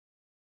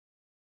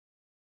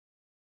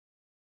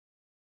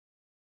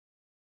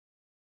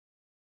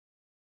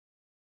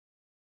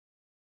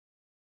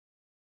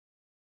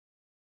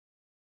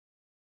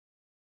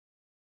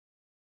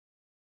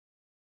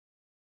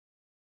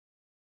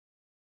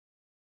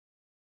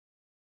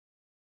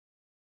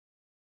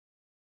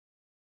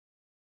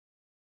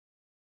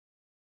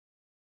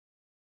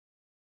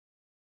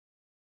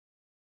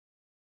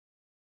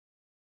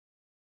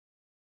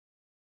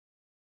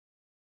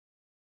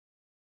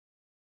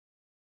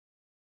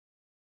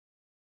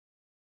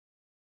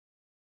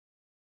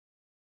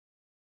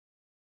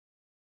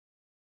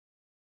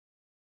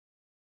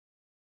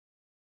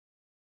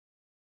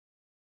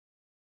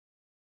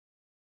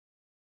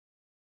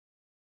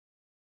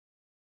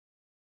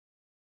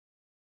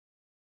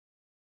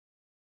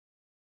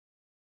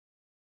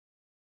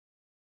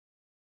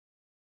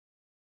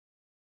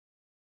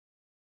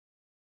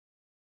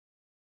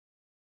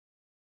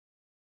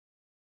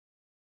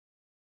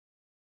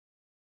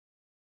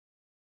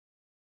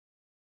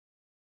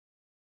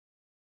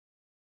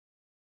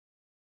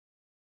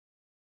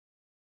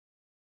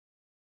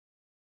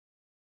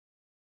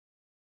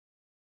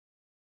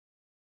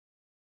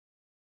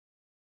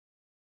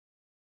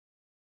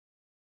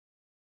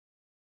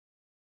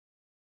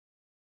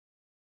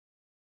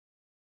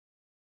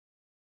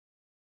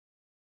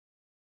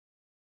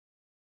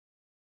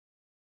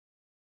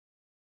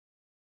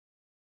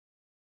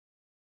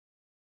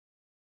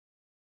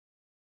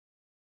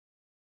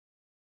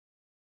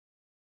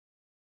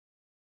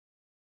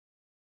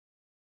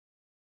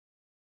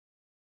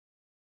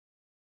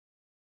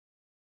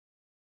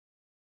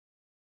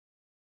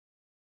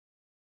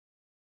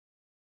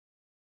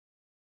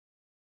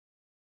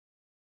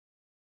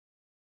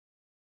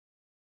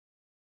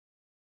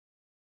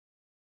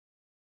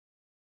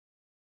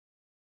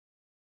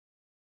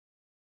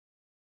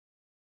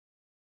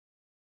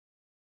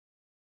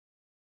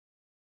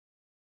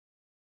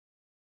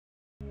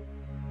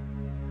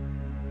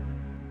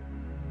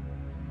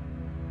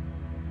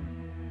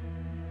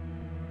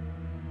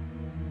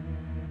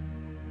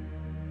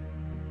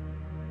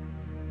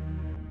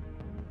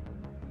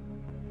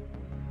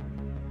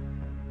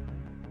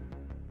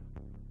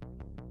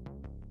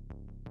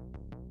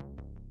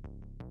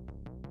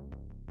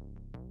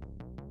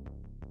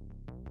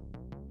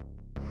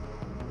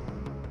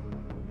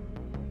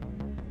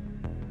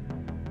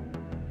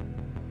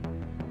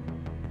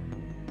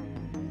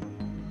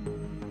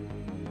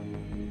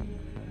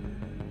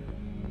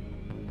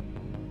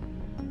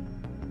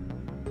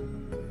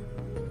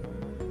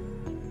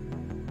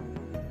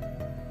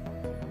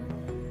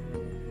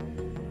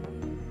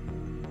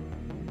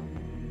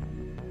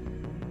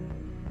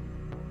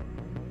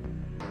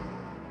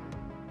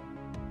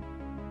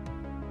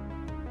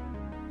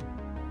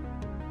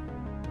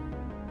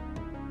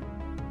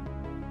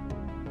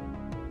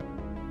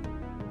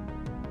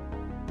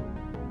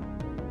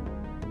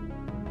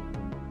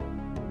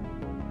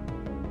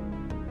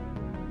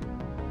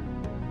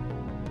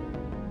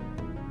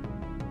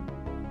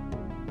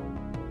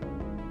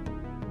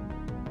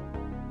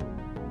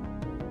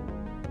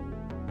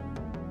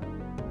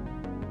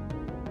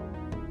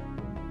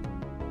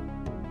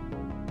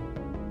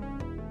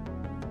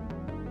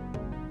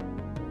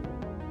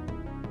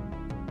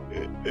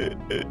It's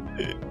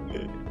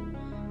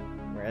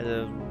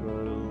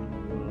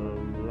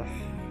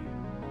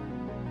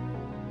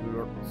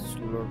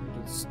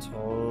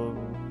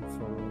time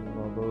for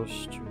another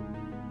stream.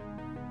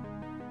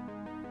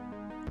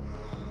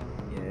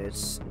 Yeah,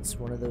 it's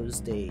one of those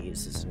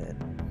days, isn't it?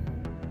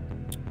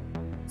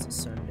 It's a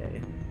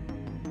Sunday.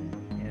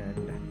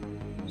 And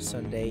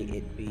Sunday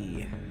it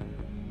be.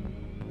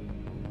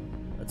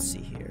 Let's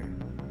see here.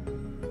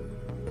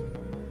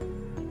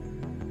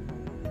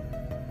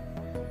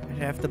 I'd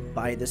have to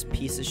buy this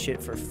piece of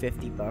shit for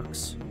 50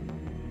 bucks.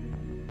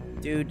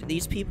 Dude,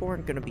 these people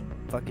aren't gonna be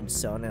fucking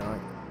selling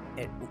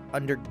it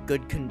under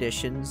good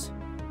conditions.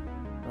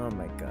 Oh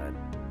my god.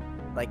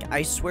 Like,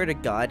 I swear to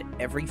god,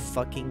 every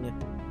fucking,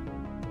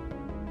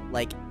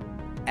 like,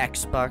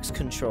 Xbox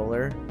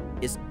controller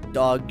is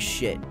dog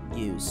shit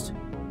used.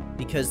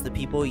 Because the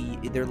people,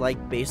 they're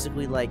like,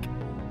 basically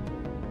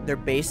they're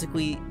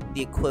basically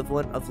the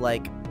equivalent of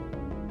like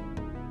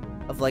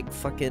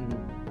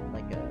fucking,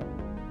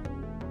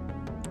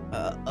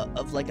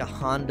 like a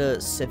Honda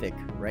Civic,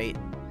 right?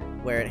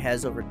 Where it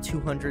has over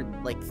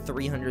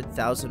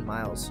 300,000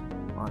 miles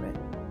on it.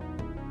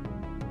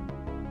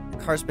 The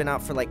car's been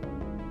out for like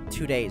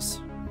 2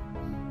 days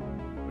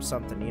or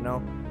something, you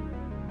know?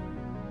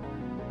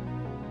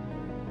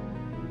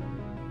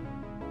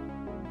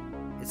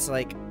 It's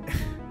like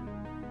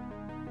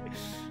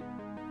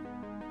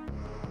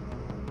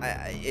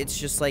it's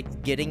just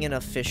like getting an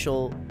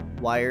official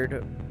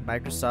wired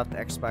Microsoft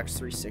Xbox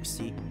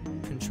 360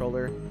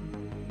 controller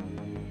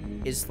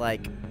is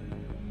like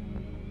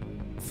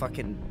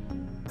fucking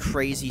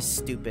crazy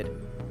stupid,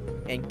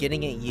 and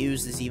getting it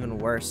used is even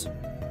worse.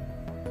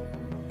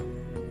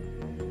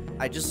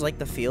 I just like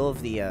the feel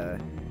of the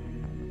an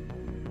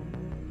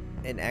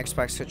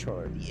Xbox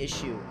controller. The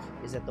issue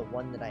is that the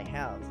one that I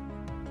have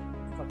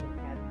fucking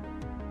had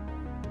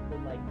the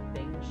like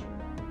thing shoot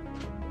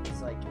on.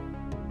 It's like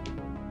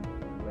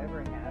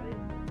whoever had it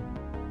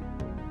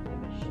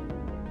gave a shit.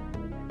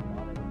 Like, I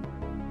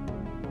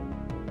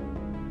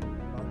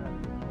bought it.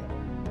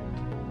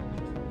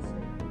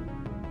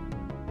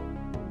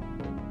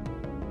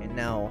 And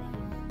now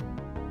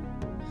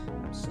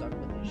I'm stuck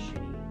with this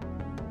shitty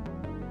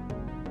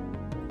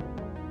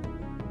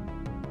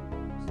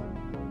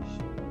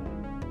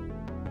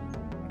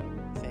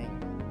thing.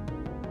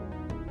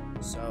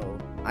 So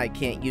I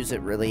can't use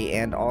it really,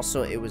 and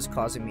also it was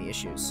causing me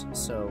issues.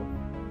 So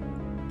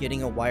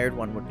getting a wired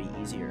one would be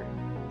easier.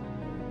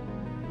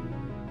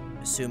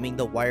 Assuming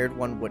the wired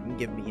one wouldn't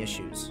give me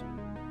issues.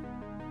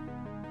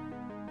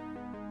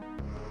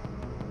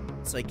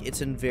 It's like,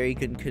 it's in very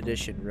good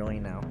condition really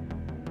now.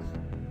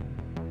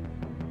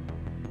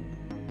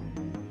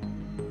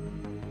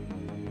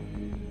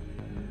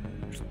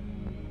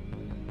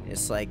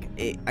 It's like,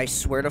 I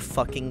swear to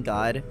fucking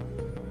god,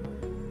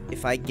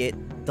 if I get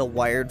the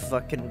wired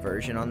fucking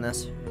version on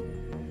this,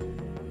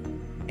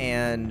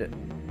 and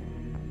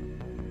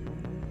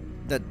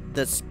the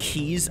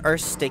keys are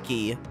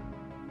sticky,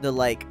 the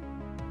like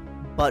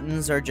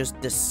buttons are just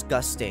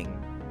disgusting.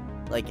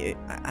 Like,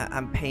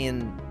 I'm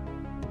paying,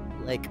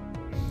 like,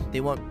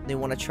 they want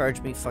to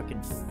charge me fucking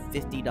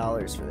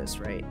 $50 for this,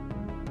 right?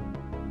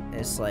 And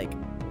it's like,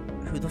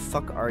 who the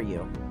fuck are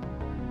you?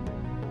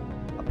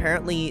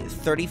 Apparently,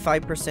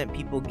 35%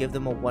 people give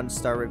them a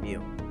 1-star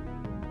review.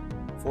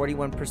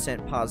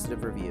 41%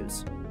 positive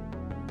reviews.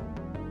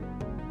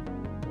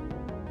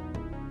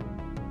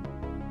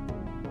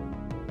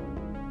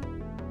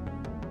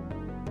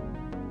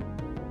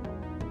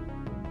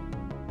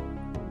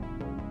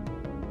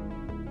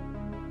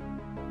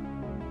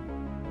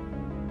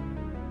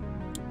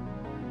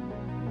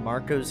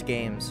 Marco's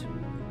Games.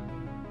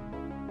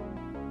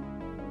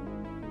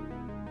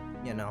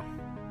 You know.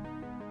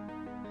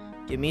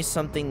 Give me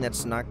something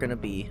that's not gonna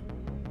be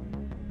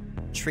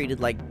treated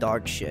like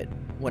dog shit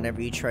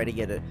whenever you try to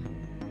get a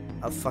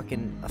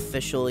fucking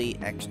officially,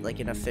 like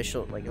an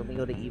official, like, let me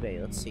go to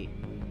eBay, let's see.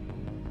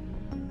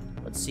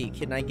 Let's see,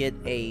 can I get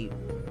a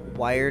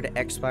wired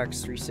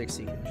Xbox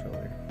 360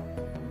 controller?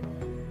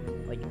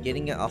 Like,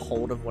 getting a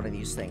hold of one of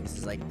these things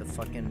is like the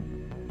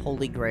fucking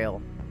holy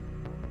grail.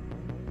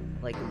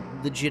 Like,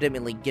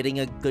 legitimately getting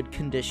a good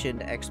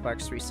conditioned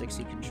Xbox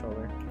 360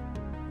 controller.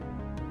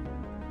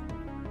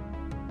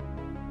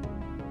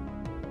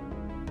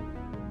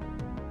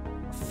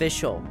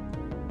 Official.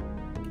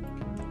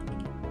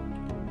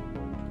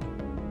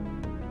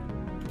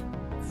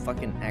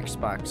 Fucking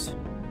Xbox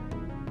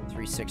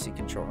 360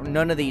 controller.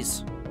 None of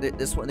these.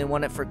 This one, they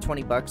want it for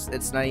 20 bucks.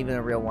 It's not even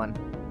a real one.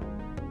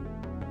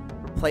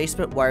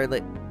 Replacement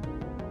wireless.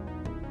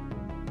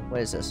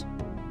 What is this?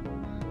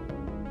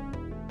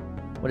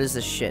 What is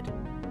this shit?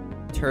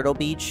 Turtle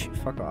Beach?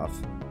 Fuck off.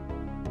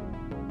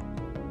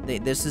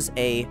 This is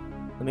a...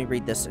 Let me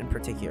read this in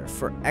particular.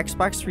 For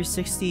Xbox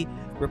 360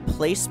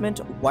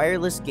 replacement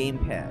wireless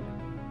gamepad.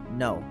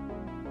 No.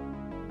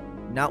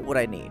 Not what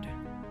I need.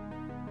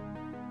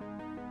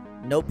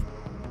 Nope.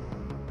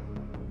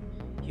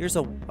 Here's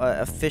a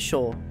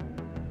official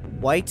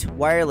white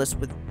wireless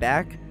with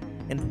back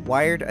and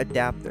wired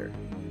adapter.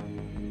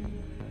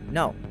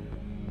 No.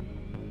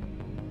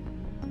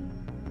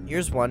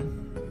 Here's one.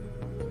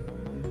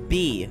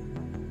 B.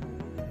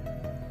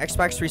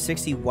 Xbox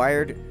 360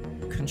 wired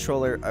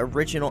controller,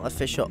 original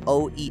official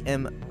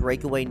OEM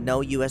breakaway,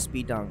 no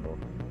USB dongle.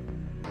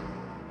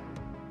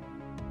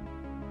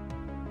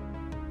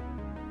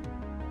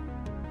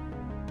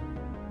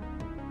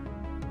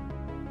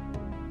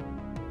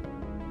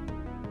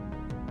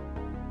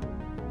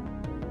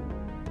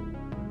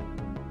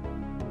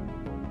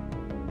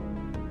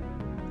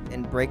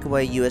 And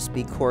breakaway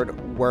USB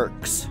cord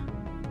works.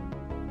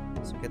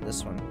 Let's look at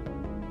this one.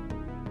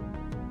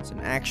 It's an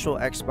actual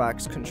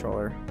Xbox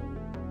controller.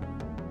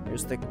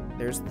 There's the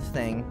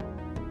thing.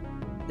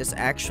 This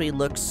actually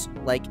looks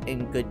like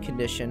in good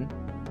condition.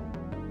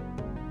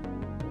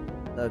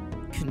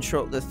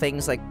 The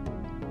thing's like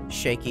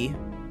shaky.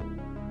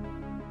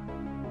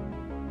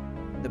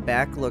 The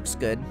back looks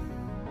good.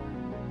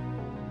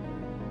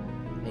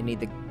 They need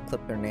to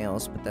clip their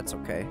nails, but that's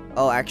okay.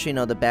 Oh, actually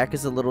no, the back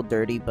is a little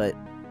dirty, but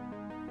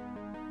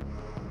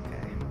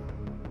okay.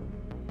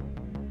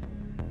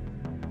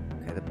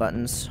 Okay, the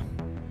buttons.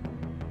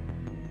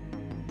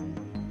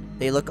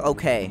 They look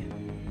okay.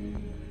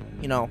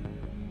 You know,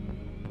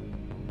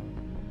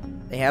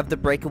 they have the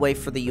breakaway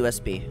for the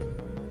USB.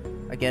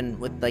 Again,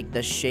 with like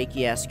the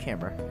shaky ass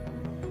camera.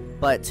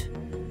 But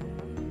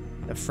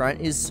the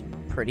front is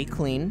pretty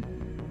clean.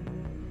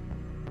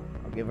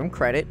 I'll give them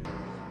credit.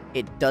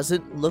 It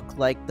doesn't look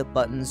like the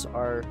buttons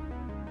are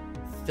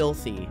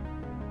filthy.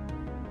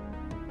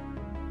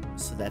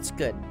 So that's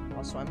good.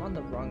 Also, I'm on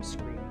the wrong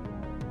screen.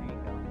 There you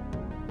go.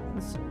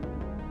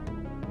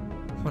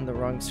 I'm on the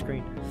wrong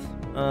screen.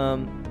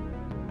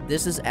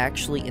 This is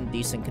actually in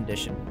decent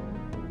condition.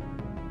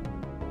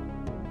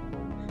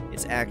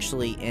 It's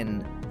actually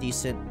in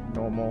decent,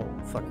 normal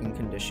fucking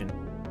condition.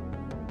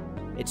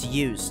 It's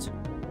used.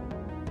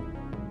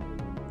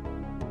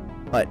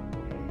 But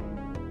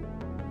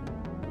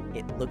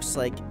it looks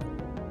like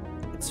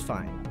it's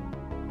fine,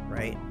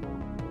 right?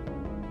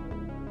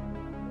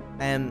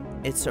 And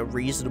it's a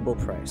reasonable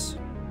price.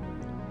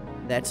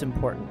 That's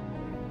important.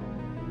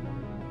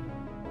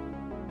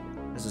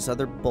 There's this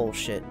other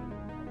bullshit.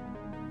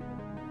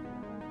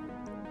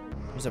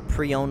 There's a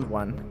pre-owned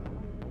one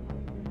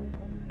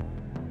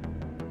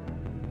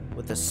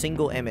with a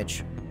single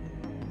image.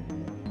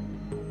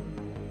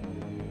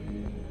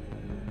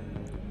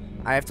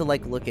 I have to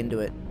like look into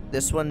it.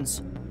 This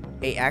one's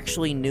a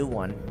actually new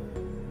one.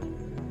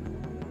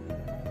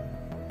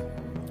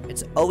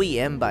 It's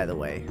OEM, by the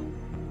way.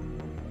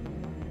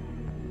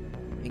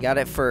 You got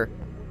it for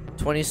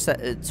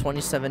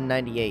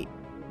 $27.98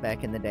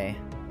 back in the day.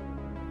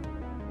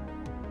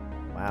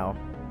 Wow.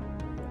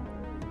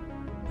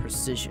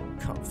 Precision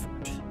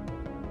comfort.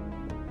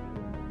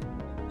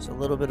 So a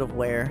little bit of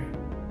wear.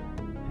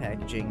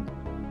 Packaging.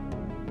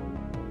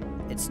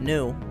 It's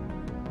new.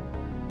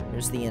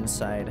 There's the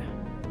inside.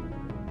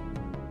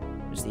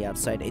 There's the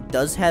outside. It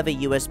does have a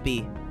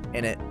USB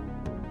in it.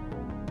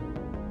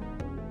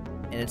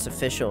 And it's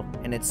official.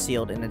 And it's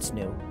sealed. And it's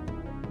new.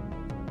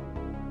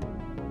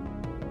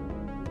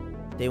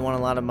 They want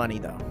a lot of money,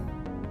 though.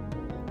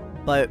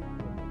 But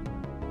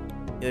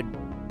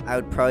I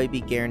would probably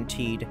be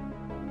guaranteed...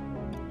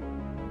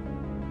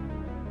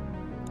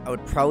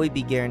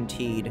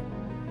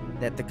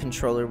 that the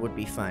controller would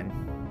be fine.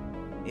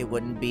 It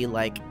wouldn't be,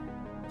 like,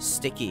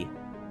 sticky.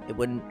 It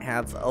wouldn't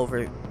have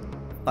over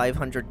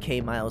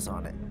 500k miles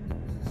on it.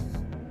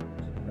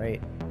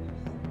 Right?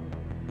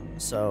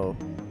 So...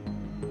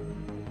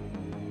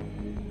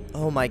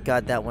 oh my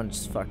god, that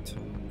one's fucked.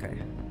 Okay.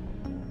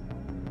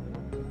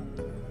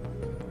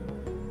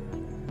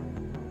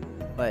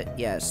 But,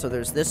 yeah, so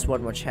there's this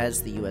one which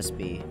has the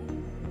USB.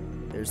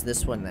 There's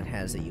this one that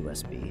has a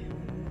USB.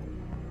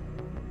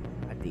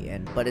 At the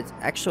end. But it's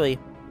actually...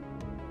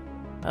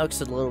 that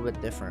looks a little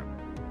bit different.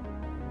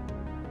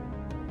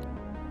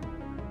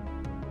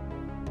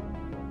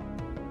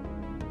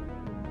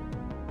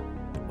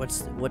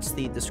 What's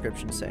the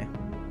description say?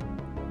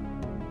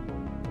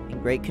 In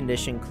great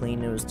condition,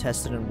 clean, it was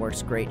tested and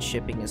works great,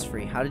 shipping is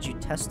free. How did you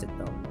test it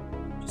though?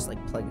 Just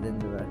like plug it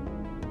into the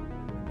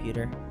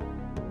computer?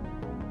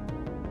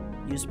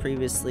 Used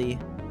previously,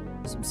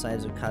 some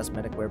signs of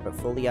cosmetic wear, but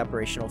fully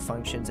operational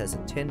functions as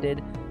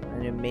intended,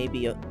 and it may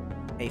be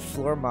a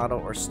floor model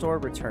or store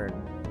return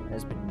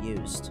has been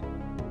used.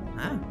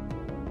 Huh?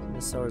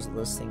 The store's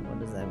listing, what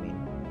does that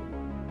mean?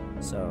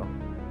 So,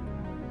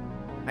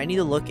 I need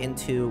to look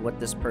into what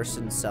this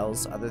person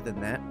sells other than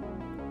that.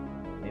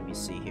 Maybe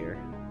see here.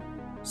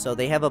 So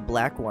they have a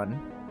black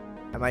one.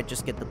 I might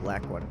just get the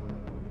black one.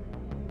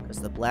 Because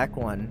the black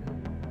one...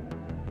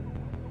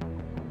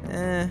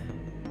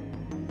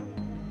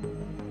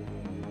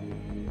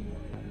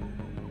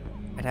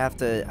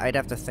 I'd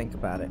have to think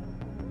about it.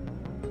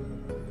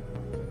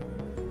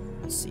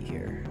 Let's see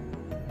here.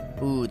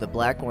 Ooh, the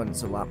black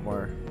one's a lot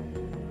more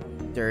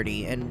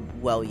dirty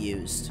and well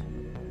used.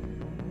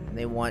 And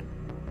they want...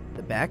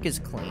 the back is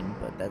clean,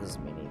 but that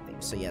doesn't mean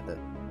anything. So yeah, the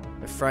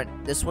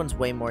front... this one's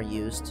way more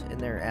used, and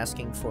they're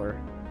asking for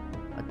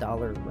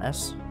 $1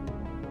 less.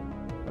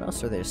 What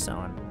else are they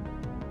selling?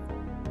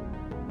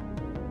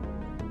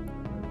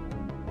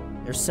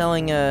 They're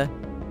selling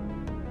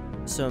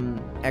some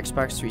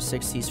Xbox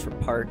 360s for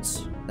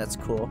parts. That's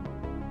cool.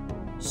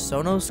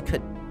 Sonos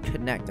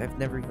Connect. I've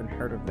never even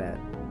heard of that.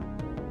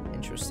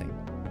 Interesting.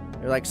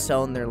 They're like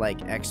selling their like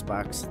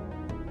Xbox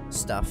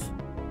stuff.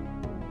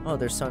 Oh,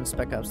 they're selling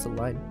Spec Ops: The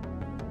Line.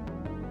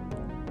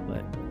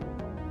 But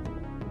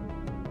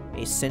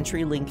a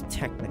CenturyLink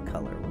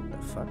Technicolor. What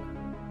the fuck?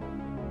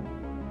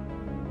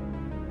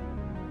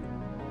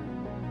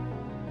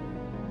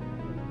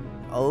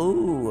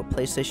 Oh, a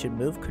PlayStation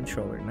Move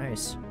controller.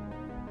 Nice.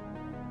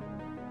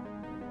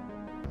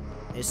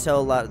 They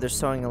sell a lot. They're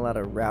selling a lot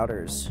of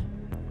routers.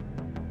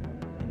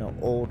 You know,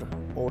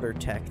 older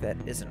tech that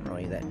isn't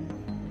really that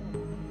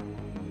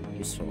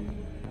useful.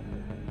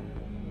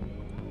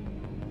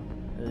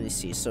 Let me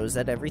see. So is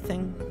that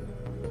everything?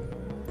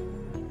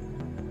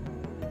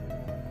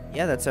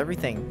 Yeah, that's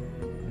everything.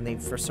 And they,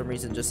 for some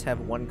reason, just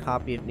have one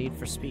copy of Need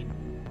for Speed.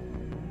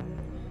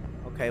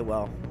 Okay,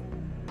 well,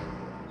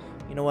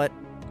 you know what?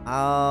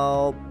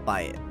 I'll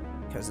buy it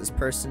because this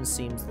person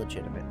seems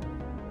legitimate.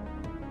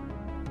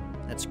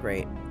 That's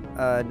great.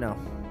 No.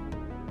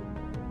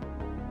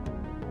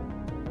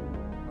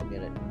 I'll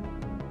get it.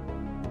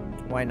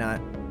 Why not?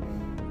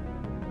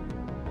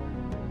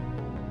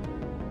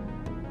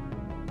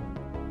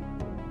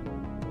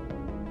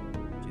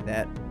 Do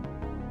that.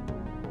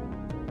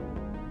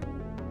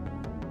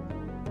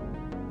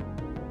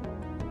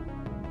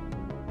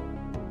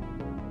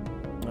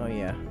 Oh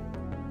yeah.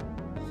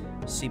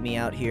 See me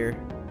out here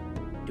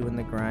doing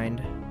the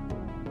grind.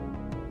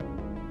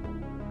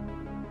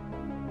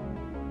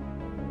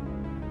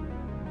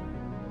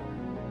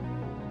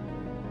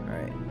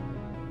 Alright.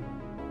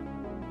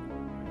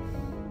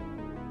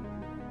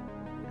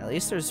 At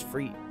least there's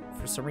free,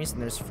 for some reason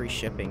there's free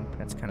shipping.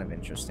 That's kind of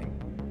interesting.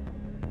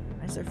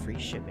 Why is there free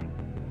shipping?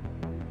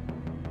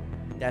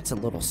 That's a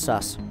little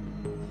sus.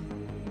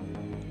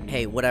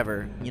 Hey,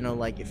 whatever. You know,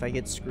 like, if I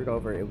get screwed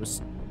over, it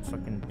was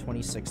fucking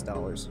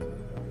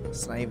 $26.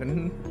 It's not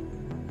even...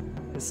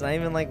 It's not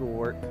even, like,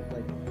 work...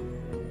 Like,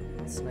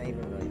 it's not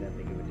even really that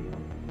big of a deal.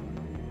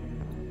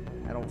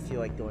 I don't feel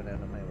like going out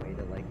of my way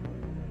to, like,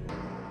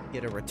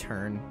 get a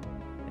return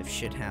if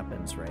shit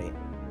happens, right?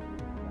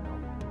 You know?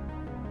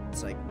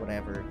 It's like,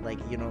 whatever. Like,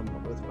 you know,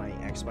 with my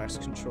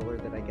Xbox controller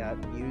that I got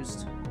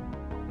used,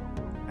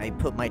 I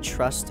put my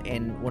trust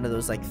in one of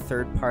those, like,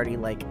 third-party,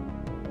 like,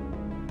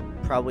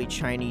 probably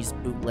Chinese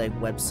bootleg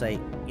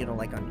website, you know,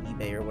 like on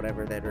eBay or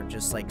whatever, that are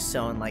just like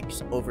selling like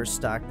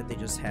overstock that they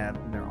just have,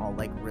 and they're all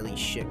like really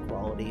shit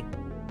quality,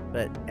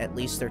 but at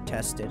least they're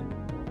tested,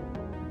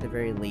 at the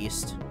very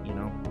least, you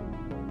know.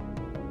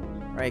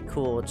 Alright,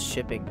 cool, it's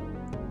shipping.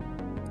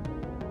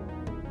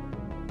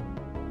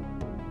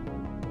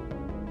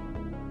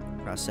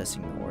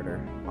 Processing the order.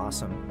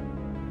 Awesome.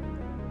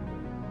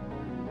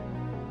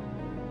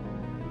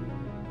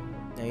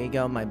 There you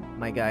go,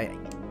 my guy.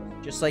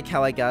 Just like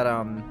how I got,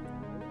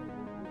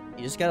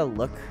 you just gotta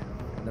look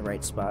in the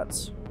right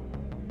spots.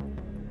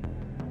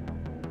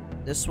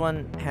 This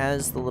one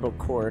has the little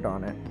cord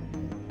on it.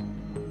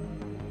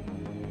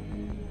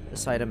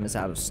 This item is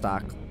out of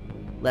stock.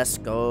 Let's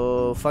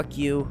go. Fuck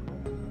you.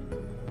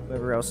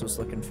 Whoever else was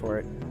looking for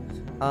it.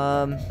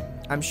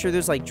 I'm sure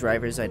there's like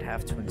drivers I'd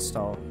have to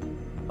install,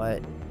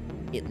 but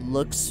it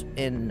looks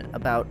in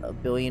about a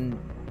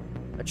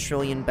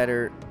trillion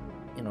better,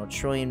 you know, a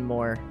trillion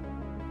more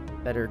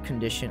better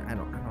condition. I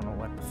don't know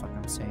what the fuck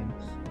I'm saying.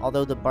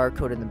 Although the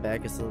barcode in the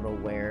back is a little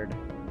weared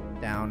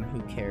down,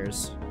 who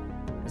cares?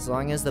 As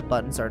long as the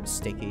buttons aren't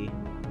sticky.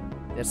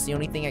 That's the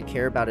only thing I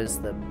care about, is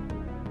the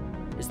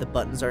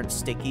buttons aren't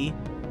sticky,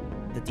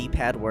 the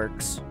D-pad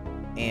works,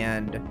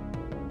 and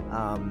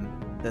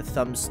the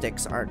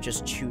thumbsticks aren't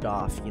just chewed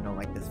off, you know,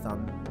 like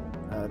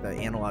the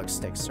analog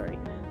sticks, sorry.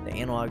 The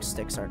analog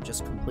sticks aren't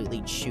just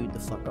completely chewed the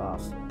fuck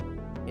off.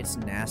 It's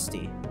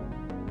nasty.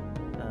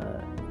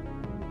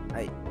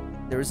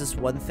 There was this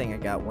one thing I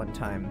got one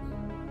time.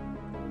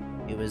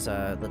 It was,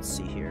 let's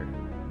see here.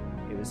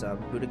 It was,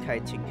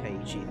 Budokai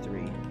Tenkaichi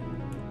 3.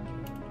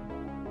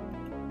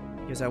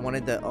 Because I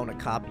wanted to own a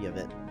copy of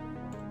it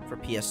for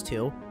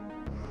PS2.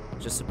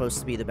 Which is supposed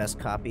to be the best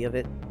copy of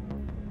it.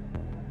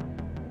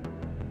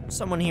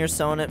 Someone here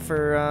selling it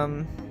for,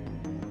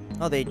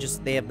 oh, they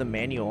have the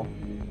manual.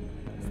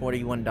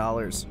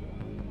 $41.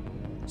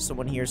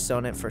 Someone here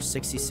selling it for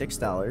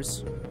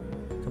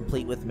 $66.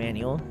 Complete with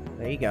manual.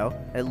 There you go.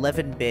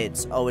 11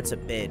 bids. Oh, it's a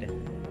bid.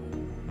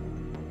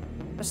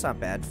 That's not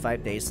bad.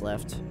 5 days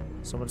left.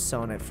 Someone's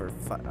selling it for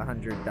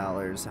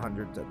 $100,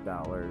 hundreds of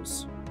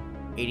dollars.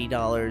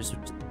 $80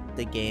 with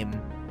the game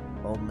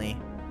only.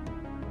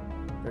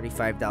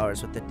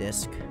 $35 with the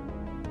disc.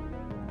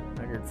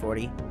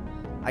 $140.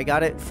 I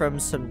got it from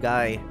some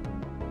guy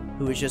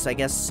who was just, I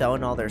guess,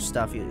 selling all their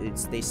stuff.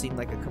 They seemed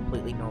like a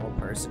completely normal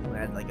person who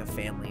had like a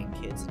family and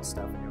kids and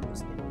stuff, and they were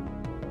just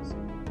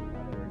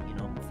you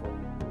know, before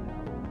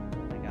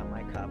I got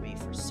my copy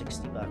for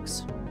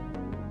 $60.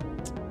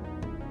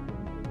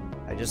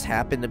 I just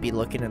happened to be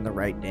looking in the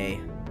right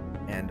day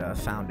and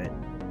found it.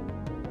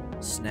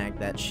 Snagged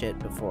that shit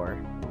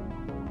before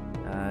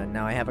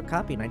now I have a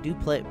copy, and I do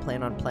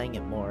plan on playing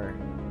it more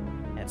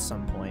at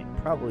some point.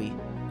 Probably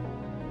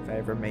if I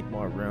ever make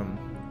more room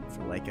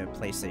for like a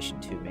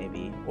PlayStation 2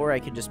 maybe. Or I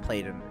could just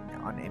play it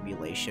on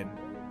emulation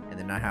and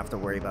then not have to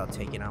worry about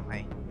taking out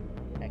my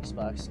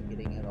Xbox and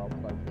getting it all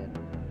plugged in.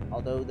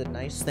 Although the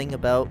nice thing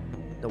about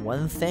the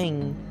one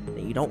thing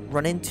that you don't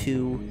run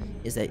into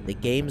is that the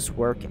games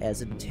work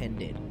as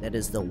intended. That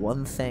is the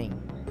one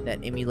thing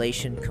that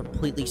emulation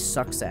completely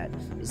sucks at,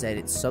 is that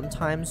it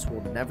sometimes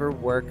will never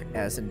work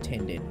as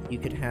intended. You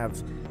could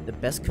have the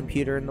best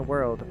computer in the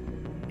world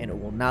and it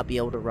will not be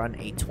able to run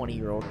a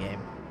 20-year-old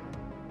game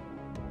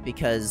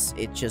because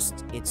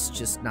it's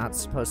just not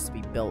supposed to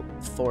be built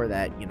for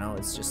that, you know.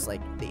 It's just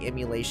like the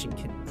emulation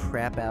can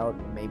crap out,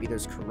 maybe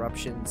there's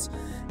corruptions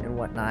and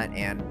whatnot,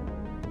 and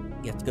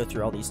you have to go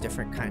through all these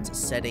different kinds of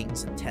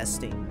settings and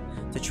testing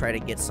to try to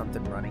get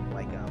something running.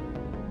 Like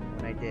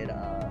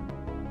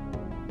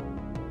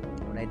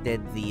when I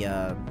did the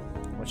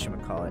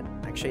whatchamacallit.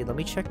 Actually, let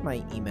me check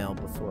my email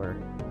before,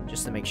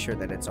 just to make sure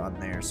that it's on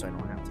there so I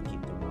don't have to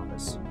keep doing all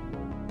this.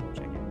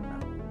 Check it.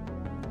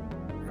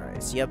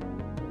 Alright, so yep.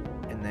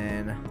 And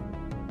then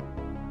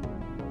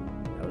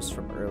that was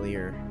from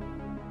earlier.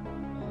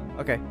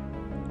 Okay.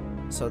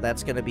 So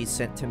that's gonna be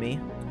sent to me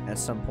at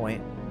some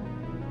point.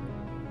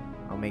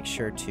 I'll make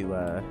sure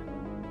to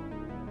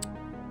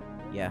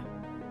yeah.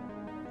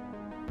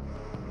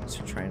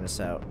 So trying this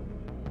out.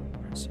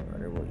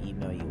 Order will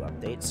email you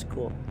updates.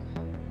 Cool.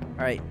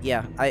 All right.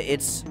 Yeah. I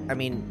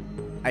mean,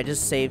 I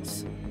just saved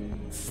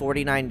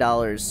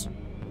 $49.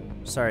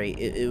 Sorry,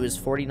 it was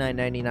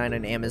 $49.99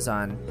 on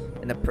Amazon,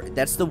 and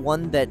that's the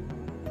one that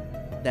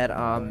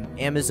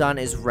Amazon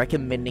is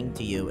recommending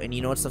to you. And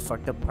you know what's the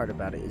fucked up part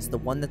about it is the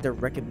one that they're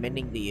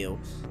recommending to you.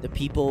 The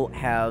people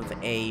have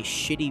a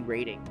shitty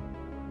rating.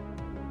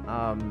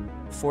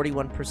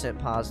 41%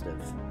 positive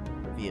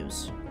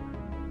reviews.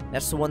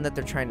 That's the one that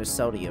they're trying to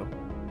sell to you.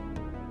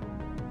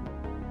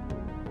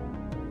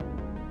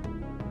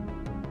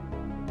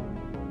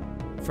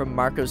 From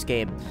Marco's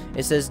Game.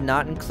 It says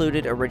not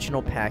included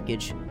original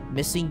package,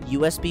 missing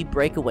USB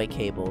breakaway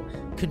cable,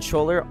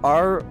 controller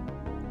R.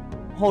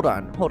 Hold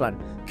on.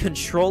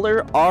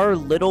 Controller R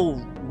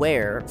little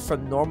wear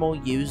from normal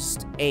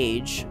used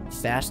age,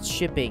 fast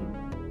shipping.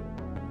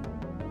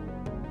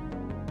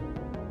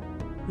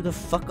 Who the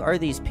fuck are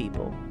these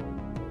people?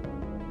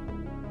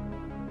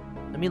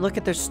 Let me look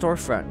at their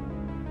storefront.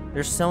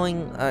 They're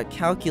selling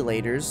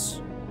calculators.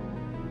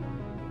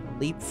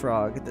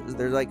 Leapfrog.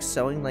 They're like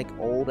selling like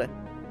old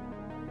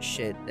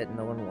shit that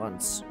no one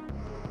wants.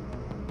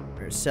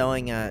 They're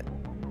selling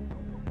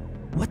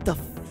what the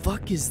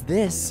fuck is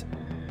this?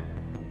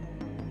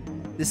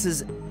 This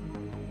is,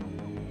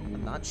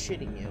 I'm not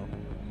shitting you.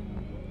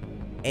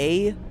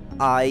 AILHEN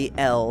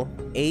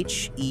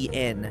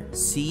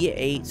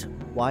C8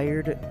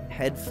 wired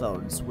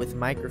headphones with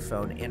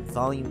microphone and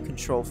volume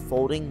control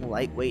folding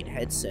lightweight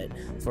headset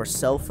for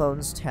cell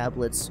phones,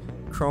 tablets,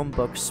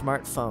 Chromebook,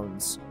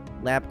 smartphones,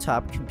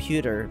 laptop,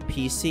 computer,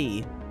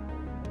 PC,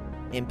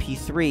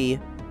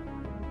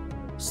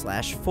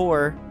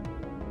 MP3/4,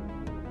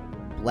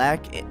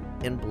 black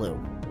and blue.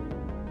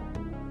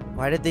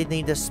 Why did they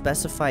need to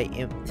specify?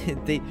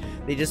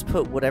 They just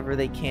put whatever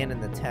they can in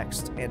the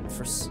text. And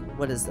for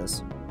what is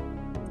this?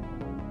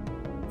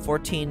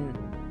 14.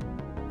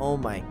 Oh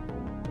my.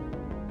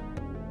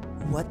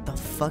 What the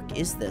fuck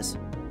is this?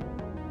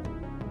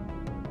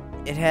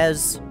 It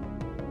has.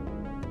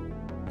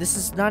 This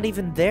is not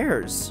even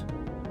theirs.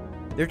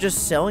 They're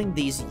just selling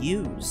these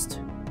used.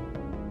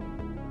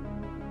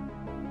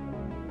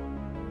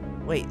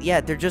 Wait,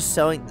 yeah, they're just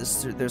selling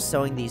this. They're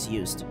selling these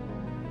used.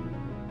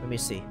 Let me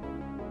see.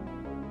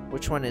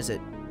 Which one is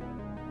it?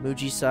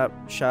 Muji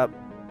shop.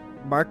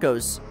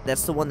 Marco's.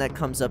 That's the one that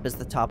comes up as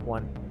the top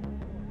one.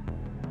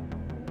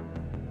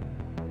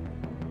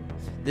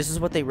 This is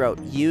what they wrote.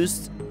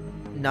 Used,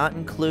 not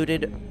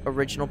included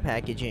original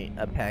packaging.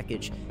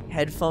 Package.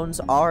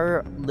 Headphones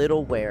are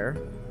little wear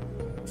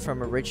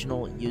from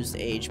original used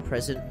age.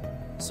 Present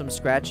some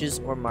scratches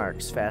or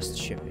marks. Fast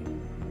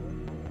shipping.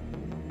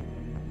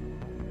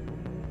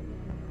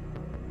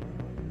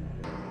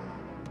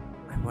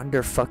 I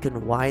wonder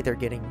fucking why they're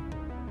getting.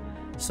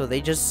 So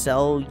they just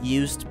sell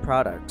used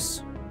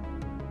products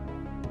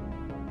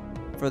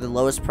for the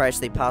lowest price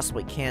they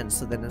possibly can,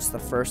 so then it's the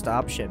first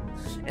option.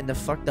 And the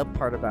fucked up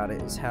part about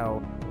it is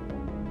how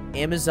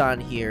Amazon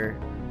here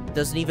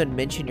doesn't even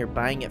mention you're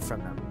buying it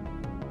from them.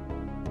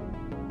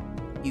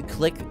 You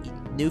click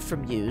new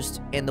from used,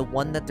 and the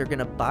one that they're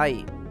gonna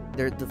buy,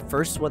 they're the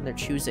first one they're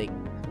choosing,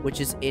 which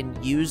is in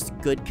used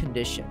good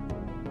condition.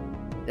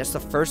 That's the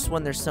first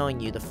one they're selling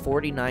you, the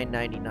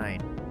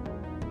 $49.99.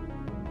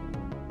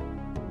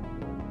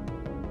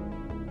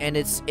 And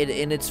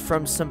it's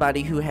from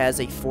somebody who has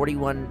a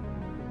 41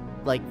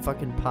 like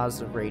fucking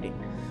positive rating.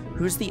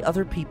 Who's the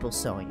other people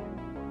selling it?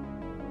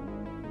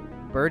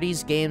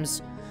 Birdie's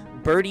Games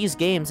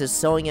is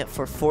selling it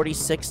for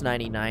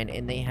 $46.99,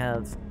 and they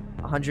have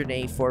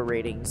 184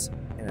 ratings,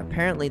 and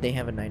apparently they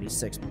have a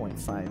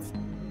 96.5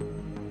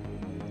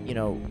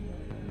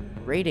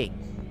 rating.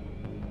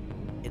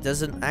 It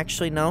doesn't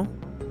actually know.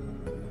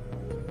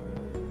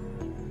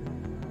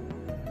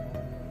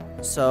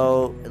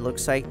 So it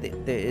looks like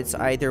it's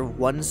either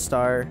 1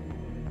 star.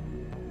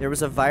 There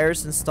was a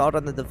virus installed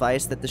on the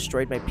device that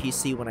destroyed my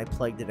PC when I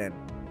plugged it in.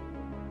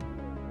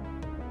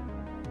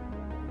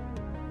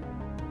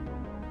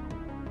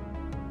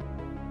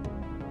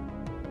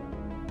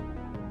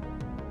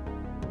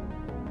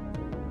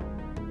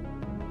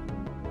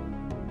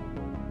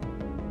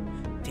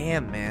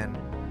 Damn, man.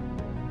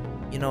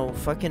 You know,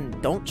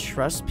 fucking don't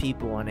trust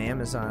people on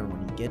Amazon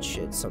when you get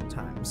shit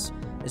sometimes.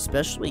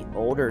 Especially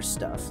older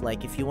stuff.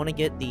 Like, if you want to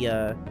get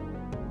the,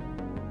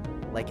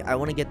 like, I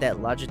want to get that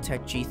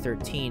Logitech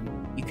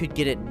G13, you could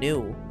get it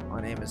new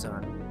on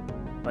Amazon.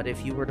 But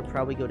if you were to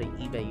probably go to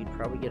eBay, you'd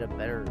probably get a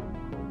better...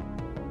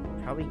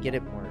 Probably get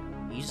it more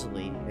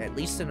easily. At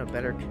least in a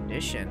better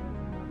condition.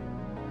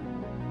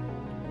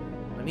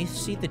 Let me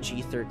see the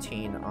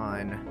G13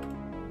 on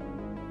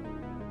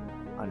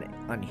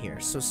here.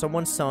 So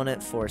someone's selling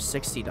it for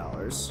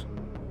 $60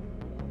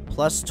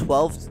 plus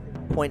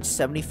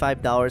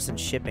 $12.75 in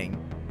shipping.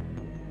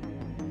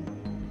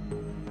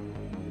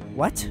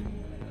 What?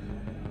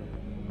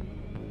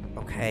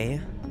 Okay.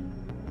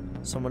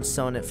 Someone's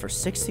selling it for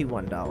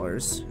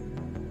 $61,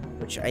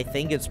 which I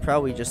think it's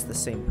probably just the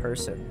same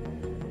person.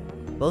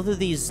 Both of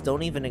these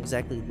don't even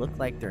exactly look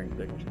like they're in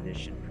good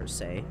condition per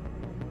se.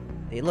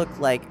 They look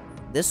like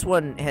this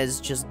one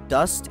has just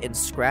dust and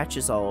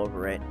scratches all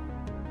over it.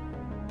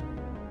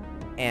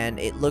 And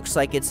it looks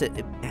like it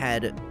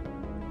had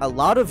a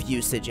lot of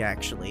usage,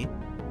 actually,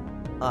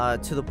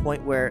 to the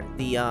point where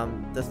the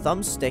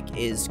thumbstick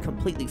is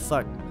completely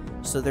fucked.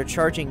 So they're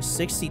charging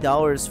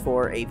 $60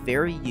 for a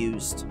very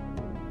used,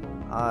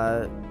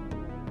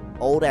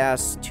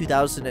 old-ass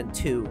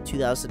 2002,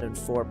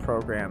 2004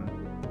 program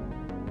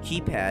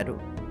keypad.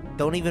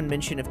 Don't even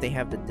mention if they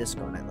have the disc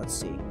on it. Let's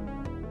see.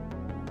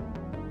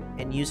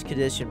 In used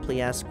condition, please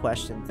ask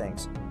question.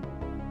 Thanks.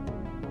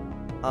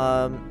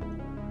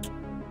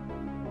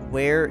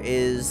 Where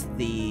is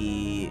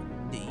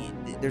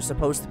there's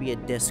supposed to be a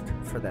disc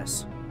for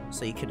this,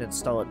 so you can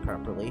install it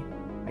properly.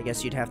 I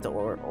guess you'd have to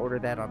order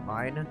that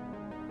online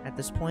at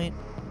this point.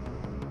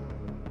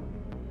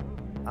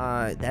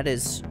 That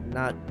is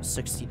not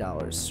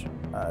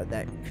 $60,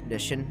 that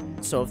condition.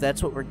 So if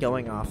that's what we're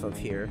going off of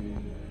here,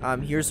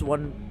 here's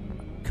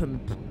one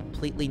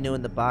completely new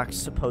in the box,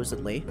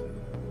 supposedly.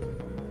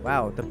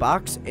 Wow, the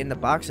box,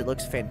 it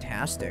looks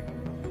fantastic.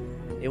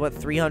 They want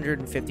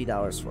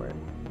 $350 for it.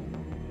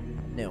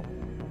 New.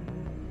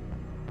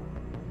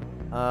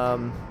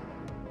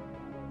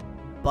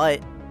 But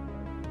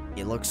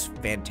it looks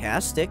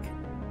fantastic.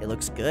 It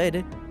looks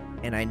good,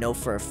 and I know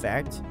for a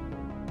fact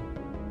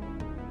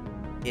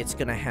it's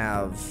gonna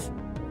have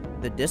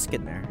the disc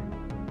in there.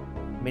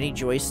 Mini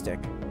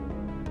joystick.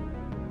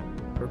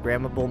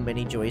 Programmable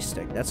mini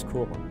joystick. That's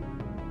cool.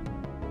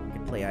 You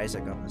can play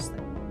Isaac on this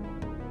thing.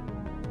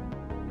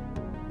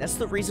 That's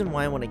the reason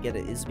why I want to get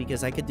it, is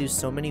because I could do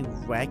so many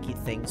wacky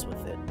things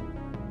with it.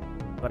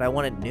 But I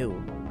want it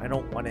new. I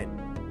don't want it,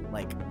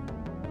 like,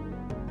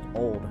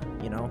 old,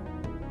 you know?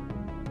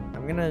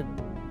 I'm gonna,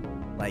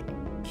 like,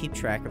 keep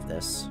track of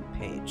this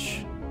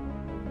page.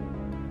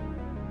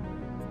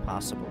 If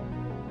possible.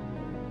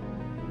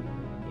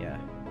 Yeah.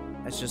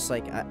 It's just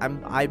like,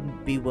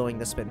 I'd be willing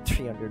to spend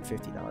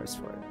 $350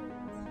 for it.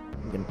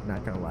 I'm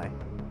not gonna lie.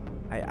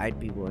 I'd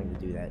be willing to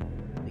do that.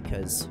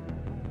 Because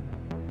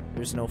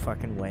there's no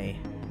fucking way.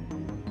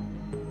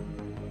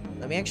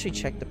 Let me actually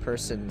check the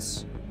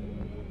person's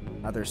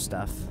other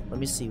stuff. Let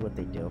me see what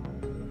they do.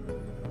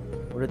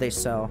 What do they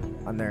sell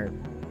on their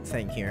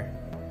thing here?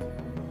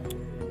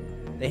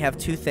 They have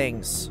 2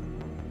 things.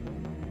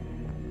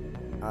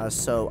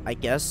 So I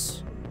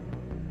guess,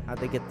 how'd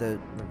they get the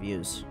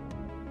reviews?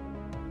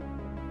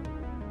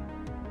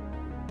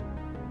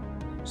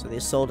 So they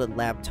sold a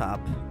laptop.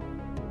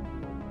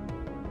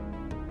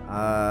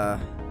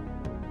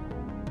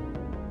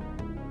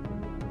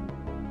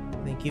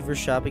 Thank you for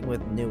shopping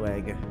with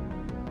Newegg.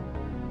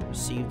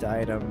 Received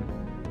item.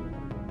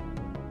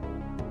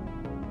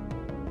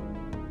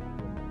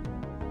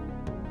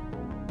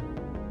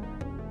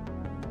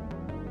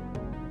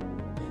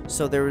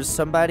 So there was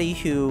somebody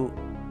who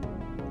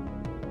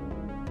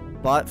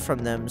bought from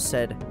them,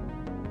 said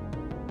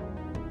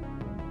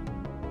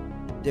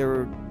they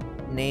were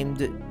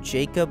named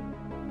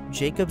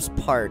Jacob's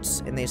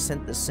Parts, and they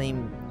sent the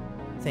same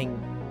thing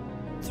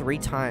 3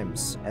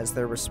 times as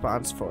their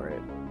response for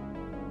it.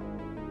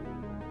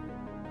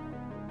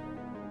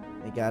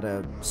 They got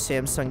a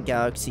Samsung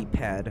Galaxy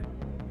Pad,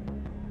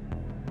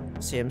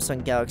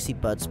 Samsung Galaxy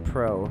Buds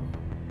Pro.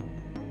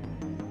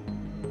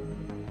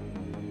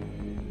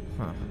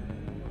 Huh.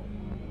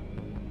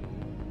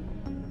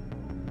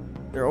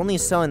 They're only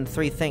selling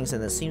 3 things,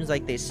 and it seems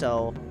like they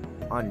sell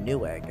on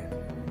Newegg.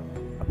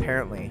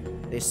 Apparently,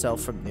 they sell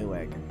from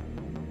Newegg,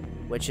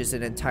 which is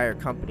an entire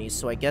company,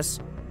 so I guess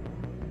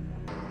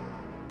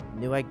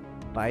Newegg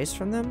buys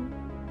from them?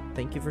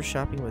 Thank you for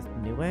shopping with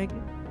Newegg?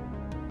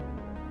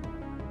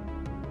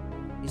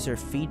 These are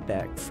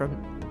feedback from...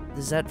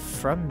 Is that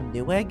from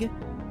Newegg?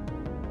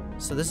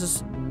 So this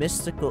is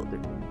mystical.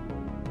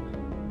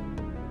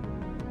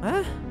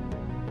 Huh?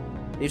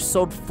 They've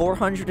sold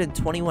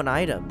 421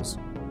 items.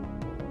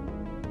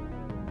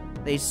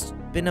 They've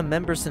been a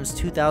member since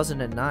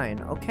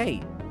 2009.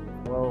 Okay.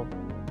 Well,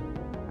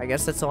 I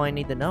guess that's all I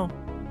need to know.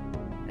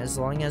 As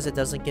long as it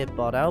doesn't get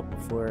bought out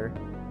before,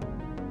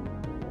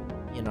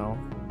 you know,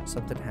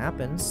 something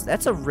happens.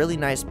 That's a really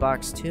nice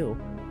box, too.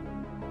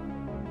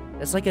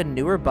 It's like a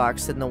newer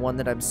box than the one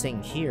that I'm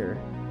seeing here.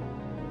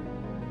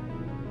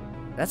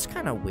 That's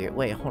kind of weird.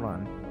 Wait, hold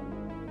on.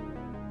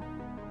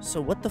 So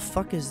what the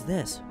fuck is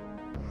this?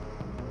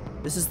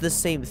 This is the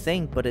same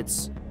thing, but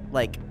it's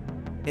like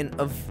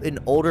an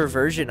older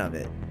version of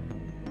it.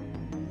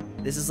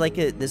 This is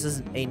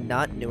a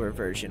not newer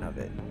version of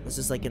it. This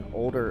is like an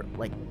older,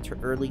 like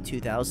early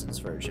 2000s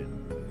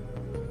version.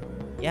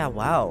 Yeah,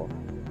 wow.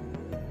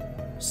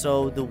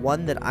 So the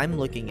one that I'm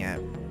looking at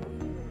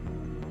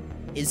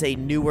is a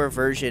newer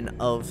version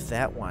of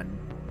that one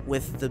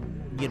with the,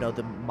 you know,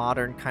 the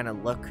modern kind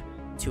of look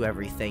to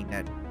everything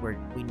that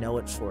we know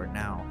it for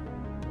now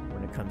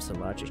when it comes to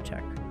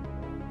Logitech.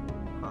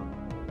 Huh.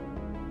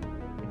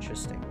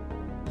 Interesting.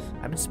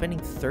 I've been spending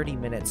 30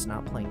 minutes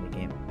not playing the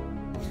game.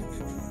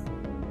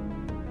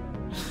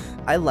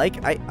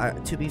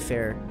 To be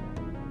fair,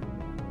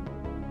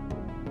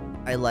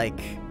 I like,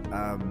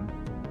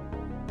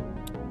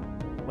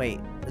 wait,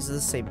 is this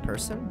the same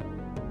person?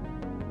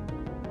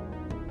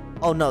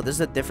 Oh no, this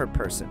is a different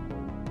person.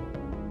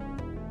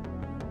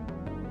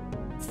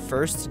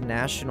 First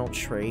National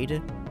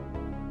Trade.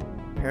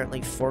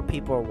 Apparently 4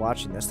 people are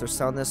watching this. They're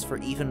selling this for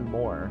even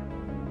more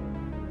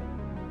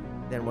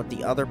than what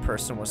the other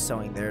person was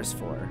selling theirs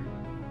for.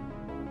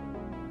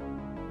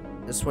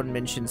 This one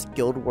mentions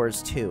Guild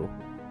Wars 2.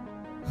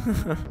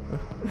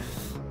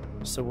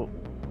 So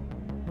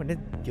when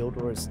did Guild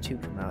Wars 2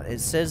 come out?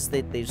 It says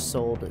that they've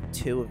sold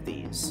 2 of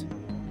these.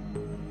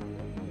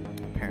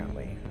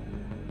 Apparently.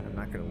 I'm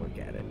not gonna look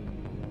at it.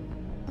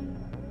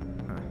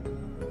 Huh.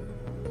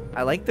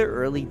 I like the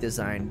early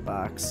design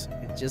box.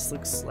 It just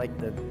looks like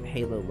the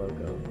Halo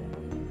logo.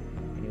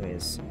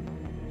 Anyways.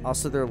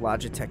 Also, their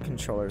Logitech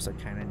controllers are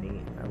kind of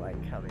neat. I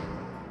like how they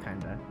look,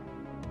 kind of. I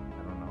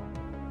don't know.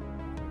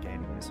 Okay,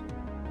 anyways.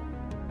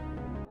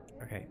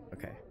 Okay.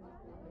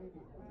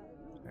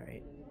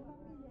 Alright.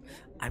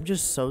 I'm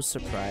just so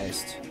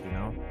surprised, you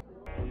know?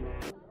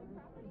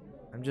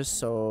 I'm just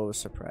so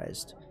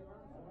surprised.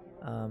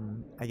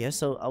 I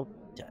guess I'll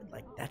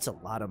like, that's a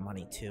lot of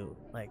money, too.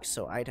 Like,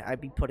 so I'd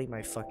be putting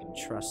my fucking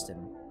trust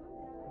in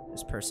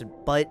this person.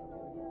 But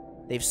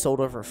they've sold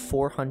over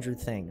 400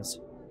 things.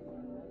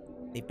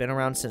 They've been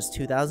around since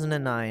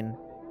 2009.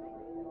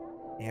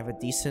 They have a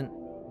decent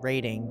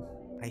rating,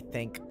 I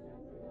think.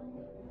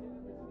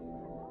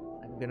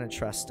 I'm gonna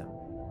trust them,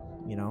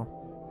 you know?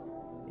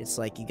 It's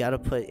like, you gotta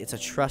put, it's a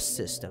trust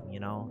system, you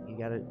know? You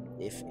gotta,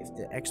 if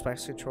the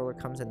Xbox controller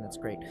comes in, that's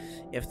great.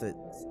 If the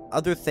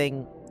other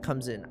thing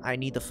comes in, I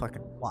need to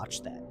fucking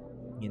watch that,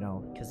 you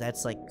know? Because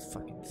that's like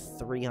fucking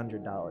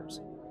 $300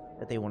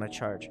 that they want to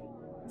charge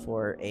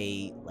for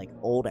a, like,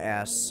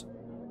 old-ass,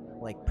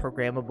 like,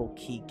 programmable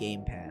key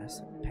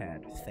gamepad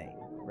thing,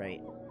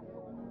 right?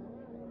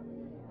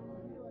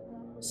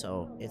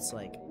 So it's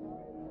like,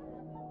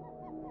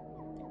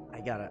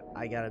 I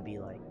gotta be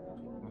like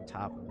on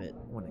top of it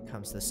when it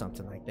comes to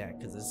something like that,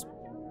 because it's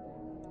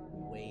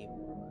way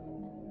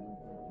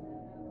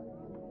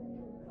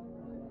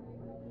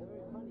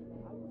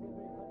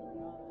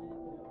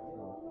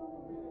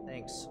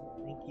thanks.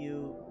 Thank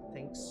you.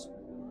 Thanks.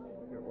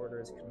 Your order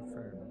is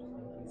confirmed.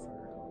 Thank you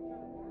for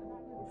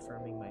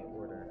confirming my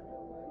order.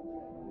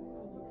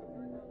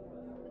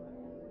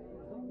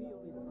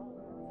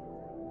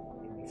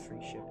 Give me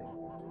free shipping.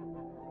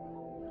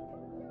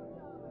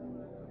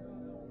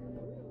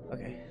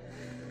 Okay.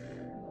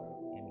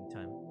 Gaming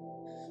time.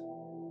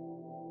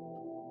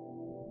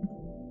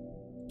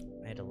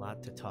 I had a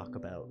lot to talk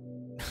about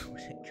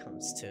when it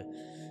comes to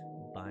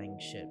buying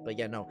shit. But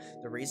yeah, no,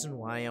 the reason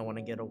why I want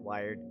to get a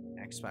wired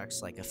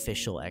Xbox, like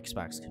official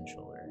Xbox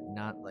controller,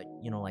 not like,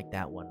 you know, like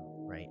that one,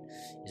 right,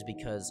 is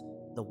because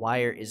the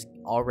wire is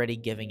already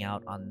giving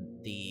out on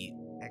the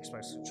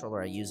Xbox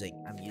controller I'm using,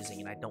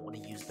 and I don't want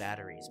to use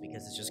batteries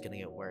because it's just gonna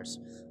get worse.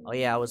 Oh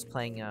yeah, I was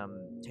playing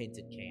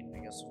Tainted Cain. I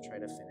guess we'll try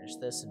to finish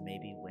this and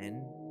maybe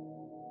win.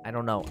 I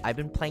don't know. I've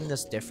been playing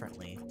this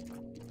differently.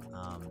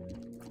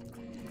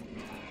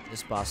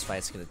 This boss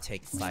fight's gonna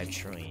take 5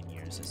 trillion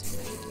years, isn't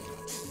it?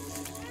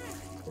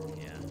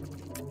 Yeah.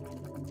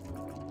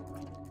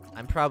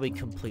 I'm probably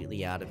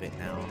completely out of it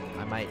now.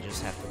 I might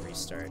just have to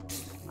restart.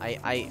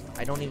 I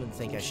don't even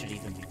think I should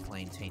even be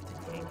playing Tainted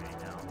Cain right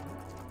now.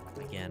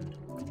 Again,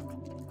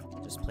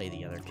 just play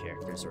the other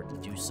characters or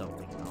do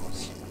something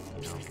else,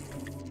 you know?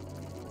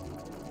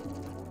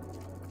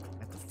 I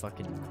have to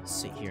fucking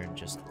sit here and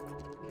just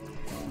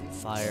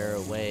fire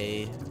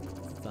away,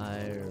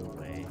 fire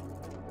away.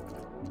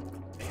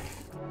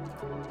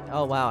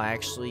 Oh wow,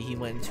 actually he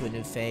went into a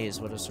new phase.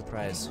 What a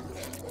surprise.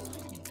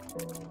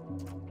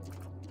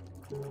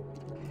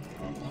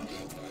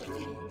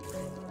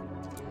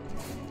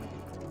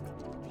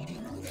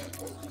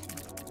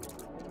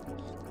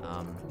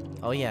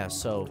 Oh yeah,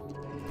 so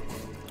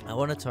I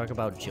want to talk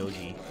about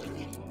Joji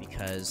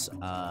because,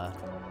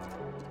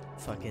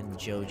 fucking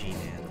Joji,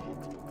 man.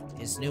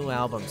 His new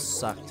album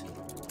sucked.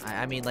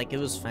 I mean, like, it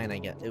was fine, I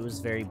get. It was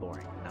very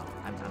boring. No,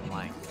 I'm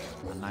lying.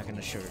 I'm not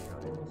gonna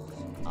sugarcoat it.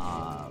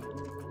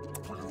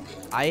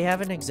 I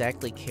haven't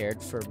exactly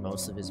cared for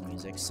most of his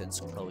music since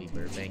Chloe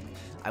Burbank.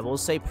 I will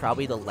say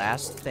probably the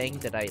last thing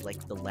that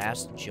the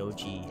last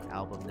Joji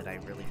album that I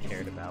really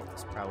cared about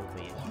was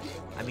probably,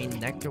 I mean,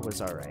 Nectar was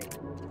alright.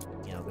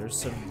 You know, there's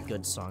some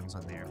good songs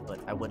on there, but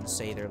I wouldn't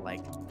say they're,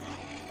 like,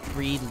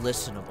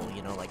 re-listenable,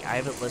 you know? Like, I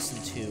haven't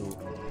listened to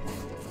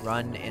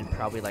Run in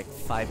probably, like,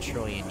 5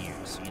 trillion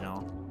years, you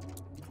know?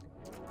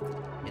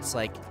 It's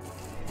like,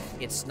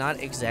 it's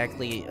not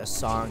exactly a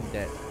song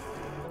that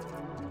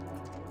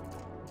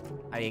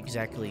I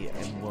exactly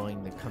am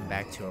willing to come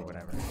back to or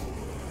whatever, you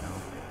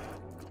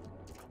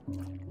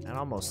know? That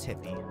almost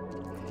hit me.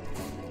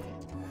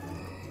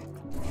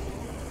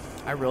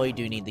 I really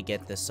do need to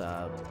get this,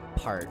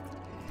 part.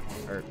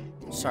 Or,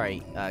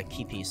 sorry,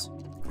 key piece.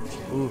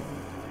 Ooh.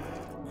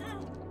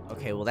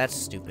 Okay, well that's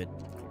stupid.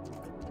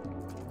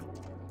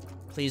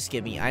 Please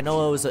give me. I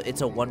know it's a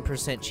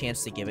 1%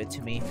 chance to give it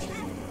to me.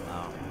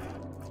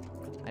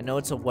 I know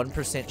it's a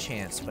 1%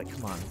 chance, but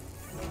come on.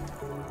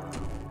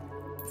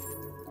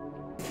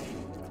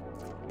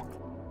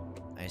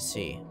 I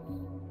see.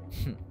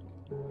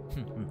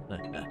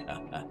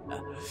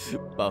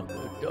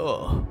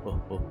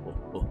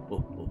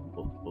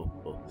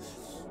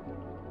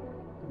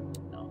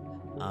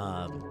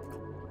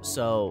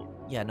 So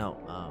yeah, no.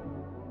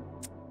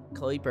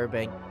 Chloe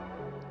Burbank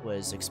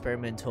was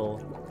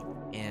experimental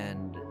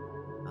and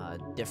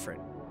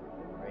different,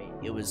 right?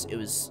 It was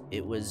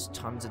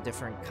tons of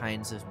different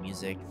kinds of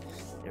music.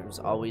 There was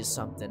always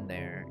something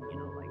there, you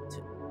know, like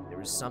there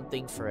was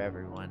something for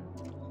everyone.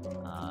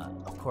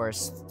 Of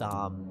course,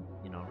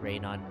 you know,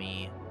 Rain on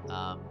Me,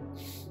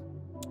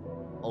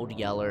 Old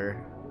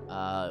Yeller,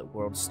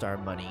 World Star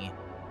Money,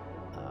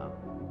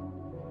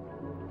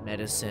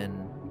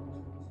 Medicine,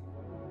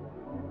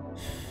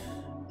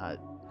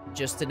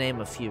 just to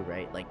name a few,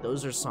 right? Like,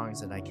 those are songs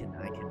that I can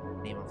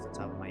name off the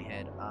top of my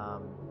head.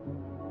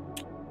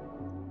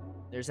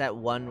 There's that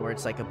one where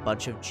it's like a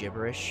bunch of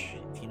gibberish,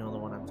 if you know the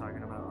one I'm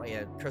talking about. Oh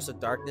yeah, Curse of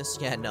Darkness?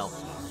 Yeah, no.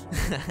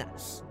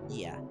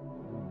 Yeah,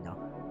 no.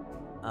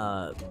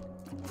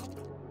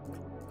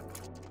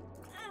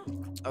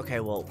 Okay,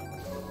 well,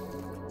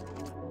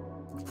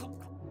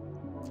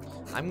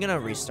 I'm gonna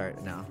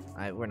restart now.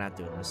 We're not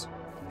doing this.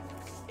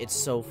 It's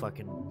so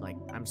fucking, like,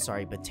 I'm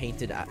sorry, but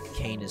Tainted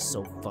Cain is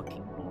so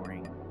fucking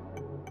boring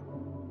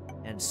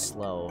and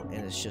slow,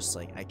 and it's just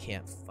like, I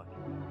can't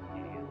fucking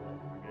handle it.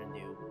 We're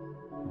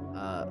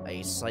gonna do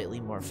a slightly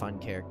more fun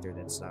character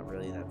that's not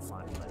really that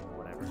fun, but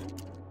whatever.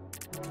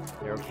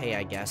 They're okay,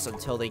 I guess,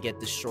 until they get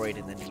destroyed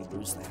and then you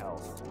lose the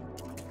health.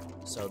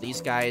 So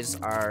these guys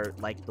are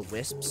like the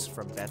Wisps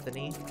from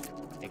Bethany,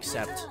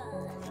 except...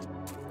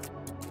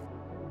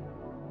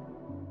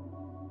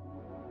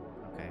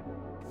 Okay.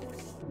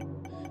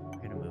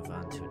 We're gonna move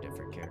on to a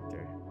different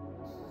character.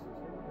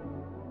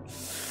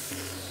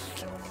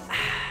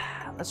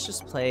 Let's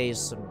just play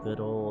some good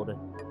old...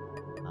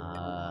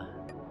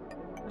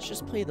 let's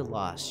just play the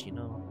Lost, you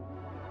know?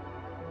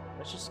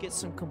 Let's just get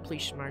some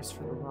completion marks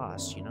for the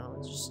Lost, you know?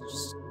 Let's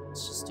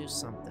just do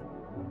something.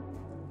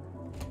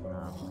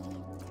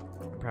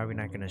 I'm probably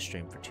not gonna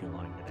stream for too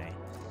long today.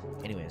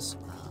 Anyways,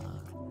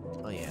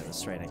 oh yeah,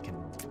 that's right, I can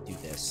do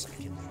this. I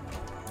can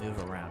move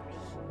around.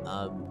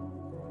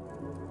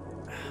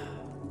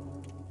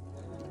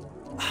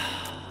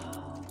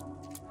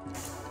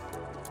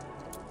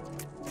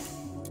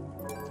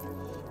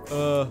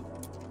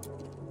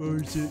 Where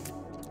is it?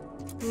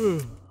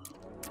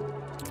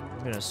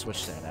 I'm gonna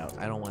switch that out.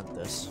 I don't want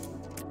this.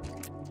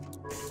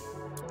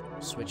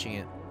 Switching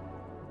it.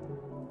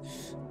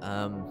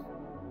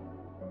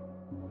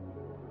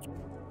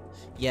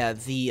 Yeah,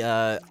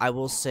 I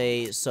will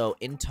say, so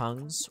In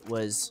Tongues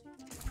was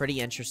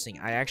pretty interesting.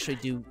 I actually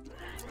do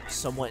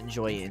somewhat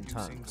enjoy In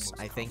Tongues.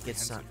 I think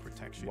it's not...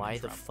 Why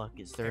the fuck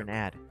is there an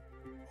ad?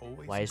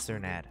 Why is there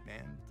an ad?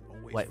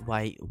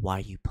 Why are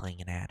you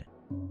playing an ad?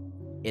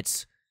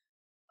 It's...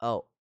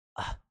 Oh.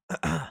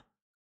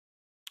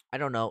 I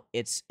don't know.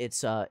 It's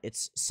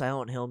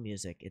Silent Hill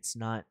music. It's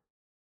not,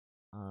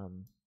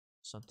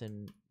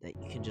 something that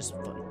you can just...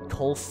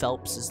 Cole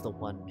Phelps is the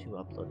one who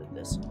uploaded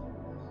this.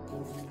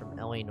 From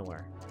L.A.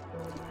 Noire.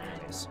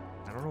 Anyways,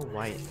 I don't know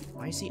why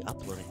is he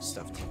uploading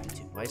stuff to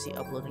YouTube? Why is he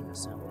uploading the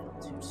Silent Hill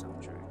 2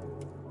 soundtrack?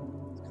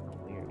 It's kind of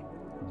weird.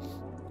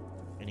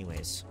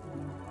 Anyways,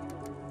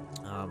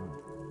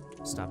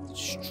 stop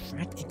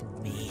distracting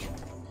me.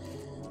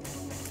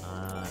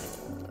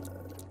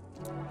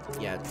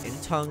 Yeah, In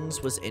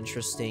Tongues was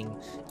interesting,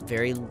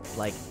 very,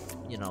 like,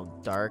 you know,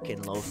 dark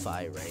and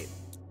lo-fi, right?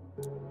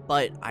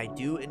 But I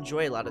do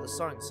enjoy a lot of the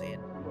songs,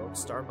 and World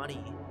Star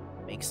Money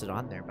makes it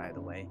on there, by the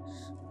way.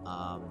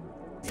 I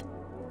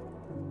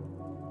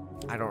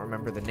don't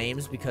remember the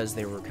names because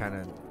they were kind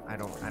of... I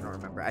don't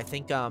remember. I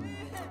think one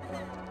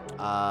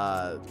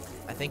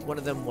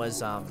of them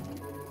was,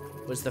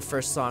 was the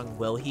first song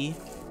Will He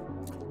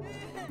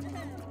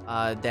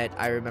that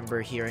I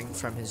remember hearing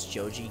from his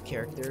Joji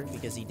character,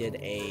 because he did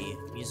a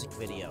music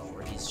video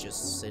where he's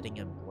just sitting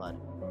in blood.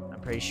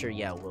 I'm pretty sure,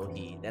 yeah, Will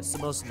He. That's the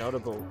most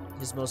notable,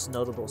 his most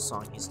notable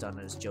song he's done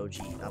as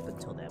Joji up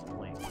until that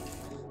point.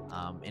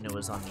 And it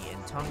was on the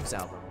In Tongues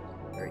album,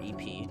 or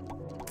EP.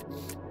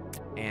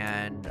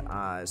 And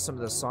some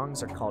of the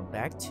songs are called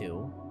Back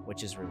To,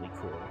 which is really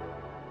cool.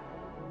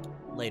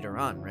 Later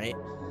on, right?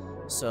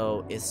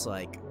 So it's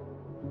like,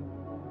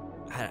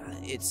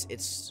 it's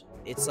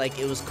like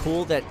it was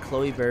cool that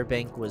Chloe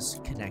Burbank was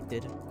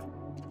connected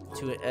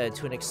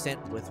to an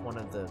extent with one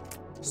of the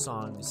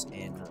songs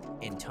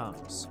in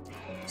Tongues.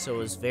 So it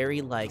was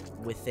very like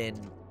within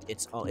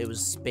it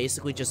was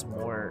basically just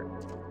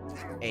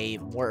a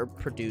more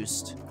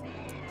produced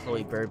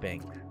Chloe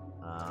Burbank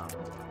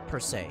per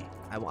se.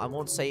 I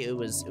won't say it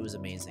was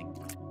amazing.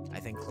 I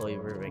think Chloe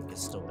Burbank is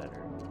still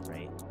better,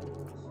 right?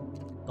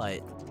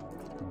 But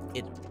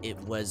it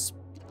was,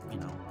 you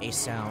know, a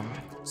sound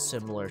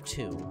similar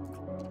to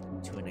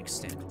an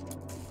extent.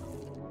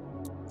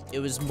 It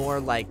was more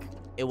like,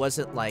 it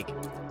wasn't like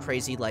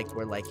crazy like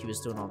where like he was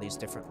doing all these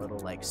different little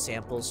like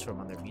samples from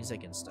other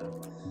music and stuff.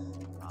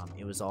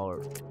 It was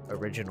all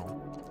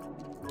original,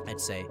 I'd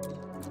say,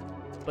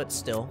 but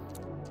still,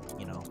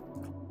 you know.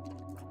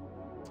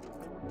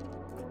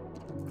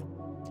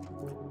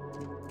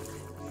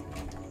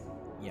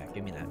 Yeah,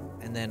 give me that.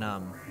 And then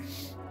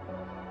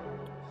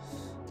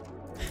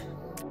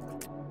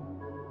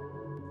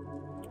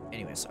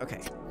anyways, okay,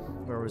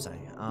 where was I?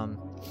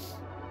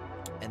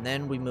 And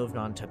then we moved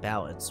on to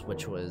ballads,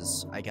 which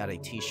was, I got a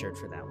t-shirt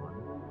for that one.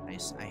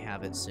 I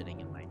have it sitting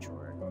in my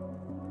drawer.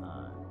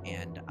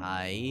 And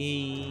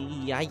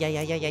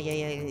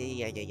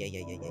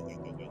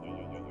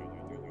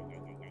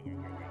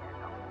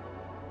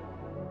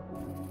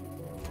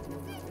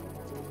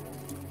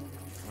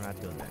we're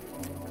not doing that.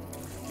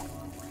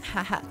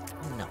 Haha,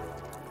 no.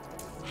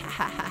 Ha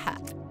ha ha ha.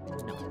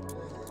 No.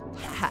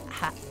 Ha ha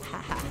ha ha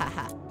ha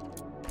ha.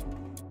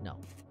 No.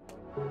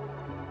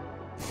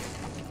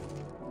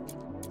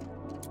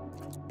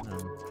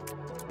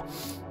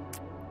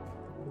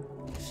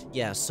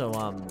 Yeah, so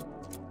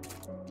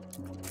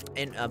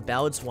and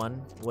Ballads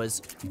 1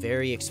 was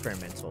very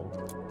experimental,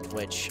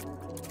 which,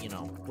 you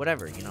know,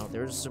 whatever, you know,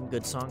 there's some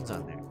good songs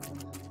on there.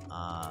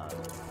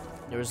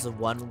 There was the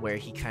one where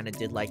he kind of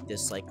did like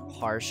this like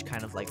harsh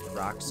kind of like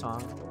rock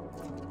song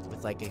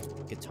with like a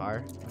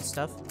guitar and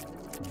stuff.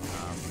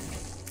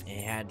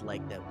 It had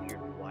like that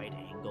weird wide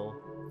angle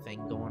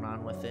thing going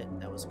on with it.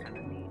 That was kind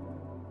of neat.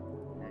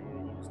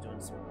 And he was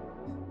doing some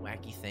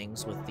wacky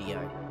things with the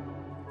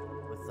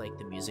with like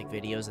the music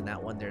videos. And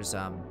that one, there's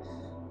I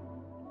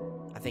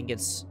think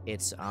it's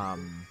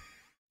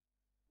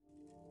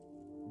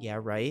yeah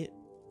right,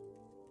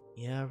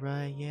 yeah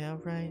right, yeah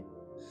right.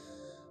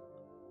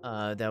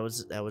 That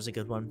was a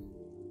good one.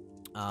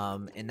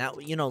 And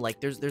that, you know, like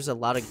there's a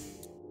lot of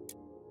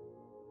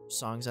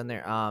songs on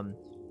there.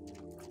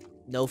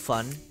 No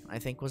Fun, I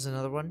think, was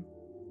another one.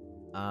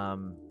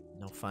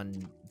 No Fun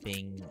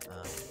being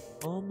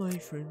all my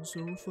friends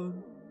so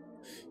fun.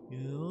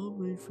 Yeah, all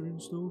my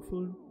friends so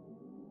fun.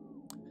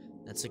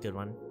 That's a good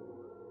one.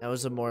 That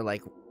was a more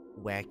like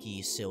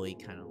wacky, silly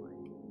kind of like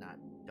not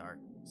dark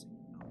music.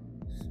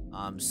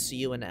 See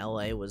You in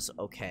LA was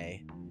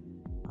okay.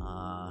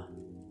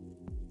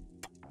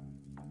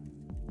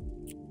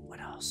 What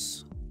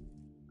else?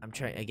 I'm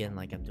trying again,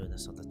 like I'm doing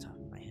this off the top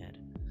of my head.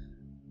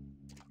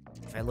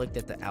 If I looked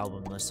at the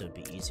album list, it would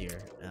be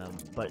easier.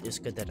 But it's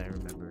good that I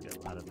remembered a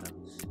lot of them.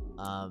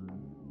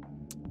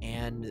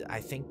 And I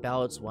think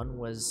Ballads 1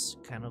 was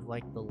kind of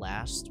like the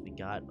last we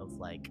got of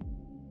like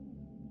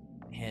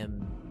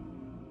him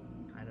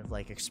kind of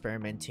like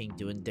experimenting,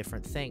 doing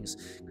different things,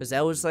 because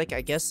that was like,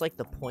 I guess, like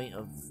the point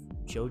of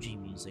Joji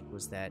music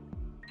was that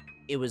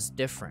it was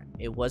different.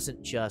 It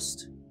wasn't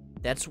just,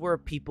 that's where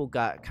people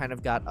got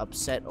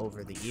upset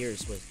over the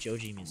years with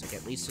Joji music,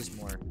 at least his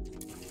more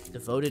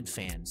devoted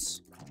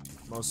fans,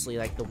 mostly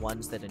like the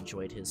ones that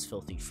enjoyed his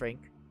Filthy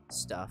Frank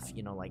stuff,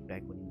 you know, like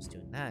back when he was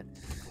doing that.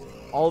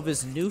 All of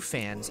his new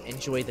fans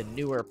enjoy the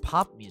newer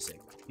pop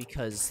music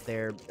because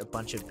they're a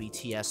bunch of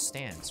BTS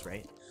stans,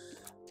 right?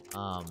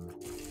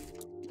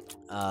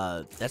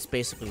 That's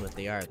basically what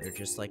they are. They're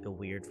just like a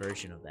weird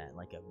version of that,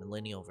 like a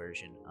millennial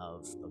version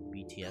of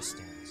BTS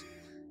stans.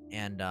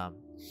 And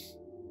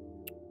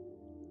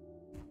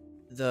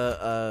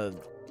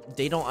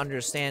they don't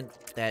understand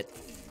that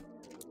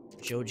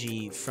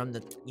Joji from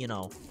the, you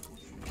know,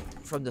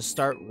 from the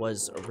start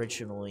was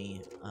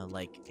originally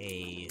like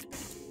a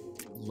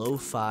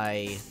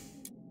lo-fi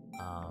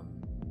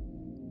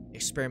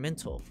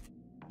experimental,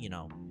 you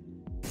know,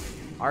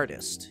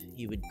 artist.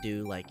 He would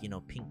do like, you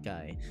know, Pink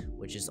Guy,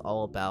 which is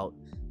all about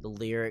the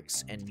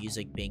lyrics and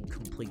music being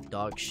complete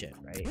dog shit,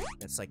 right?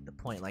 That's like the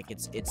point. Like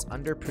it's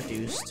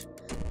underproduced,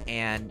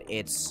 and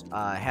it's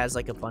has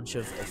like a bunch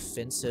of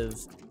offensive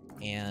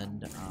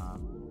and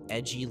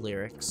edgy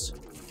lyrics,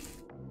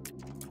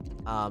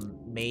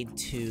 made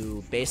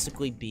to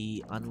basically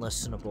be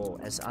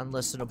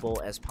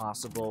unlistenable as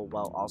possible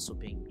while also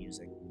being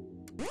music.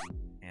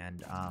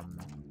 And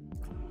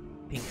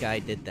Pink Guy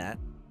did that,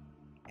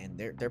 and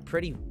they're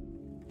pretty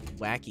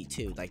wacky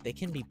too. Like they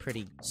can be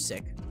pretty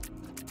sick,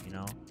 you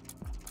know.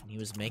 And he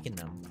was making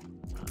them,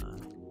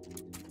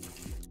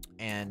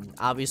 and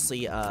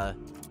obviously the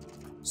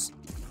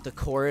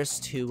chorus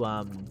to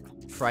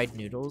Fried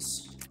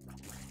Noodles,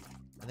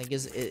 I think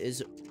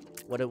is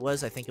what it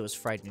was. I think it was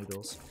Fried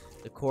Noodles.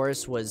 The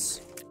chorus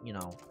was, you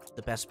know,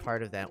 the best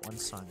part of that one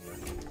song.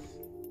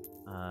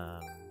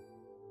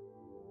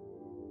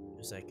 It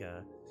was like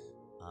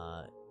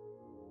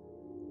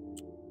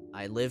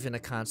I live in a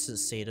constant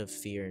state of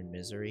fear and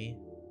misery,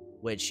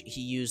 which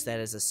he used that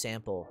as a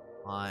sample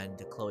on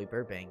the Chloe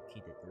Burbank.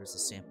 There was a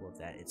sample of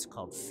that. It's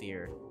called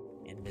Fear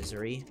and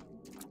Misery,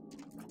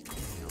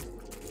 you know,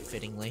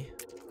 fittingly.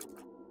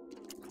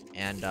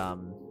 And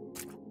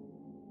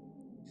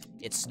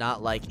it's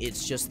not like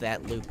it's just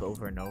that loop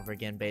over and over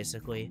again,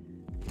 basically,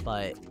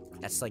 but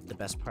that's like the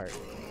best part.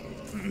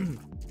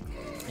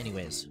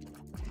 Anyways.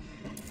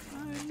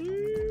 I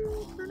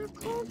live in a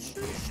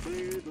constant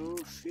state of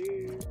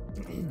fear.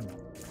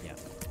 Yeah.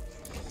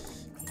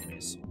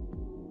 Anyways.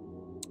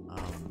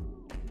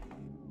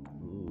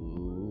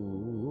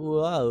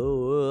 Ooh,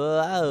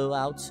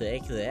 I'll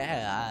take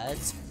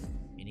that.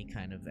 Any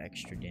kind of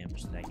extra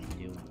damage that I can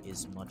do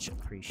is much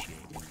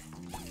appreciated.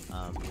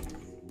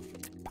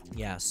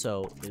 Yeah,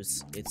 so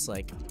it's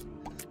like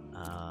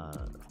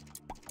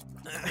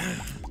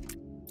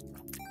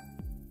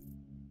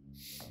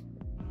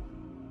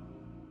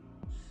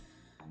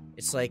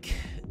it's like,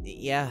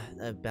 yeah,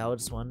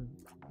 Ballads 1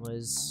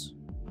 was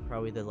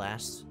probably the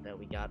last that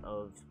we got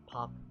of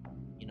pop,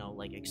 you know,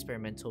 like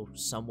experimental,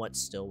 somewhat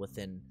still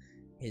within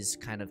his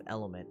kind of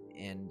element,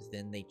 and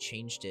then they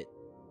changed it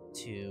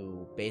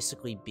to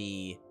basically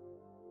be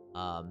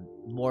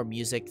more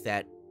music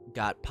that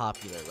got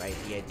popular, right?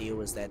 The idea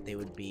was that they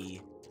would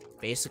be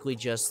basically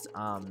just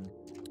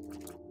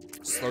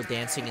slow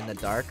dancing in the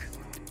dark,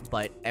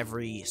 but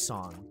every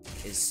song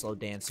is slow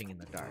dancing in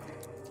the dark.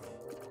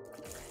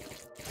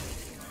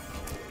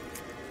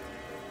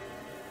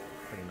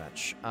 Pretty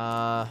much.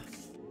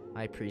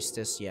 High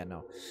Priestess, yeah,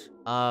 no.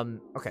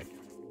 Okay.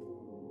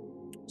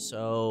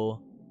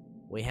 So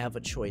we have a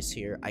choice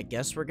here. I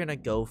guess we're gonna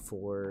go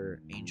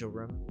for Angel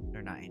Room,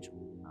 or not Angel.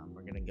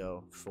 We're gonna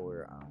go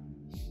for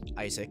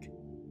Isaac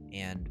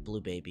and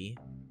Blue Baby,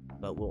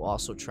 but we'll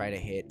also try to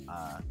hit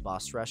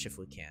Boss Rush if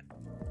we can.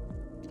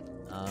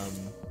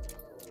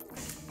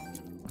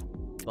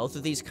 Both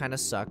of these kind of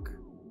suck.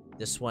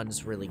 This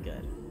one's really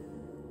good.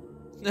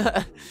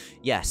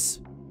 Yes,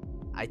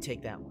 I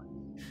take that one.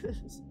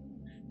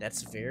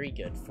 That's very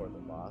good for the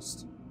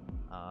Lost.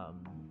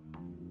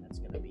 That's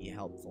gonna be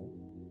helpful.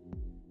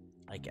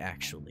 Like,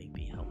 actually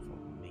be helpful.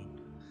 I mean,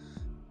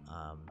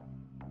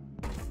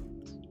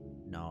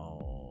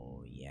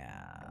 no,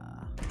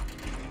 yeah.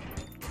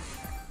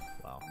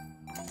 Well,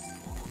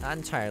 not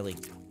entirely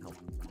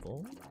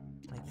helpful,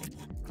 I think.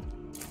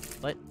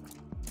 But,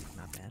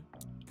 not bad.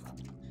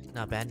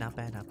 Not bad, not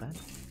bad, not bad.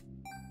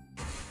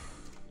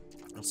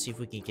 Let's see if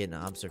we can get an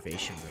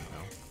observation room,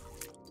 though.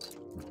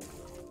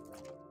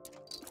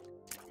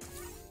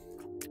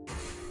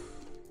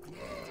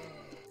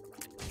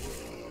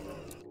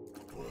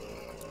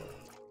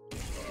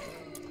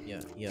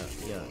 Yeah.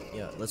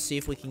 Let's see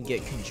if we can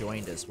get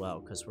conjoined as well,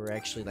 because we're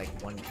actually like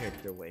one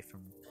character away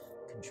from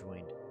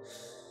conjoined.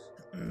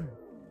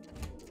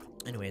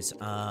 Anyways,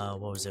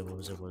 what was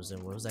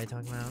I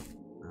talking about?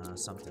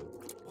 Something.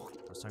 I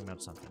was talking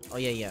about something. Oh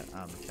yeah,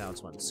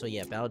 Ballads 1. So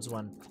yeah, Ballads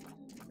 1.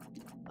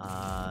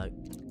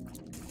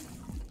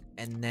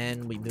 And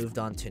then we moved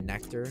on to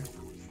Nectar,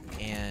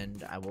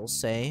 and I will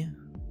say,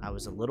 I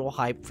was a little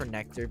hyped for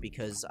Nectar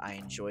because I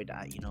enjoyed,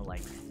 you know,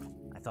 like,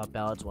 I thought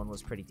Ballads 1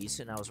 was pretty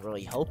decent. I was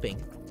really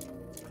hoping,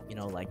 you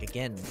know, like,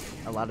 again,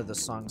 a lot of the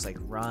songs like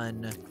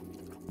Run,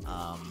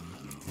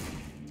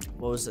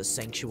 what was the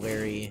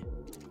Sanctuary,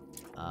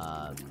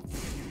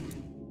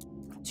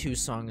 two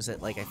songs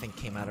that, like, I think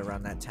came out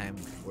around that time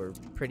were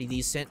pretty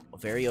decent,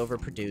 very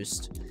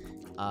overproduced,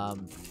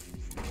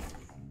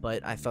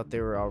 but I thought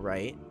they were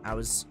alright. I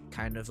was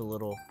kind of a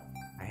little,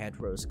 I had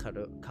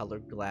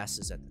rose-colored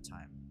glasses at the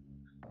time,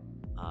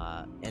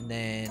 and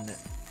then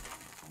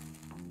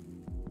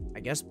I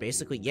guess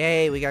basically,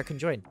 yay, we got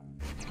conjoined.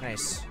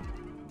 Nice.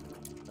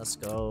 Let's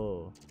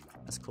go.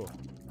 That's cool.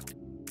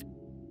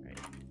 Alright.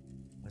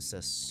 What's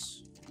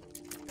this?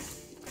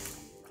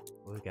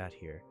 What we got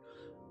here?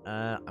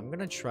 I'm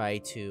gonna try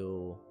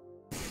to...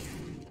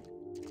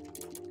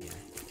 Yeah.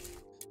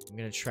 I'm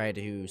gonna try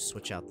to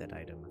switch out that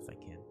item if I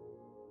can.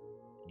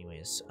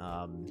 Anyways,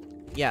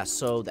 yeah,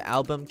 so the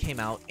album came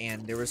out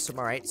and there were some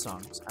alright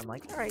songs. I'm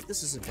like, alright,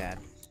 this isn't bad.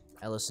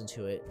 I listened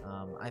to it.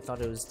 I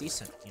thought it was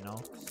decent, you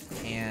know?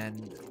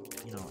 And,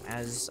 you know,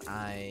 as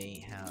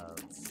I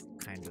have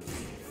kind of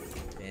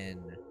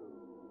been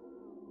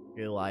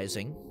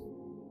realizing,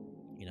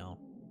 you know,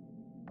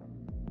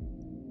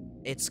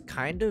 it's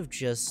kind of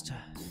just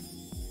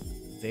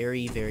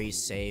very, very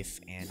safe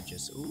and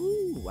just,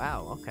 ooh,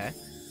 wow, okay.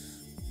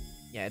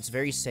 Yeah, it's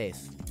very safe.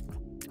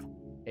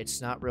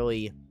 It's not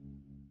really,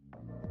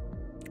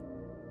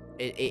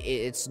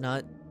 it's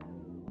not,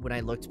 when I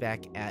looked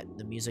back at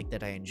the music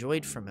that I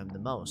enjoyed from him the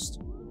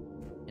most,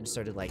 and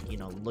started, like, you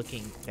know,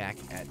 looking back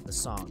at the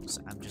songs,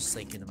 I'm just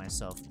thinking to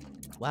myself,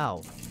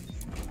 wow,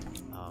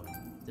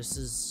 this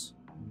is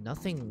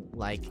nothing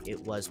like it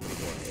was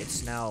before.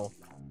 It's now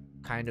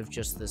kind of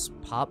just this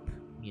pop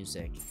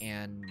music.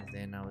 And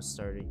then I was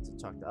starting to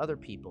talk to other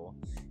people,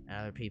 and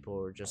other people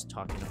were just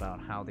talking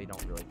about how they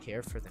don't really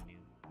care for the new,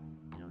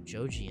 you know,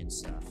 Joji and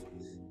stuff.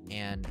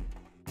 And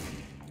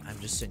I'm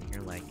just sitting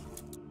here like,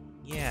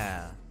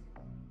 yeah,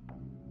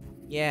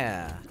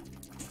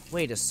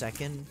 wait a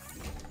second.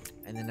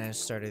 And then I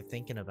started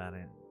thinking about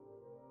it,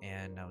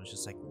 and I was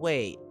just like,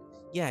 wait,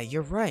 yeah,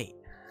 you're right.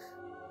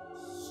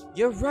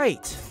 You're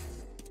right.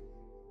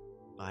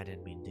 Oh, I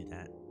didn't mean to do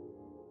that.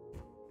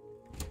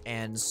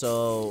 And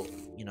so,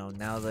 you know,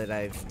 now that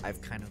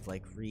I've kind of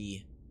like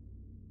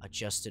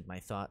readjusted my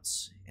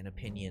thoughts and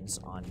opinions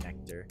on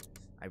Nectar,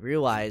 I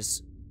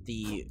realize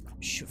the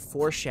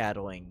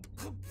foreshadowing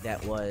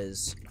that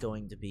was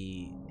going to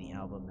be the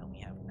album that we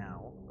have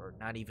now, or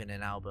not even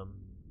an album,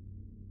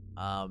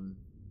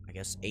 I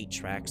guess 8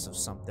 tracks of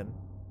something,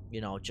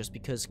 you know, just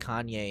because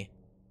Kanye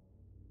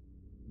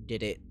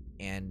did it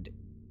and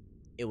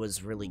it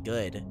was really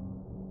good,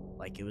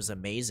 like, it was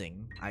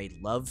amazing. I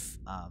love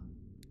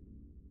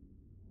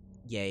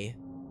Ye,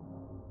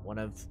 one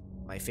of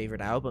my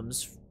favorite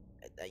albums.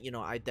 You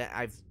know,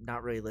 I've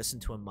not really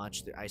listened to him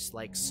much. I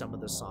like some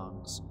of the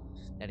songs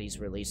that he's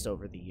released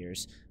over the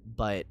years,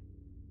 but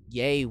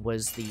Ye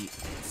was the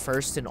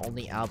first and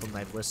only album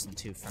I've listened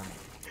to from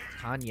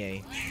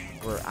Kanye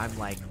where I'm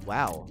like,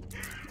 wow,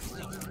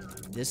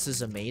 this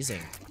is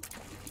amazing.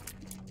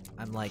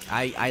 I'm like,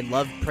 I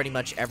love pretty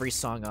much every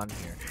song on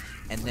here.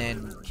 And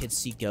then Kids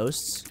See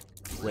Ghosts,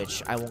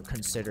 which I won't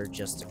consider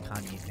just a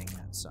Kanye thing,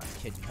 that's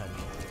Kid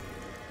Cudi.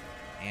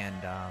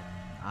 And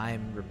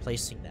I'm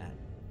replacing that.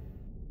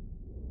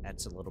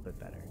 That's a little bit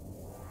better.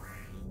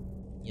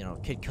 You know,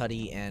 Kid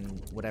Cudi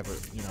and whatever,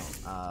 you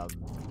know,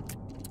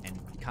 and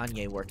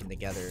Kanye working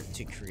together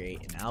to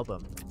create an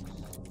album,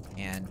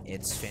 and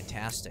it's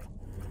fantastic.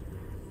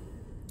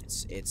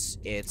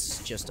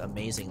 It's just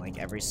amazing. Like,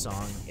 every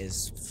song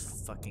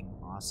is fucking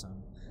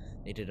awesome.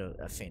 They did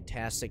a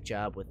fantastic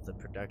job with the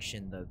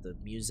production, the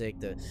music,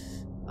 the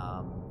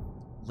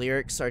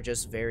lyrics are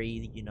just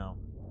very, you know,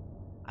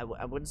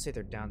 I wouldn't say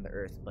they're down to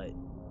earth, but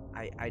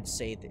I'd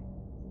say that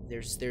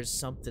there's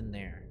something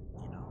there,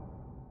 you know,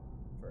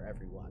 for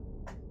everyone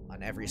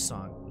on every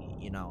song,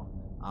 you know.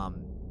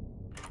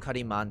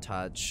 Cudi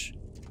Montage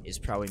is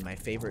probably my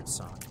favorite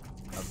song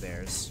of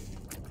theirs.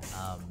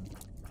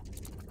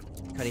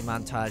 Cudi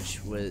Montage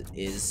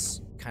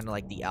is kind of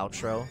like the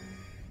outro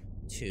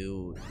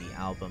to the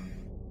album.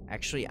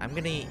 Actually,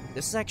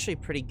 this is actually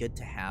pretty good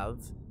to have,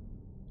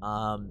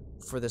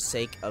 for the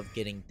sake of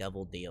getting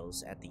double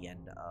deals at the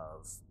end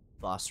of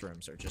boss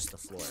rooms or just the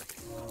floor.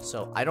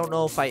 So I don't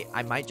know if I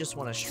might just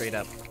want to straight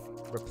up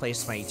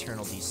replace my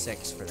Eternal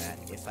D6 for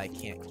that if I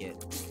can't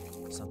get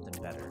something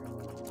better,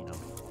 you know.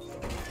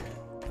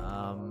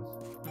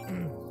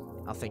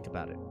 I'll think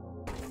about it.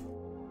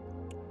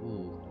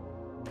 Ooh.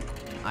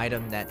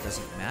 Item that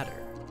doesn't matter.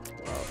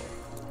 Whoa.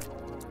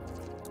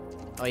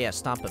 Oh yeah,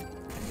 stomp him.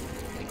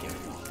 Thank you.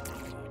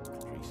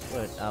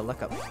 Good,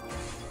 look up.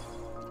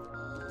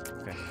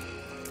 Okay.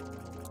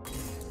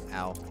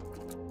 Ow.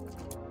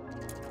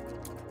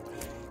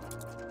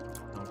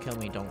 Don't kill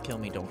me, don't kill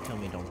me, don't kill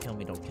me, don't kill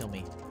me, don't kill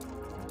me.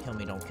 Don't kill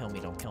me, don't kill me,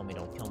 don't kill me,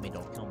 don't kill me,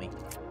 don't kill me.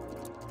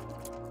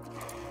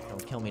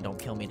 Don't kill me, don't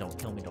kill me, don't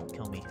kill me, don't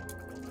kill me.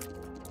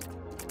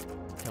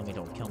 Don't kill me,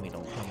 don't kill me,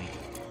 don't kill me.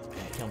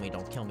 Don't kill me,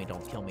 don't kill me,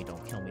 don't kill me,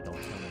 don't kill me, don't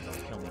kill me,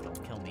 don't kill me,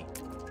 don't kill me.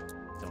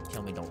 Don't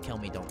kill me, don't kill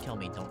me, don't kill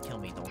me, don't kill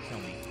me, don't kill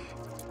me.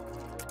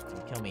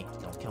 Don't kill me,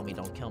 don't kill me,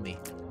 don't kill me.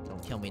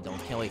 Don't kill me, don't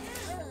kill me.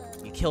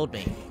 You killed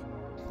me.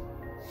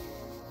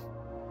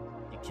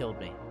 You killed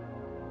me.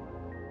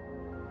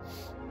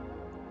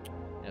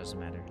 It doesn't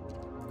matter.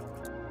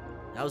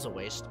 That was a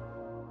waste.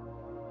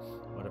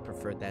 Would have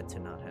preferred that to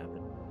not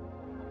happen.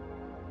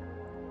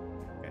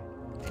 Okay.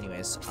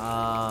 Anyways,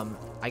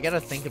 I gotta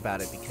think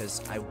about it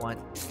because I want...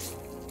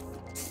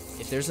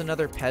 If there's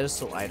another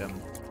pedestal item,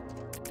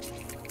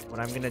 what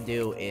I'm gonna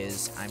do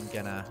is I'm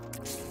gonna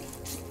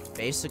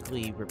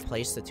basically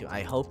replace the two.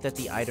 I hope that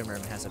the item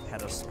room has a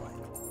pedestal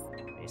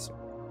item,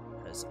 basically,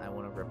 because I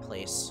want to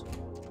replace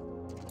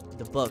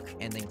the book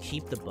and then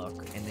keep the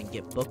book and then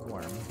get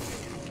Bookworm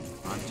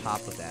on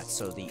top of that.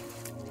 So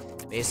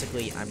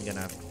basically I'm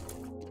gonna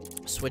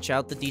switch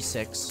out the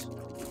D6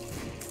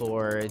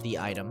 for the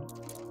item,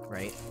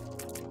 right?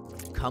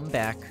 Come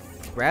back,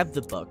 grab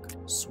the book,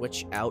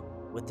 switch out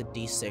with the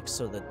D6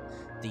 so that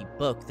the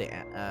book,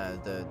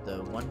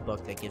 the one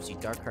book that gives you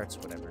Dark Hearts,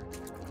 whatever,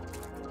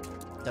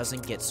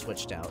 doesn't get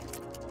switched out,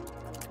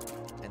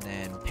 and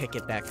then pick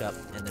it back up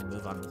and then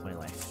move on with my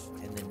life,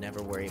 and then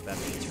never worry about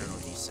the Eternal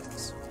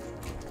D6.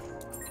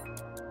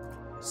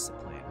 That's the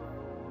plan.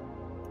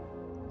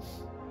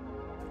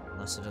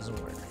 Unless it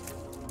doesn't work.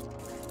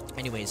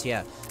 Anyways,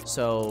 yeah.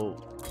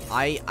 So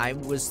I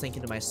was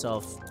thinking to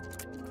myself,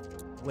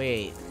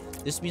 wait,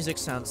 this music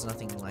sounds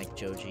nothing like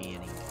Joji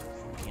anymore.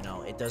 You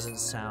know, it doesn't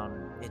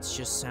sound, it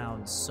just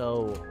sounds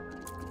so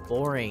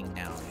boring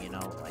now, you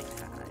know? Like,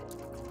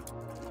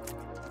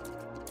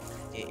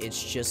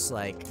 it's just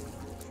like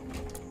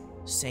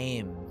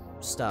same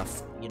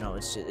stuff, you know,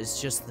 it's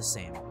just the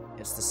same.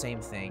 It's the same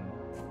thing.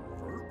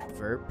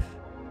 Verp,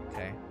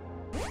 okay.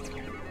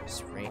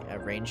 Just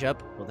range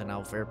up, well then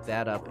I'll verp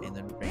that up and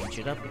then range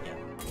it up again.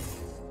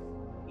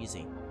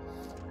 Easy.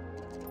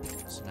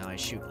 So now I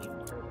shoot even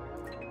further.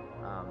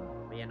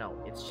 But you know,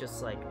 it's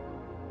just like,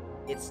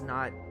 it's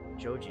not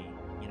Joji,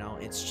 you know,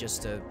 it's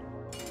just a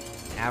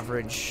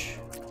average,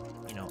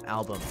 you know,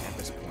 album at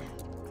this point,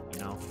 you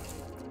know?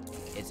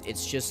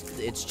 It's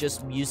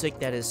just music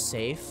that is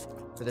safe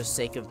for the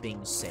sake of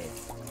being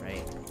safe,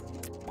 right?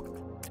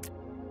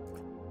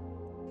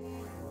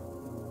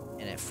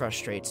 And it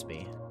frustrates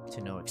me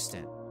to no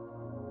extent.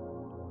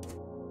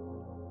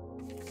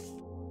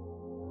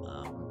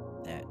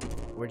 That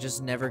we're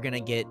just never gonna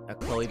get a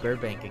Chloe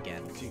Burbank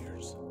again.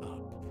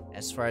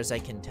 As far as I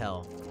can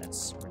tell,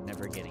 we're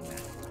never getting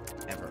that,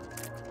 ever.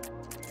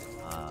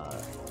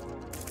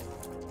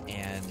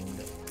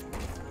 And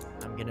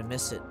I'm gonna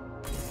miss it.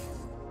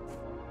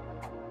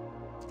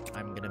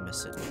 I'm gonna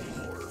miss it.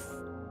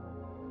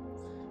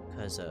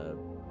 Because,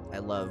 I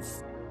love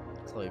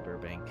Chloe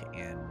Burbank,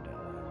 and,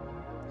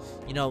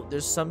 you know,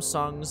 there's some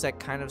songs that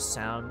kind of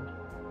sound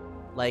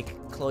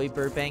like Chloe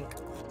Burbank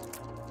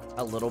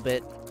a little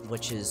bit,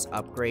 which is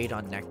Upgrade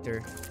on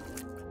Nectar,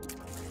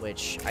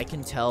 which I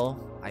can tell,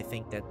 I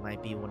think that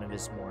might be one of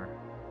his more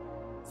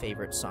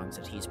favorite songs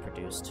that he's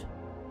produced.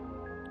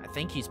 I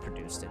think he's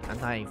produced it. I'm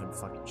not even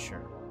fucking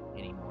sure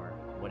anymore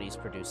what he's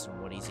produced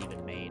and what he's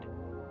even made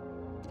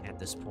at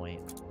this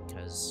point,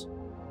 because,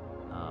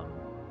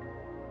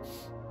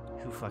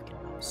 who fucking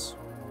knows?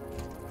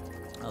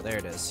 Oh, there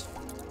it is.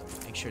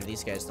 Make sure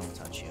these guys don't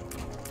touch you.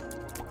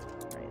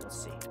 Alright,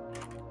 let's see.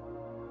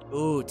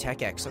 Ooh,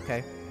 Tech X,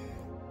 okay.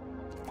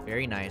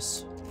 Very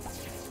nice.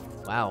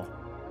 Wow.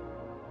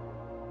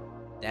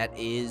 That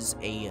is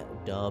a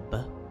dub.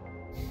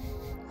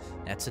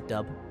 That's a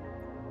dub.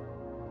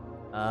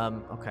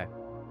 Okay.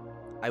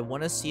 I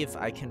want to see if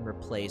I can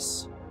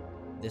replace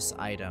this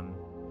item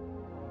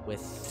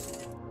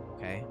with...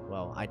 Okay,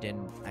 well, I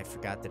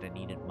forgot that I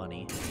needed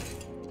money.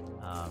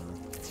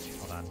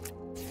 Hold on.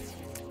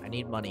 I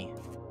need money.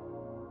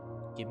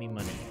 Give me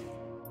money.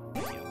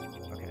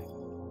 Okay.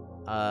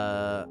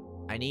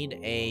 I need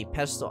a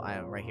pestle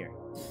item right here.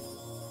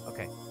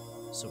 Okay.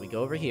 So we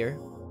go over here,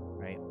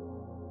 right?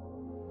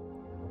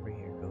 Over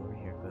here, go over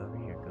here, go over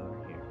here, go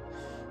over here.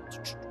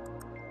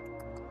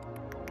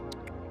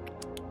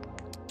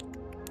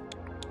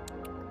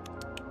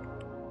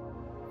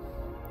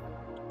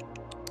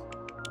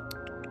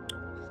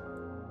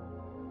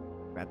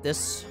 Grab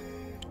this.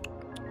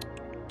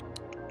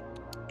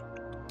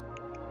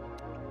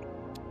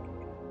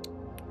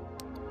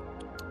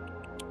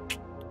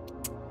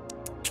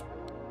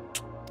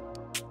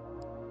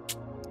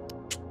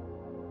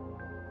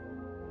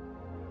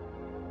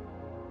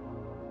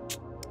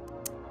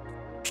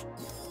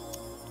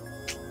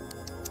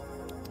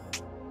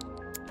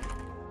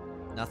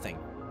 Nothing.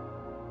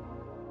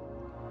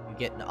 You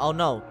get... Oh,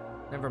 no.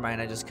 Never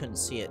mind. I just couldn't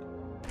see it.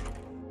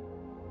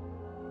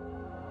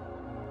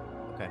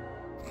 Okay.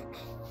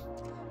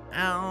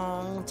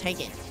 I'll take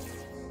it.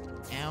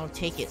 I'll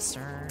take it,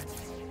 sir.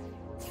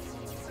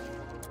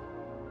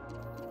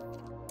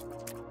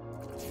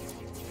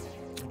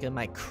 Look at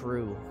my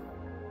crew.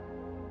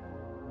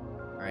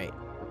 Alright.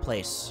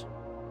 Replace.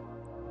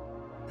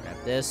 Grab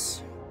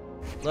this.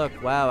 Look.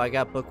 Wow, I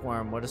got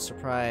Bookworm. What a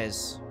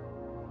surprise.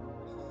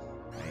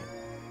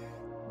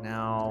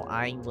 Now,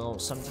 I will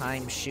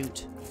sometimes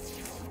shoot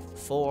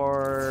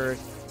 4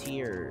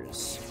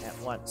 tiers at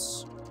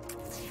once.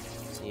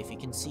 See if you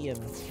can see him.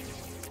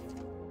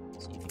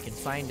 See if you can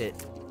find it.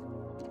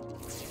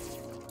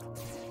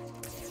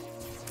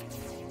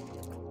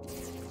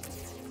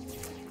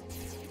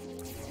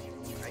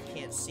 I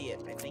can't see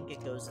it. I think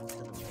it goes into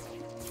the middle.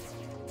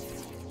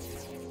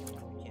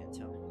 Can't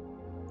tell.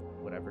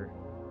 Whatever.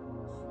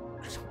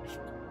 I don't even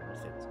know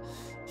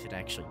if it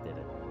actually did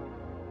it.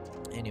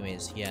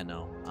 Anyways, yeah,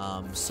 no.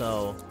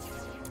 So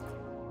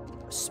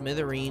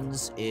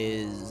Smithereens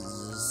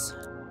is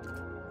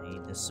a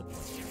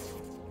disappointment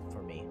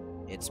for me.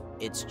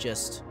 It's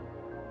just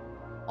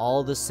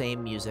all the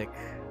same music,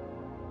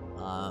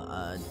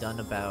 done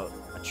about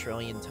 1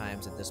 trillion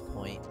times at this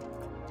point.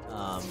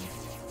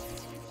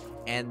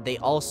 And they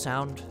all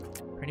sound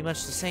pretty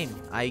much the same.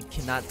 I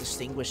cannot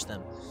distinguish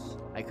them.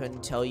 I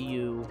couldn't tell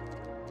you.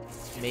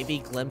 Maybe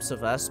Glimpse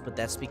of Us, but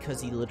that's because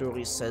he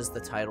literally says the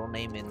title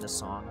name in the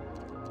song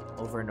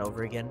over and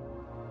over again.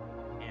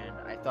 And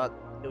I thought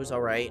it was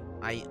alright.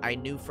 I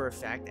knew for a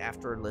fact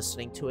after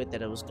listening to it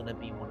that it was gonna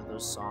be one of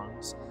those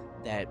songs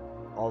that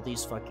all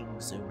these fucking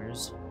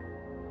Zoomers,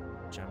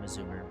 which I'm a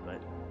Zoomer,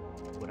 but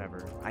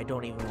whatever. I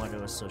don't even want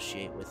to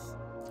associate with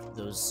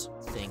those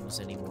things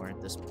anymore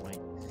at this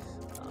point.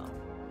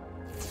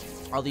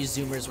 All these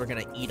Zoomers were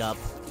gonna eat up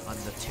on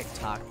the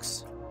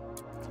TikToks.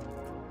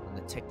 On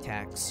the Tic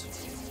Tacs.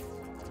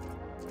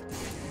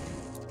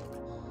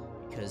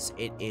 Because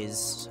it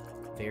is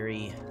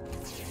very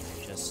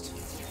just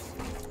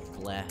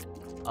bleh.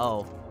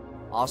 Oh,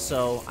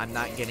 also, I'm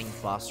not getting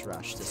boss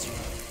rush this run.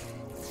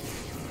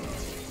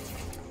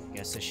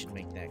 Guess I should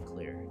make that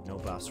clear. No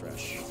boss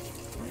rush.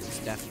 It's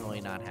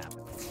definitely not happening.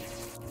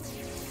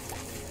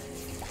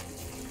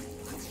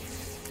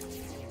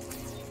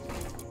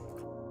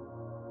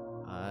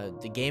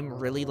 The game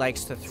really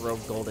likes to throw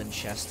golden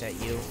chest at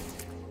you,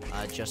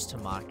 just to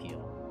mock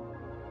you.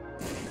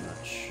 Pretty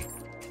much.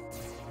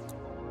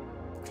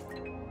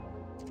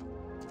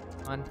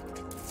 Come on.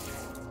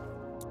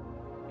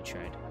 We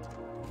tried.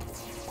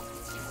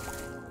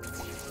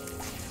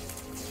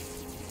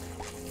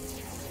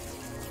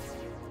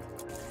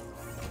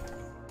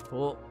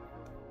 Cool.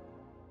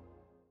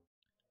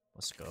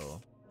 Let's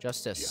go.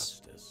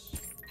 Justice.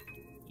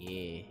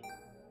 Yeah.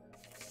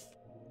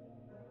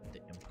 The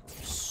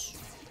Impulse.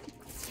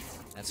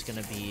 That's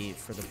gonna be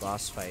for the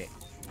boss fight.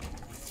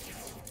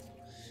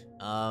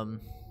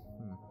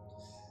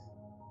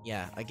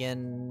 Yeah,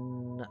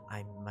 again,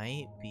 I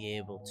might be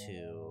able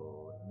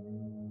to...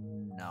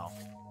 No.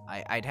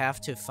 I'd have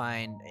to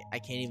find... I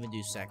can't even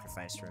do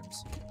sacrifice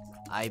rooms.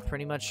 I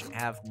pretty much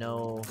have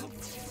no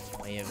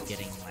way of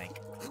getting,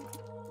 like...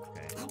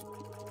 Okay,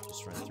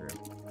 just run through.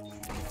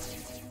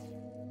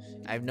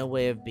 I have no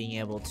way of being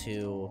able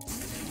to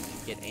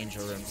get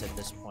angel rooms at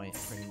this point,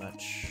 pretty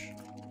much.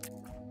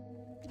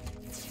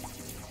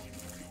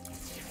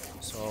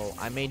 So,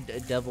 I made a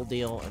devil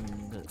deal,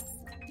 and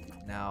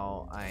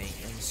now I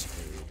am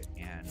screwed,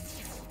 and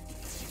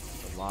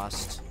the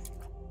Lost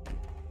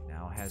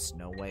now has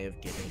no way of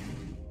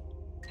getting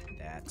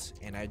that.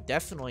 And I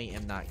definitely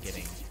am not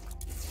getting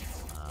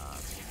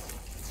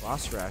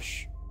Boss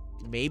Rush.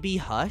 Maybe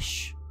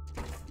Hush?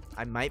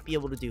 I might be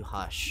able to do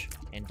Hush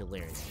and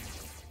Delirium.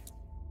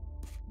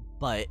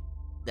 But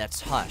that's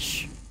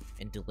Hush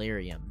and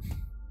Delirium.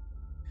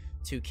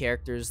 Two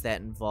characters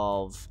that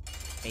involve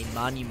a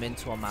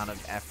monumental amount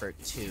of effort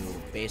to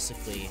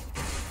basically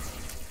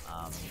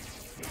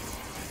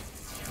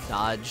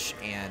dodge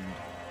and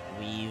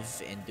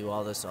weave and do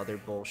all this other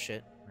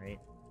bullshit, right?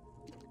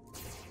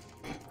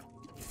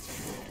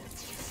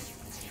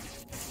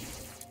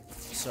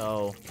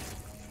 So,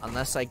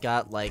 unless I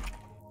got, like,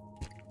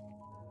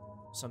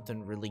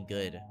 something really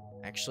good.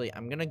 Actually,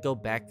 I'm gonna go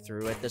back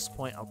through at this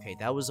point. Okay,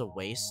 that was a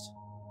waste.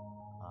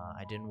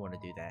 I didn't want to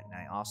do that. And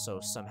I also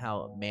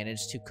somehow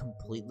managed to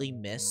completely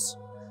miss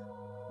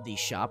the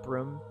shop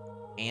room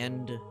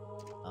and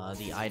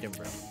the item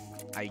room.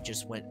 I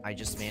just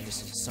managed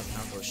to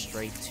somehow go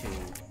straight to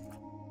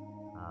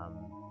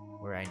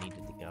where I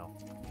needed to go,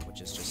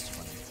 which is just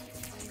funny.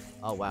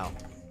 Oh, wow.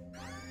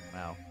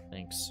 Wow,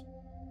 thanks.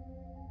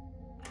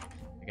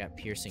 I got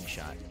piercing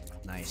shot.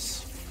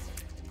 Nice.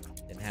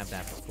 Didn't have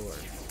that before.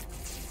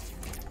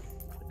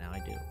 But now I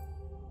do.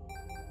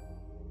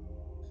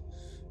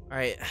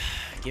 Alright,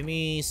 give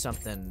me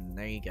something.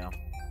 There you go.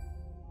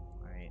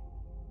 Alright,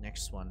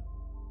 next one.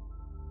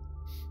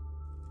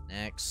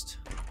 Next.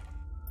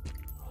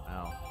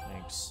 Wow,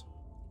 thanks.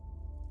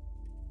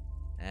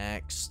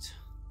 Next.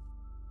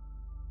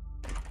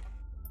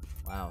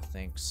 Wow,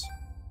 thanks.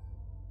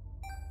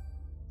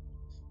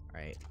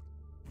 Alright.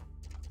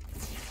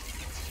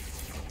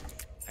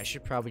 I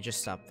should probably just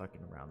stop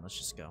fucking around. Let's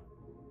just go.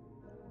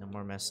 No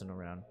more messing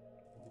around.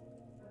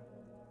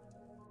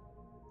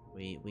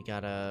 We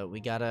gotta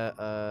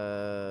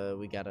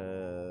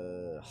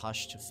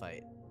Hush to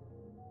fight.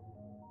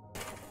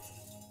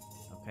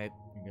 Okay,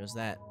 here goes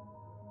that.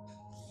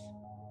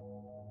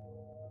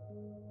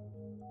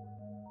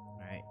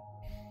 Alright.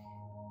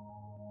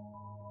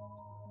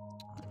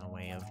 On my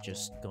way of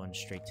just going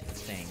straight to the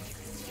thing.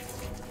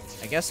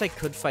 I guess I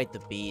could fight the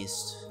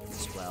beast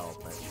as well,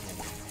 but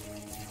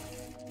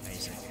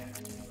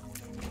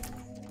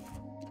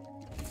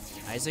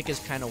Isaac is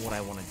kind of what I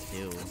want to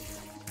do,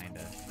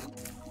 kinda.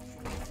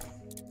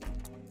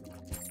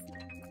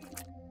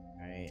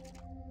 Alright,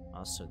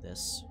 also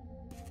this,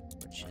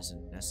 which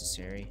isn't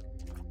necessary,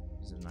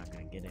 because I'm not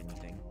gonna get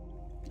anything.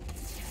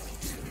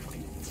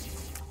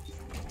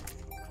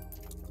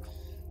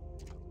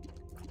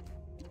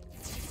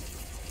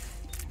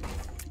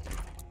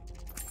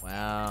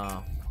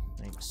 Wow,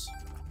 thanks.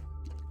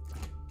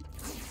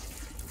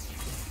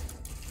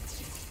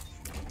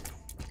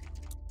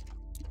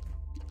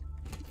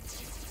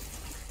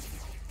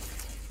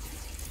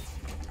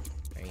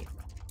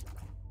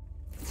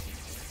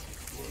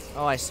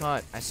 Oh, I saw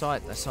it. I saw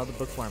it. I saw the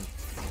bookworm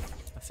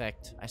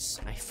effect. I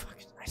saw it.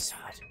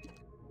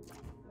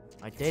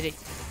 I did it.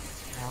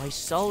 Oh, I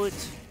saw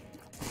it.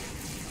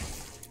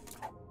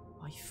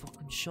 I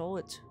fucking saw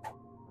it.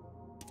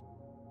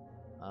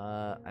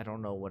 I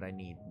don't know what I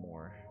need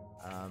more.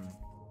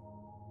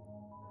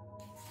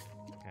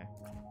 Okay.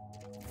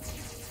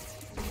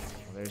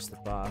 Well, there's the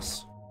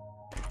boss.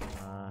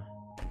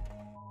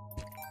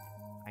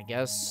 I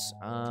guess,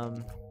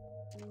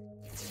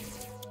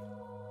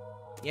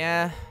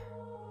 yeah.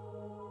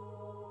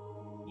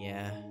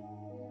 Yeah.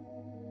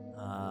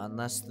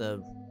 Unless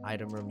the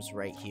item room's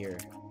right here.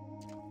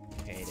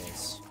 Okay, it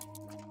is.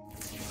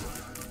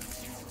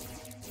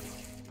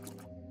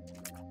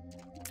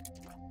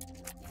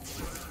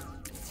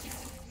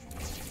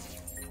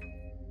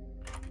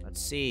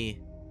 Let's see.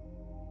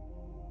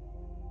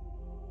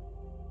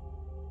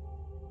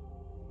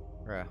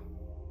 Bruh.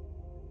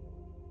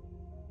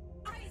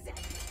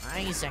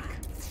 Isaac!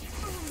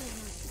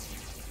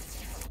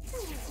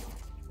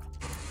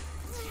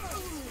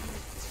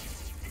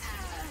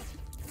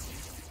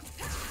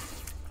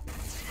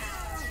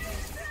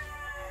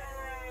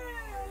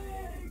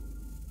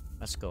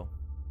 Let's go.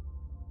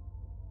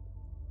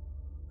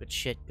 Good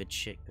shit, good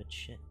shit, good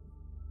shit.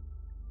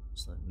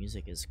 So the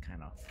music is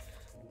kind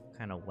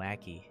of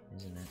wacky,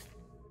 isn't it?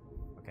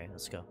 Okay,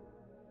 let's go.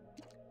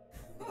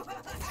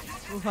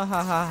 Ooh, ha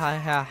ha ha ha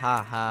ha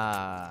ha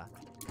ha.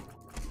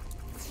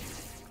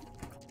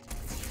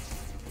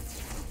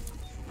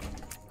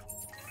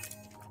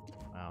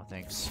 Wow,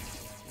 thanks.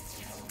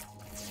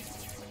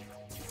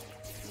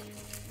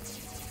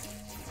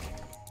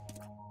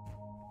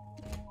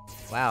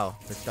 Wow,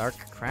 the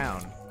Dark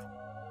Crown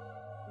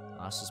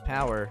lost his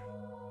power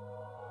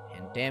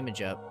and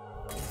damage up.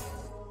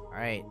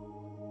 Alright,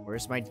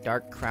 where's my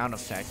Dark Crown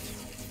effect?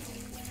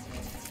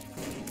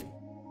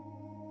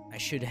 I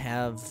should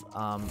have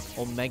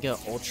Omega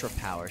Ultra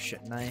Power,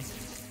 shouldn't I?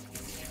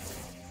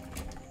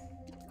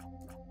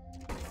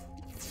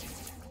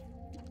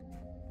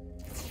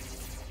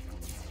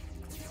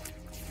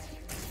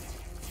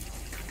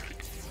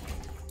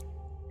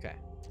 Okay.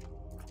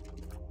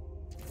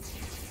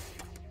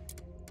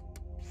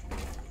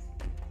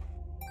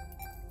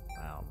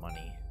 Wow,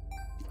 money.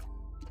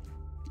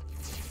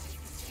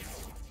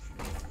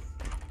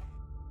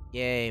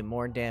 Yay,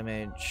 more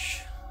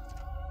damage.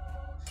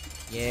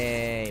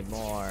 Yay,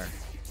 more.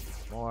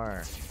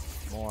 More.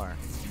 More.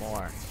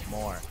 More.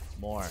 More.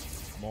 More.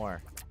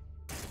 More.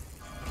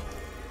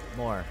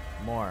 More.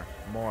 More.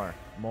 More.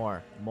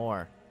 More.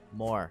 More.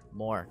 More.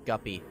 More.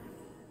 Guppy.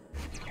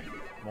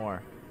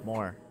 More.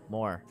 More.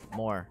 More.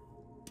 More.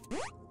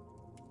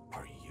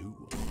 Are you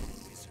a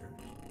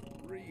wizard?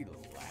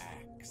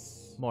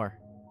 Relax. More.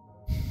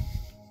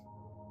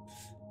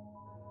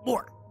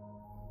 More.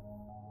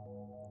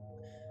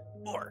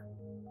 More.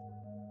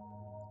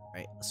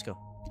 Alright, let's go.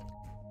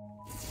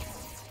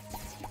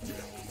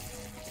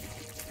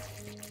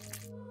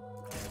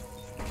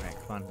 Alright,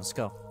 come on, let's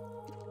go.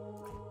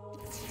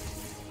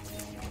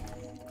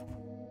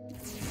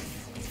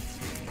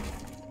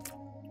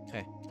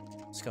 Okay,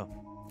 let's go.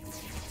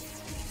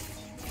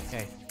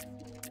 Okay.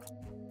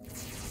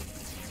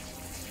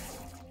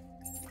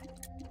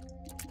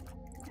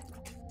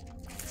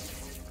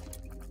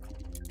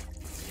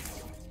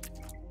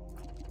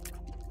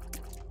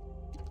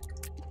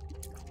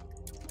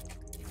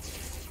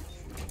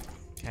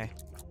 Okay,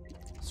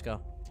 let's go.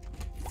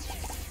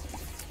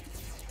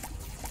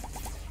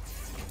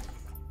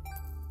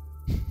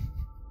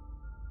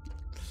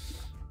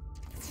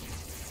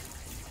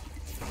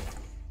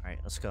 Alright,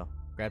 let's go.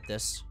 Grab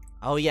this.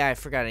 Oh yeah, I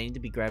forgot. I need to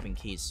be grabbing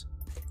keys.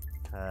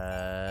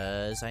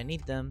 'Cause I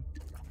need them.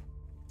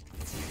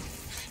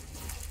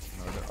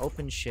 In order to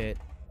open shit.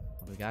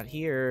 What we got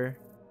here?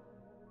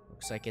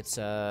 Looks like it's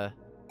a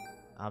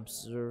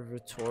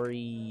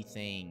observatory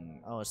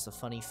thing. Oh, it's the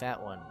funny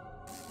fat one.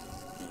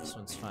 This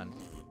one's fun.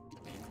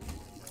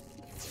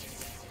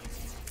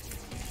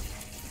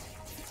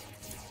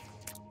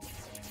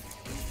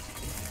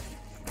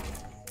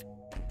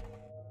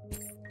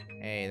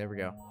 Hey, there we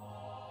go.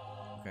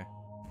 Okay.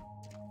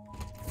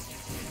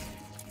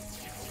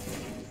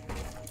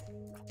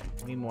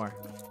 Give me more.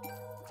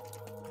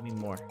 Give me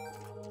more.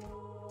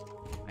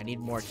 I need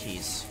more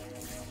keys.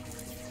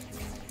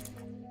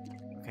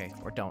 Okay,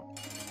 or don't.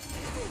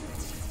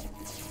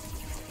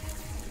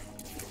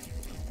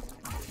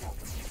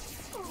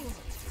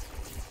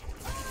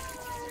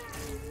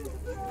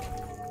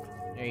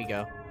 There you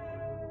go.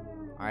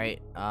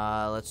 Alright,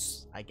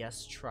 let's, I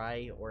guess,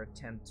 try or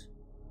attempt,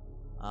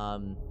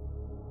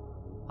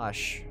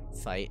 Hush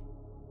fight.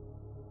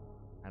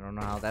 I don't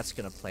know how that's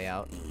gonna play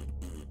out.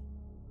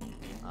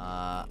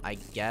 I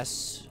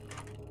guess...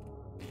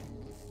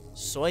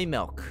 Soy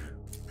milk.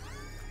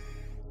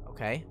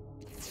 Okay.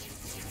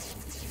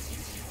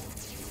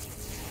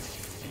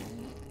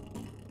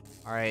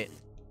 Alright.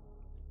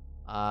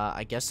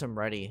 I guess I'm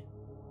ready.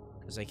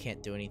 Because I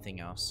can't do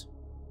anything else.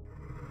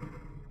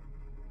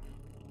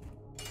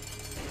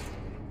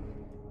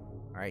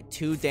 Alright,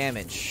 2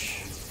 damage.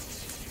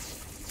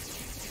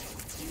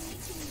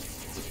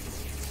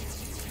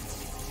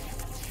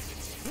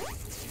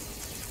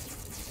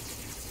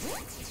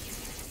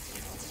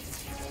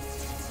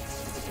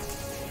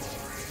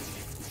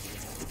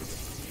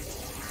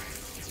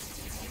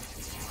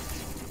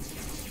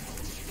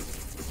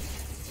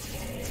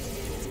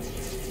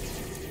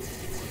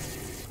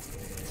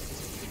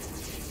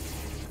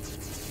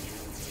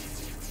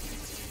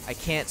 I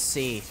can't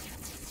see.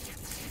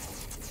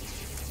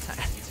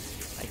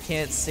 I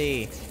can't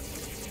see.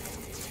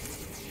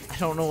 I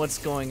don't know what's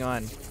going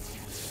on.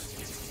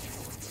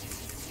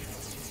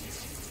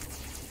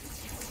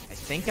 I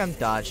think I'm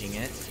dodging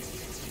it.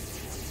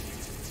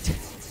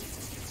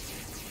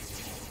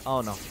 Oh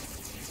no.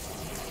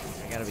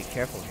 I gotta be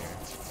careful here.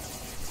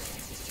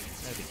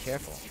 Gotta be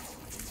careful.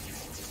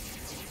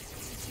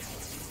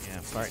 Yeah,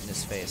 fart in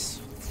his face.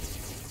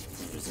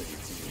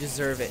 You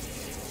deserve it.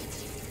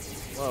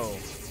 Whoa.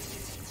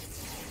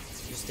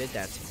 You just did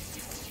that to me.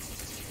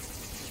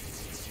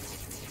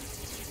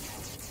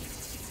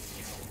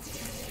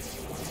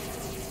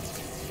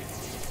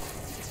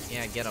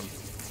 Yeah, get him.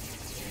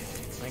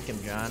 Thank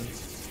him, John.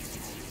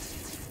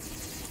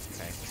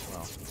 Okay,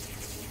 well.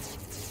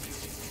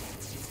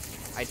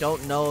 I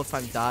don't know if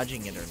I'm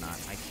dodging it or not.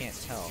 I can't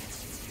tell.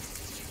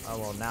 Oh,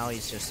 well, now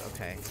he's just...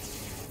 Okay.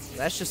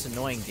 That's just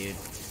annoying, dude.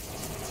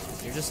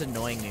 You're just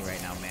annoying me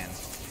right now, man.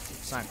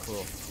 It's not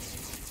cool.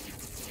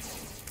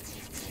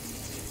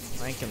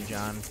 Thank him,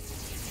 John.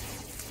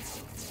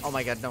 Oh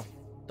my god, no.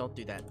 Don't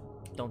do that.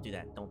 Don't do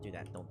that. Don't do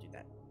that. Don't do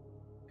that.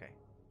 Okay.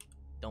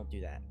 Don't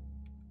do that.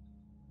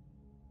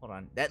 Hold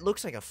on. That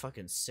looks like a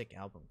fucking sick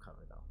album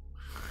cover, though.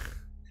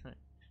 It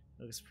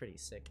looks pretty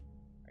sick.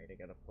 Alright, I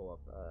gotta pull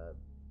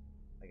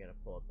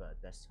up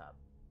desktop.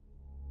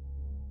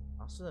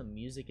 Also, the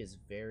music is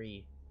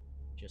very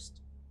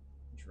just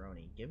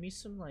drony. Give me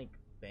some, like,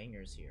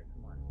 bangers here.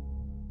 Come on.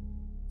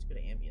 It's good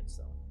ambience,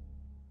 though.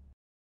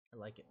 I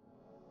like it.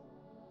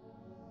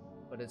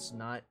 But it's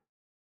not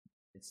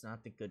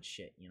the good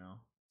shit, you know?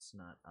 It's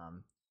not,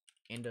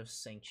 End of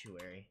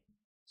Sanctuary.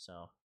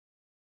 So,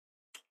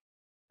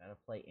 gotta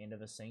play End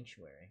of a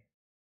Sanctuary.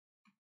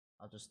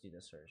 I'll just do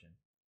this version.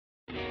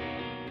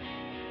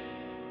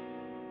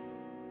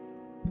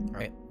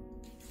 Alright.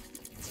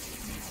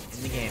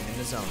 In the game, in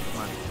the zone,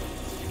 come on.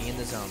 Be in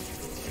the zone.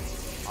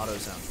 Auto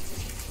zone.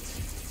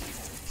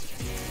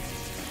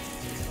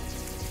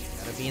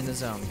 Gotta be in the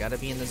zone, gotta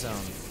be in the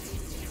zone.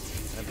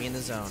 Gotta be in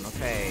the zone,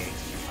 okay.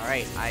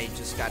 Alright, I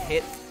just got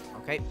hit.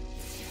 Okay.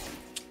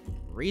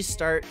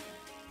 Restart.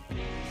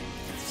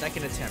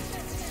 Second attempt.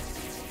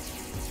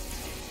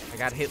 I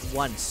got hit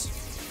once.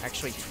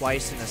 Actually,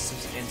 twice in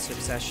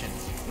succession.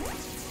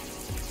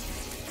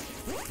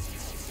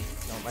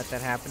 Don't let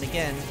that happen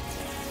again.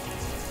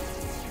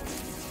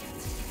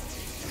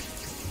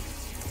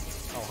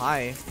 Oh,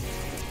 hi.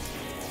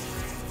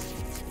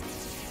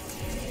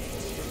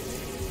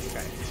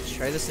 Okay, let's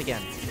try this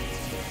again.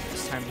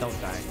 This time,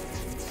 don't die.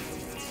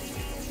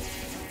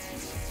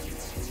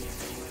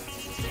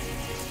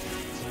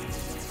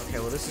 Okay,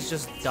 well, this is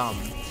just dumb.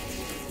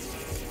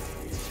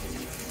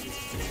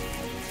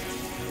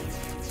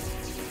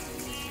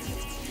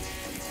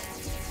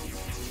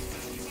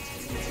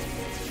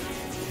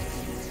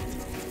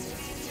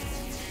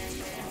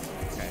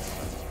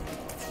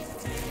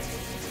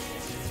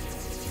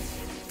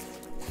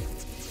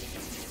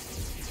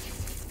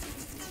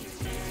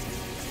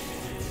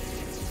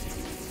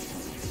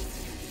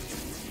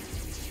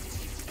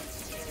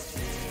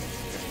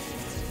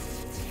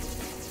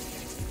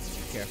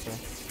 Careful.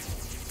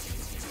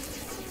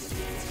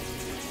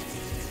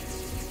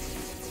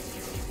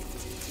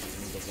 I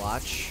need to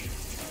watch.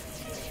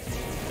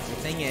 The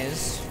thing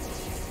is...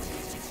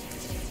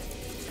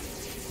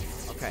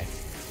 Okay.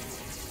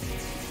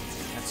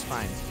 That's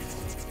fine.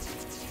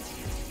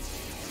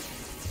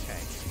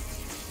 Okay.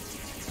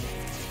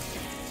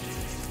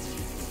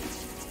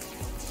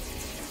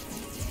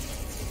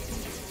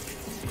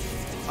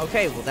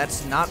 Okay, well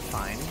that's not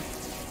fine.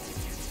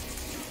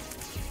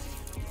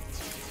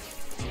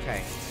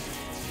 Okay.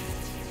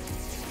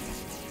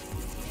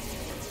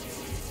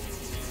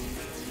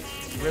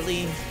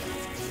 Really?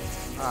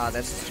 Ah,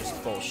 that's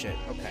just bullshit.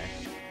 Okay.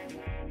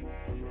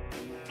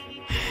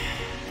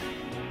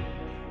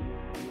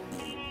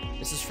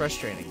 This is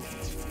frustrating.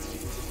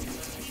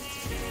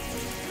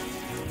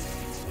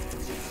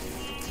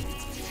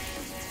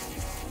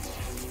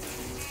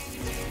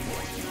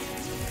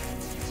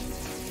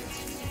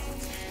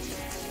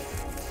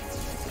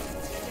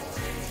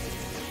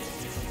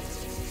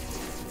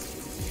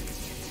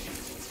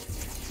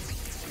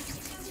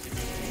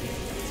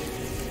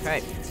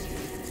 Okay.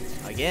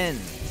 Again.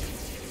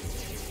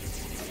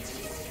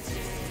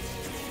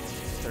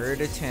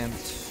 Third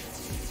attempt.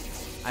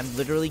 I'm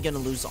literally gonna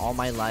lose all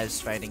my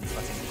lives fighting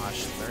fucking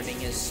Hush, learning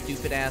his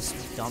stupid-ass,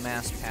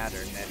 dumbass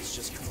pattern that's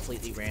just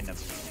completely random.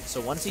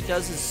 So once he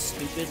does his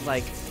stupid,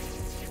 like,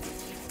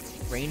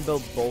 rainbow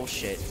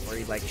bullshit, where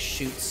he, like,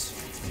 shoots,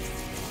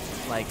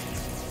 like,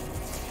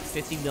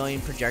 50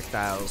 million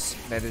projectiles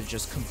that are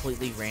just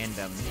completely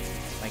random,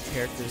 my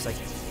character's, like,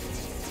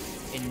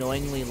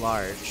 annoyingly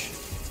large.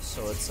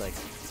 So it's like,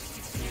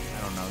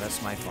 I don't know,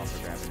 that's my fault for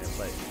grabbing it,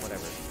 but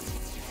whatever.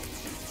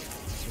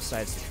 It's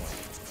besides the point.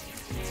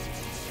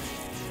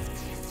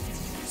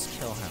 Just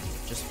kill him.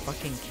 Just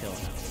fucking kill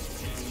him.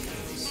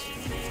 Please.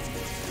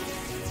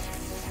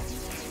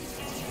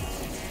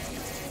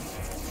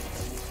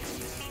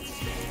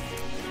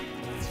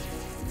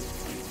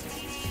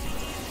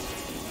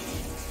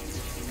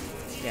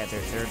 Yeah,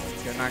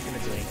 they're not gonna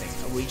do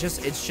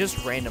anything. It's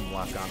just random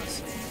luck,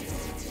 honestly.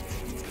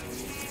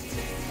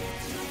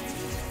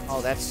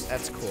 Oh,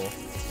 that's cool.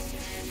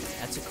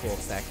 That's a cool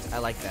effect. I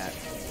like that.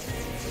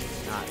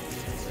 Not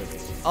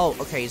literally. Oh,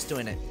 okay, he's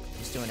doing it.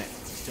 He's doing it.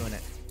 He's doing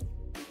it.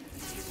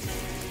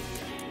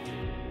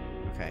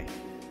 Okay.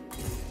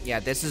 Yeah,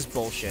 this is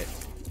bullshit.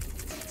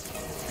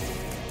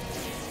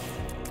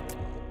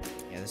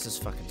 Yeah, this is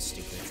fucking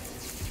stupid.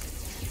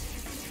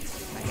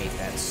 I hate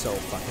that so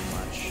fucking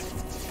much.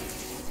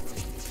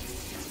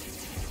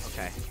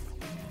 Okay.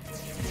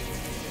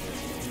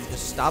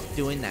 Just stop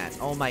doing that.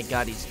 Oh my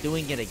god, he's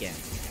doing it again.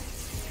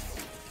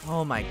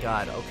 Oh my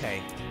god,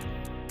 okay.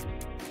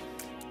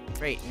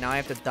 Great, now I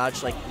have to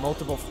dodge like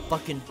multiple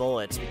fucking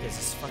bullets because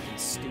it's fucking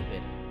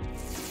stupid.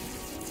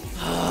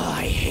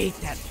 I hate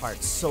that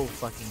part so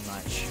fucking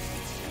much.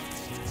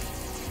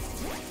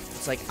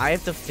 It's like I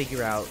have to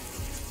figure out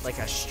like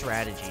a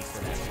strategy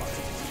for that part,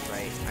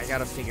 right? I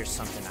gotta figure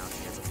something out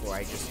here before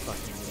I just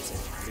fucking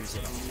lose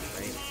it all,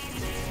 right?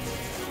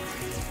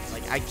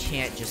 Like I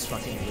can't just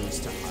fucking lose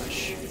to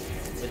Hush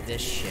with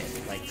this shit.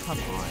 Like, come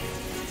on.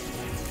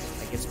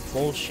 Like it's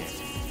bullshit.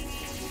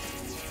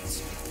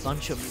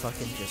 Bunch of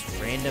fucking just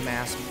random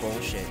ass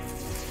bullshit.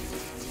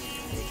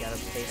 You gotta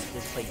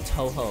basically play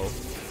Toho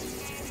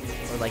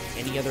or like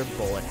any other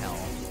bullet hell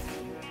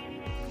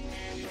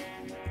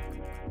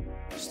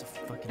just to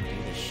fucking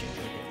do this shit.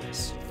 Look at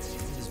this. This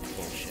is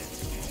bullshit.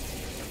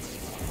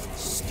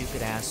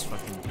 Stupid ass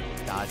fucking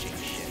dodging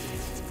shit.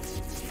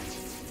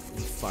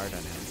 We fart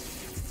on him.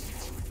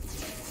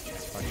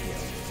 Fuck you.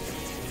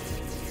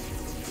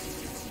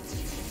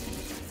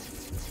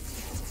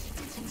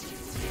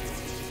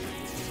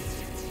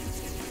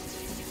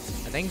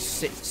 I think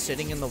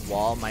sitting in the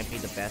wall might be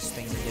the best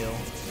thing to do,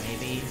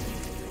 maybe.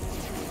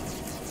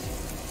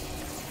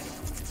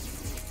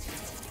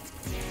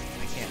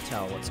 I can't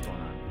tell what's going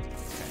on.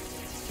 Okay.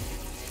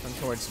 Come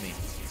towards me.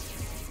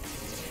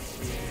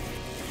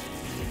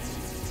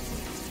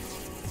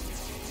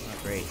 Oh,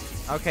 great.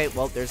 Okay,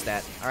 well, there's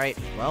that. Alright,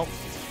 well.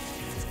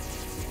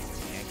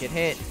 Can't get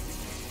hit.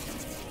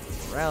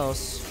 Or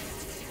else.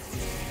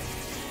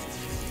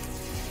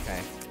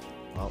 Okay.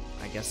 Well,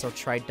 I guess I'll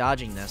try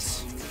dodging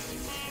this.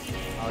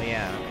 Oh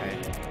yeah, okay.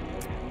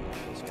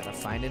 Just gotta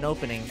find an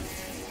opening.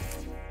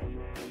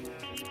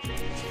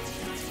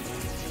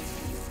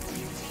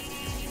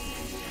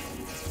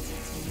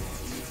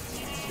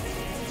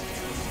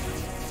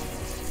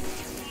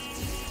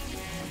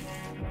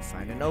 Gotta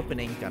find an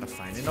opening, gotta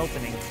find an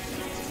opening.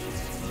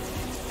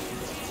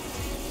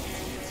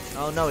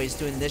 Oh no, he's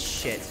doing this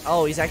shit.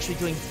 Oh, he's actually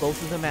doing both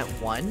of them at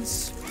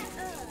once?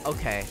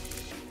 Okay.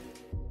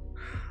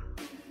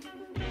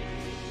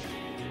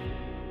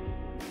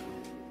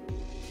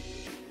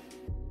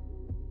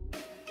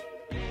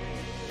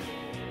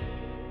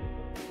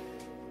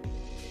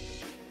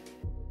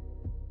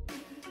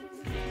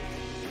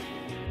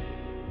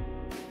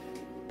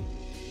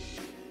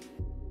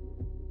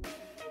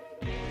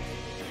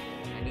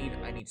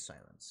 I need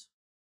silence.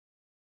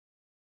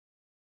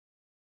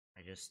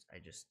 I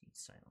just need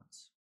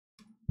silence.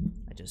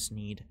 I just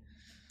need...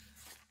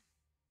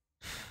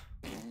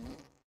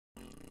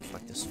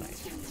 Fuck this fight.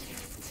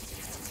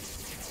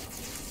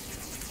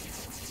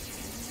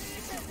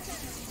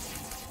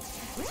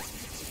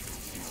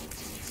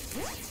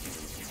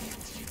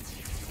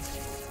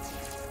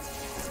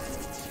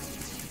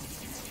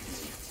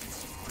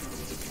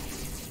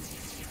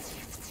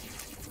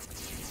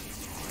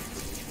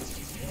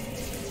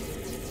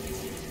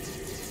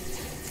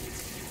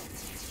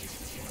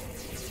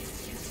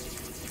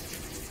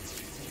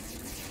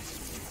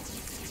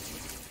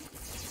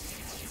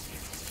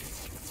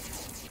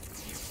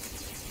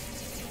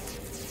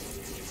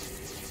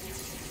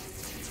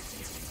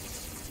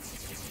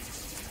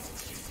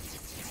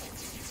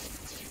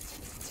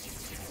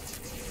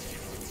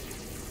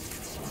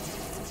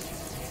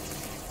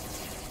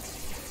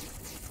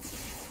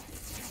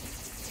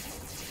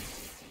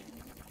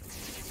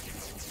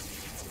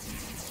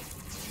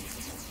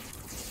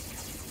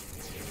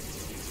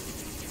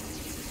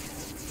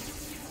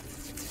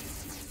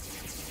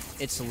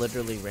 It's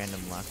literally random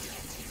luck.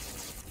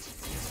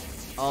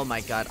 Oh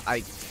my god,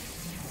 I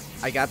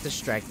got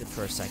distracted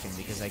for a second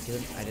because I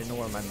didn't know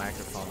where my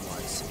microphone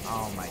was.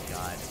 Oh my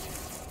god.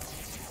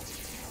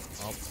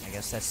 Well, I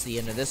guess that's the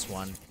end of this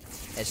one.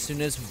 As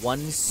soon as one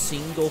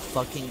single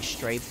fucking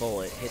stray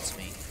bullet hits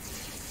me.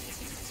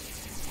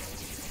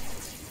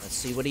 Let's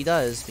see what he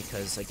does,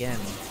 because again,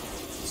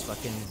 it's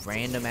fucking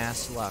random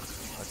ass luck.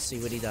 Let's see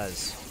what he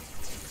does.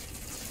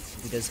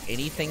 If he does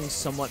anything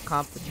somewhat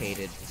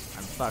complicated,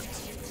 I'm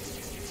fucked.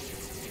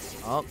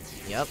 Oh,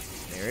 yep,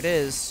 there it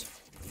is.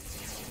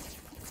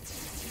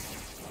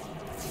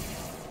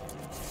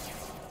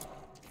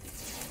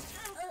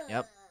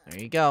 Yep, there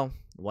you go.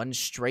 One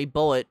stray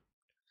bullet.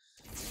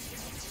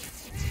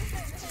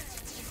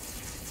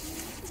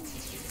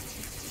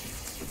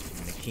 I'm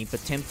gonna keep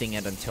attempting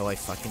it until I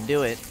fucking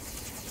do it.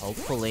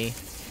 Hopefully.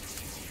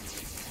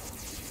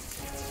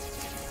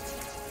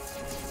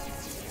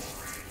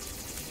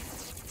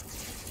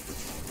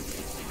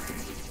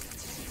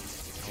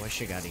 I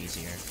wish it got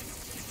easier.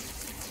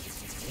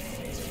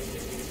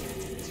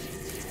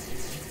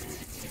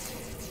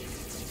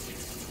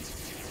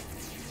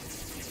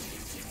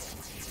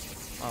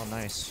 Oh,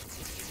 nice.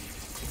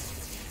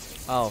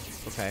 Oh,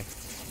 okay.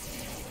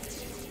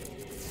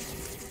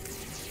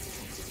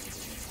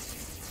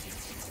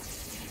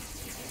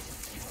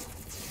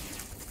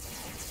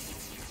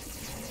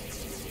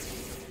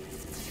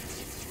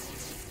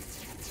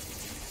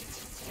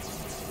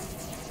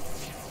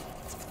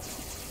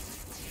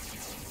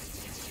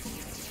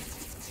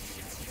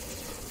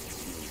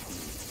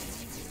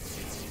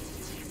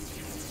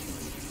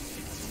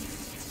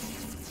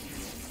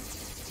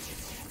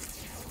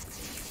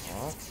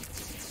 Oh.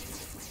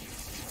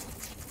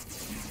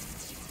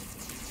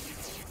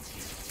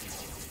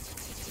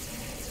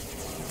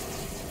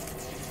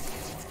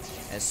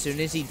 As soon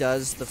as he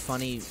does the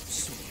funny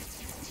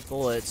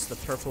bullets, the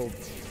purple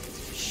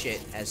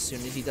shit, as soon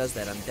as he does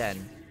that, I'm dead.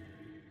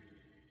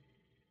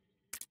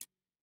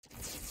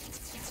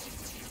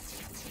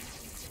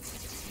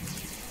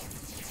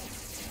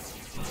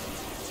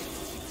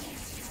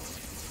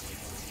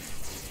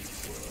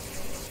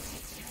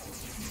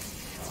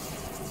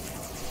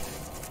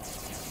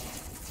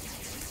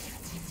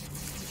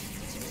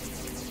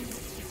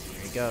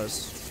 There he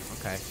goes.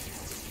 Okay.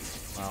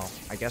 Well,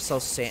 I guess I'll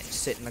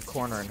sit in the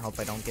corner and hope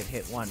I don't get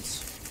hit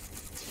once.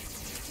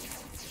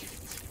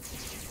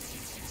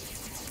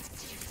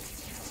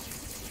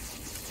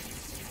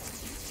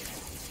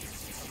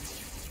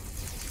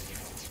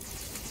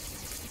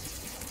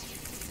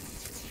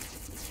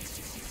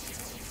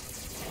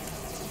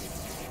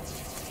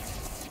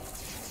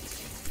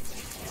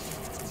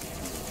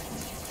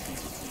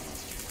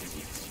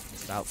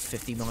 There's about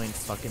 50 million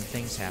fucking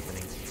things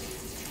happening.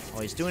 Oh,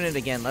 he's doing it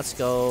again. Let's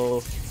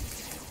go.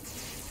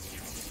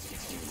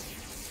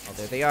 Oh,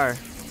 there they are.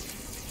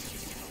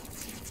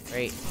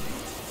 Great.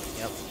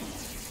 Yep.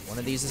 One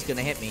of these is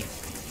gonna hit me.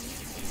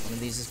 One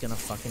of these is gonna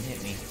fucking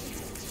hit me.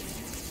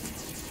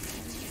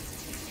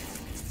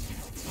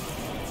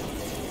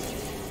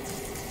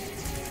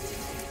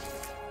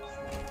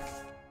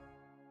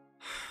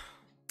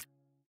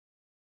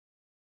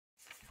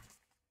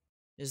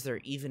 Is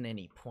there even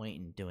any point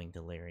in doing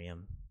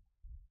delirium?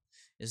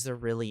 Is there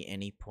really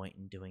any point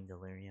in doing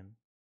delirium?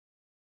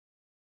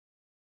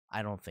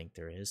 I don't think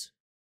there is.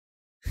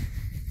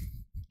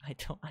 I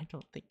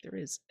don't think there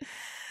is.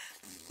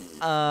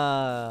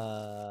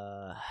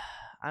 I'm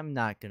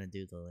not gonna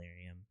do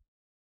delirium.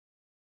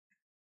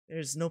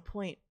 There's no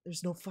point.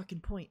 There's no fucking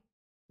point.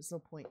 There's no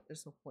point.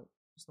 There's no point.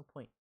 There's no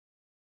point.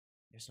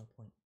 There's no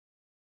point.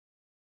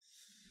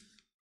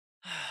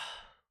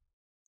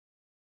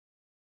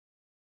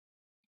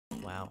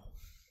 Wow.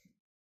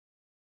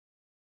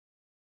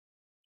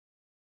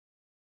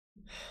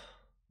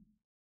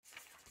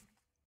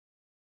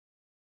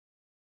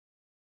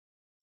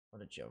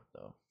 What a joke,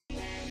 though.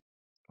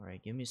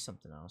 Alright, give me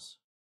something else.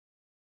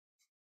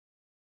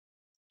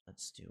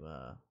 Let's do,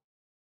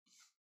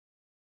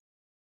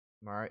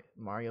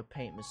 Mario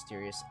Paint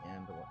Mysterious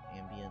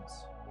Ambience.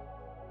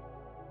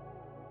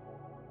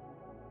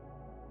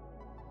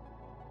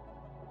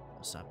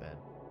 That's not bad.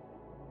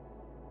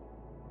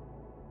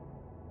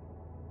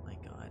 My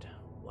god.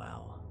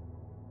 Wow.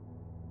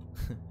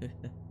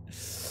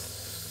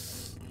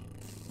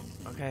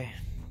 Okay.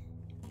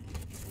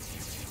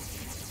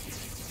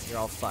 You're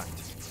all fucked.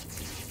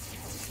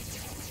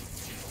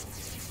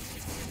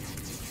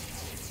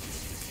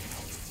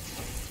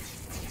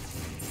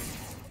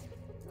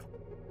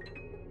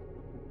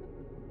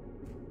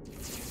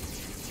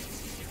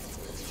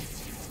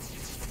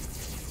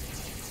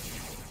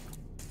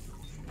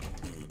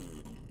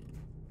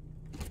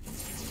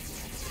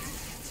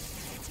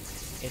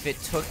 If it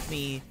took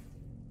me,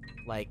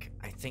 like,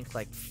 I think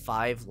like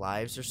 5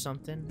 lives or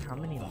something, how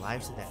many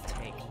lives did that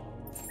take?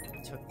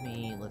 It took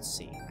me, let's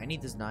see, I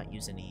need to not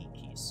use any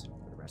keys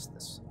for the rest of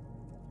this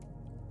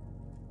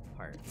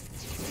part.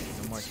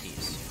 No more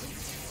keys.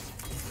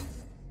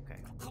 Okay,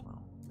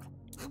 well.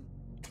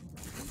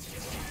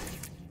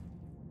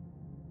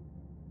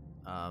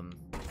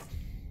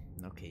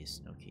 No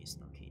keys, no keys,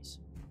 no keys.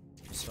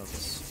 Just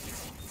focus.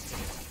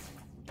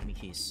 Give me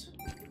keys.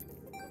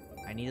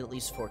 I need at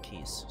least 4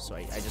 keys, so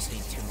I just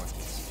need 2 more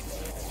keys.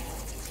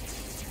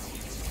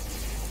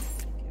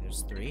 Okay,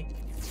 there's 3.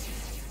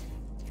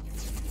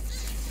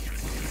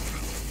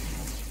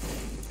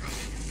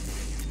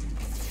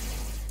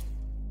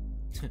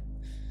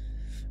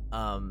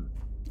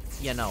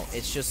 Yeah, no,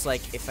 it's just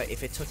like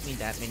if it took me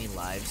that many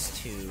lives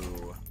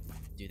to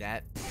do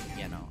that,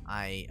 yeah, no,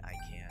 I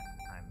can't.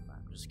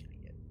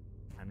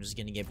 I'm just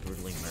gonna get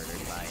brutally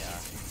murdered by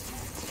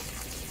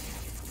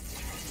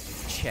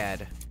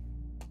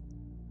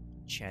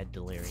Chad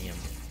Delirium.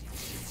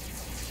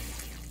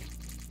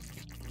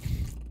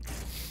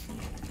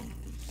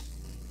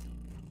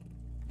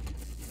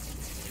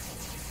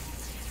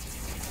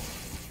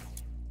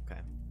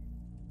 Okay.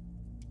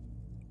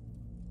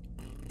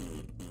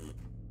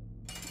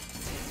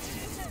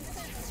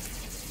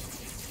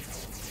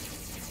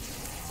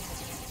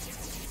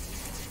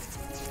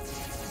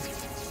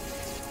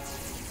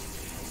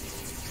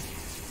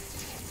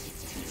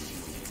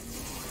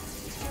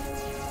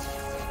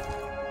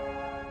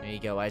 There you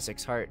go,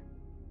 Isaac's heart.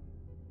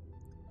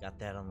 Got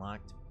that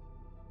unlocked.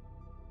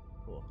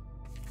 Cool.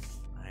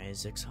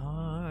 Isaac's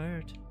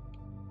heart.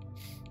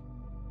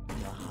 The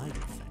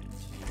Hierophant.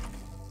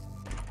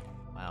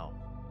 Wow.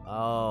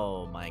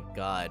 Oh my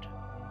god.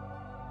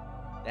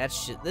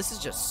 This is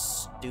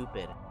just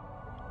stupid.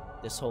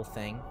 This whole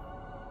thing.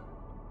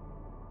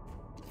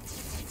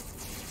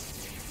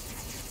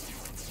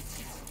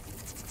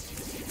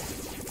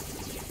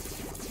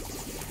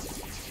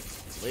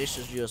 This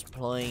is just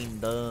plain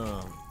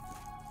dumb.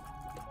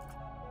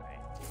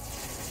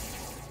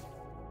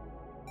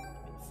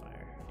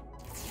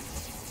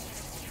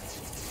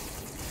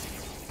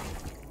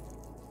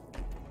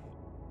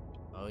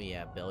 Oh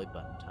yeah, belly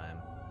button time.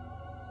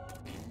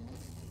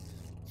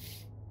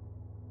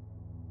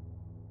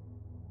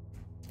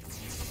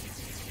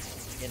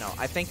 You know,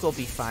 I think we'll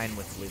be fine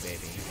with Blue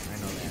Baby. I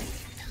know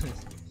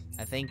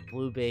that. I think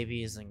Blue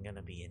Baby isn't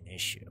gonna be an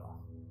issue.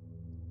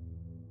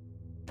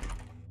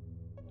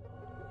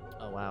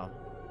 Oh wow.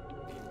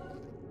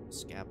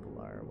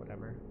 Scapula or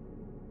whatever.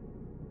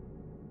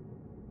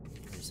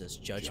 What is this?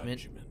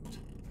 Judgment?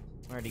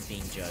 I'm already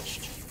being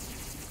judged.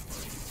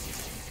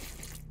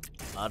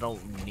 I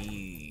don't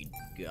need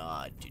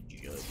God to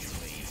judge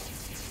me.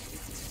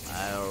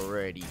 I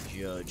already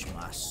judge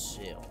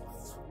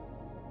myself.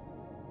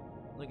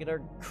 Look at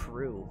our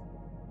crew.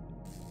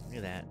 Look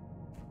at that.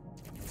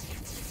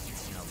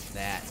 Now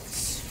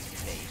that's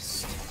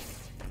based.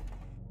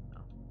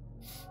 Oh.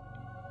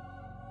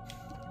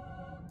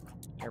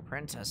 Your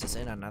princess is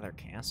in another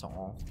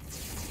castle.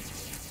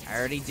 I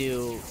already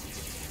do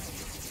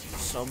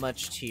so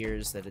much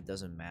tears that it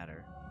doesn't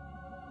matter.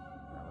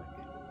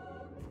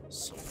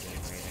 So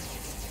generator.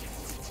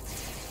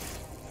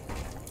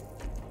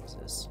 What's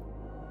this?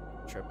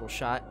 Triple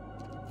shot?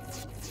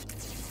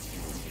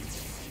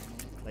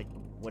 Like,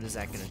 what is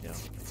that gonna do?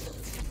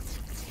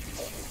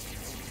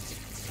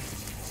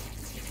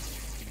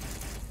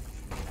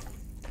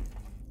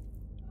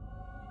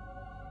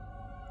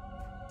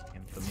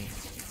 Infamy.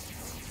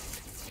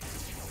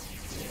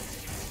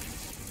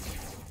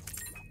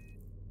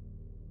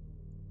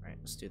 Alright,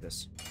 let's do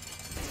this.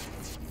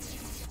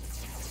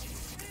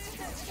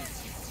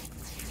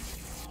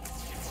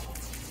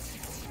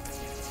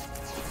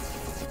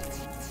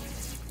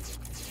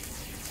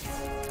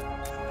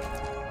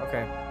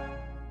 Okay.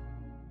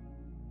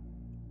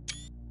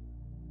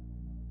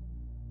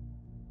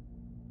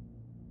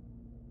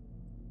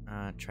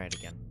 Try it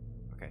again.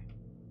 Okay.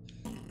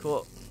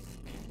 Cool.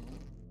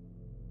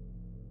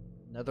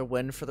 Another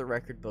win for the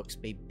record books,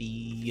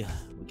 baby.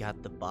 We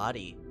got the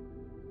body.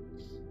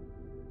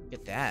 Look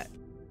at that.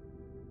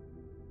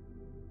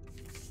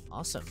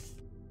 Awesome.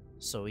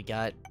 So we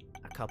got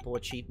a couple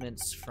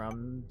achievements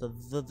from the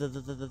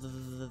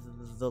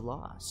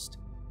Lost.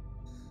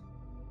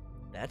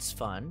 That's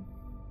fun.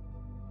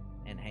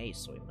 And hey,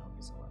 soy milk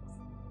is a lot of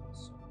fun.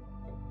 So,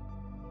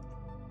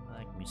 I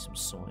like me some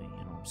soy, you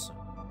know what I'm saying?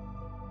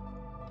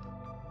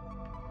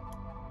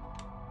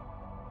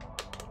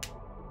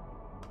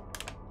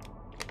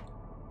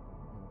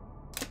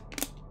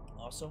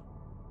 Also,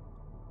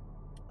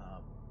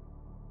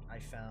 I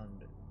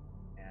found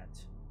at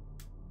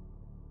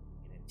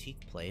an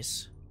antique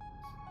place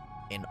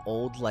an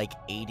old, like,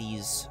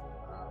 80s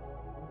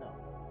Uno.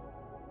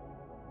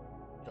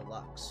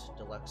 Deluxe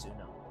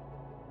Uno.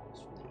 It's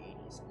from the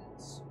 80s and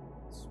it's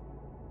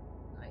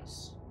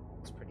nice.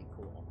 It's pretty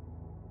cool.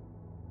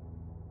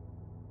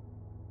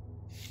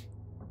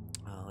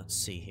 Let's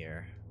see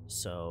here.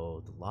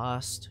 So, The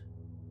Lost.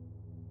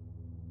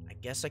 I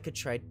guess I could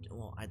try,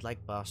 well, I'd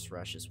like Boss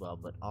Rush as well,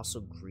 but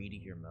also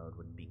Greedier mode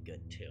would be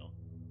good too.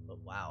 But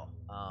wow,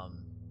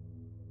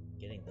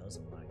 getting those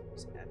unlocked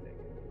was epic.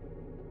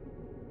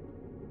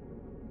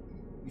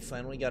 We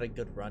finally got a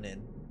good run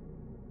in.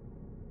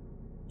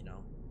 You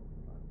know,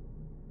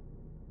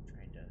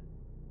 trying to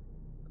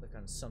click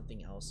on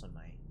something else on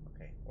my,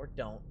 okay, or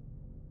don't.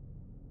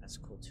 That's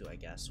cool too, I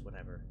guess,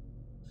 whatever.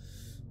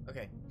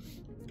 Okay.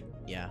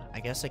 Yeah, I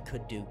guess I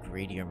could do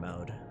Greedier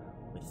mode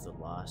with the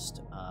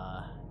Lost.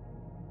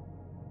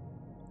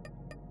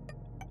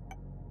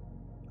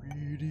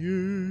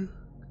 Greedier.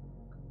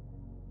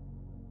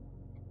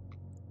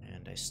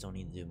 And I still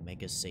need to do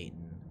Mega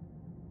Satan.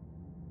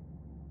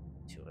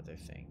 2 other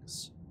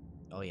things.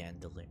 Oh yeah,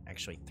 and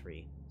actually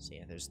 3. So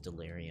yeah, there's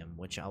Delirium,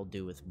 which I'll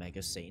do with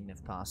Mega Satan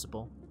if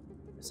possible.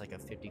 It's like a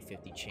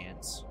 50-50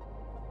 chance.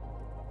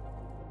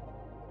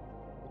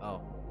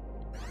 Oh.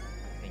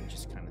 Thing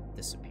just kind of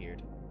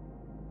disappeared.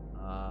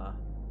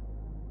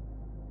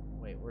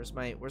 Wait, where's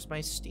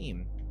my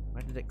Steam?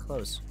 Why did it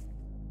close?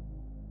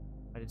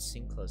 Why did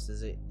Steam close?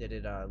 Did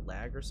it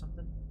lag or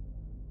something?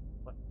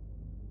 What?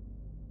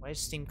 Why is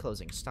Steam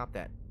closing? Stop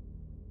that.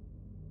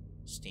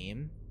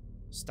 Steam?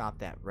 Stop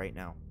that right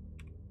now.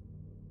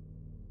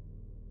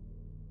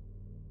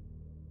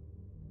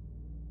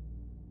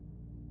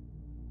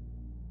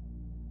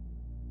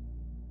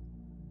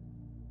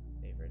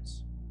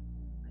 Favorites.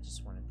 I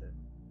just wanted to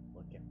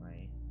look at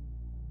my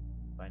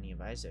Binding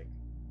of Isaac.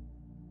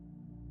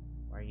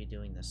 Why are you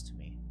doing this to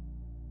me?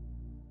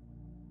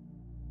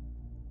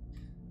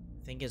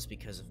 I think it's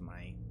because of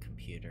my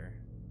computer.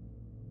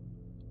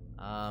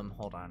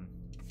 Hold on.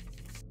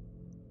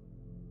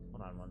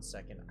 Hold on 1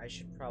 second. I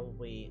should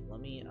probably let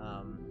me hold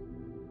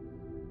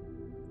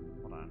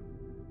on.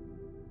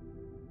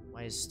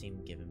 Why is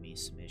Steam giving me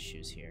some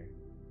issues here?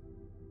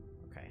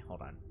 Okay,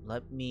 hold on.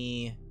 Let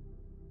me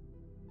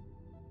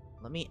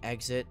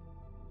exit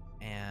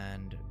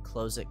and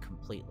close it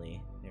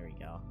completely. There we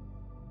go.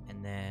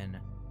 And then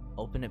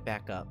open it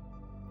back up.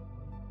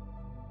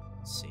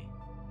 Let's see.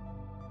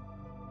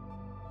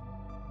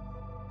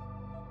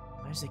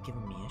 Why is it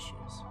giving me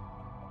issues?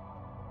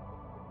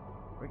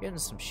 We're getting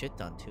some shit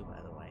done too, by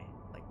the way.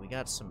 Like, we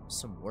got some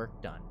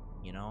work done,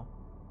 you know?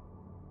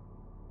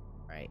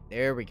 Alright,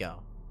 there we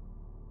go.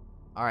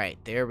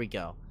 Alright, there we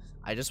go.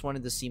 I just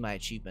wanted to see my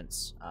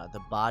achievements. The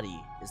body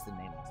is the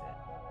name of it.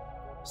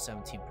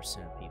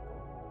 17% of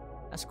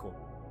people. That's cool.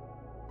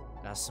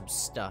 Got some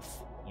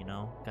stuff, you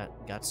know?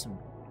 Got some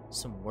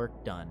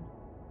work done.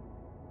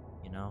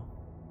 You know?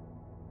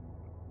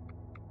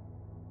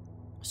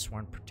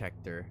 Sworn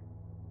Protector.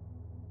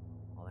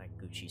 All that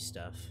Gucci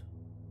stuff.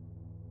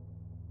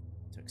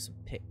 Took some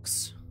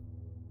pics.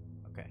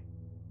 Okay.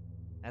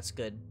 That's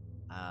good.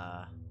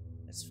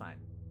 That's fine.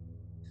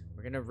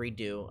 We're gonna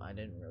redo. I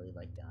didn't really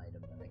like the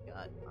item that I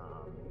got,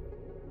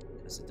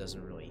 because it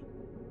doesn't really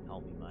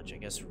help me much. I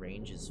guess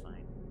range is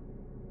fine.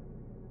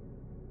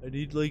 I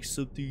need, like,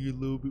 something a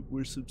little bit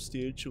more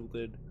substantial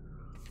than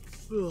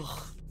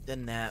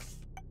that.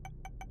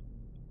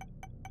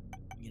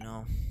 You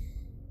know?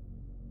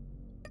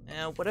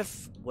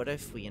 What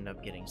if we end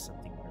up getting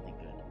something really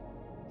good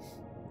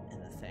in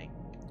the thing?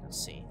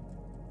 Let's see.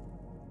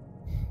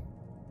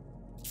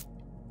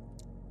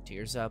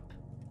 Tears up.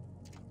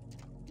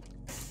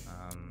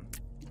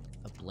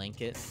 A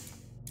blanket.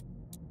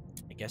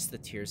 I guess the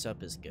tears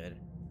up is good.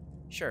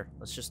 Sure,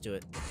 let's just do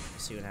it.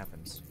 See what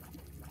happens.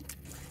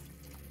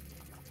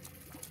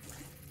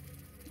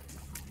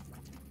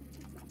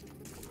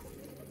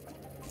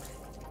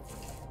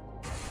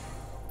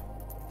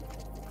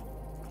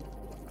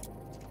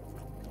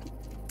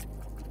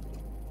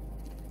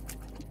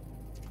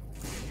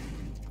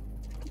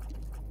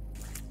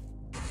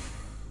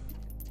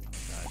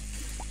 God.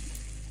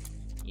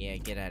 Yeah,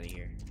 get out of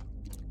here.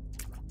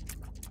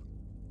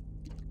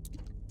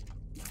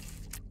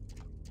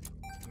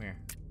 Here.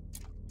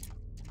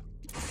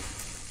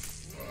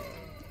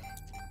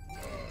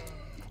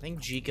 I think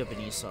Jacob and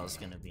Esau is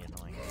gonna be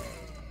annoying.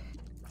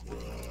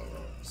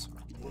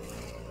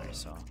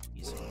 Esau.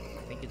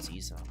 I think it's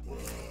Esau.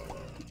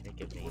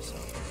 Jacob and Esau.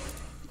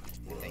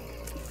 I think.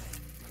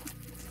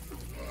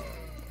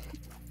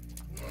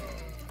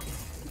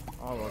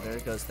 Oh well, there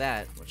goes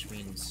that, which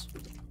means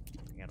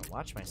I gotta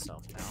watch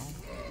myself now.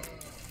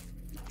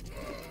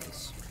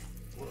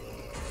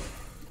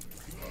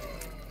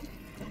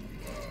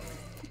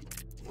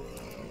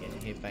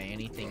 Getting hit by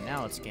anything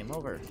now, it's game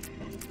over.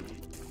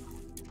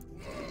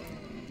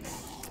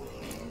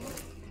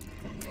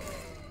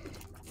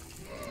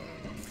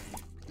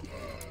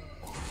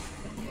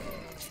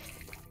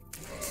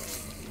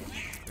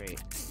 Great.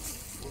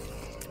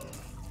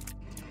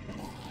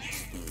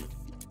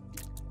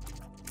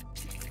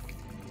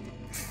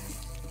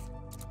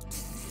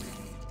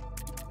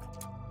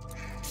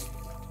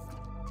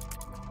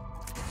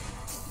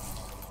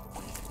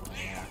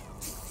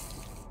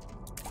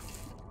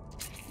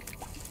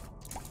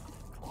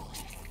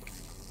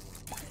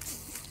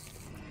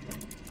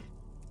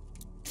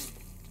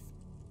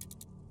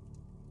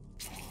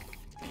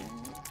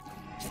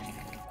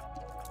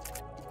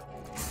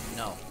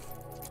 No.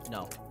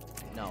 No.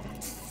 No.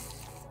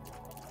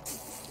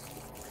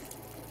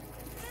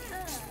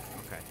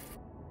 Okay.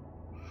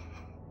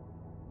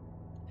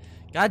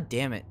 God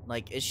damn it.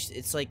 Like,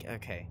 it's like,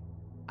 okay.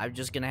 I'm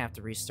just gonna have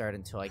to restart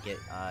until I get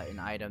an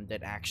item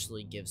that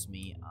actually gives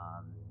me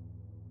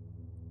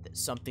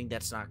something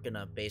that's not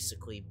gonna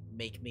basically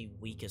make me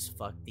weak as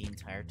fuck the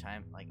entire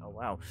time. Like, oh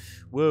wow.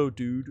 Wow,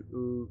 dude.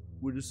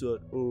 What is that?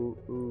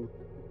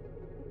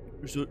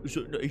 Is that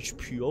an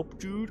HP up,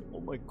 dude? Oh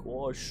my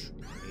gosh.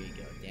 There you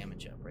go.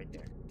 Damage up right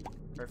there.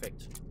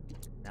 Perfect.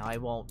 Now I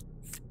won't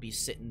be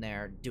sitting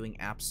there doing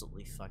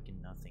absolutely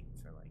fucking nothing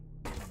for like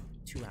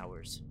 2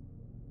 hours.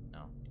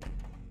 No.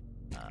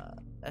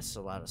 That's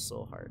a lot of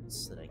soul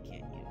hearts that I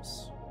can't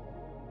use.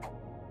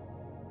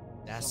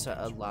 That's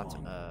a lot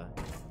of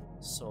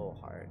soul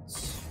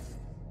hearts.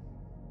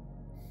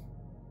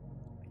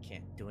 I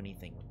can't do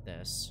anything with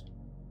this.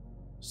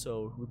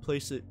 So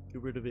replace it.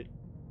 Get rid of it.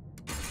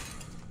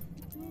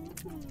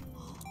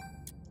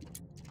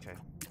 Okay.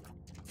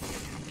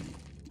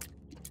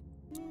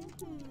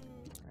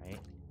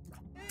 Right.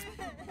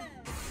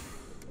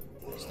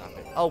 Stop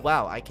it. Oh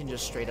wow, I can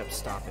just straight up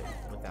stop it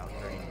without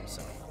hurting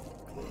myself.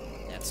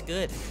 That's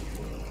good.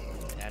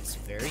 That's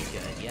very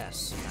good,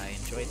 yes. I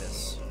enjoy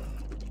this.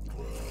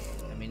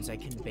 That means I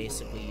can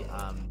basically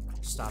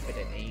stop it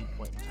at any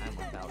point in time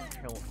without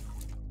killing?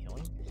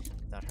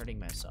 Without hurting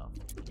myself.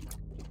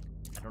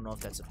 I don't know if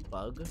that's a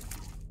bug,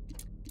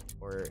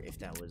 or if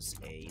that was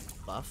a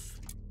buff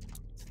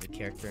to the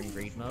character in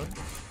greed mode,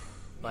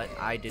 but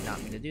I did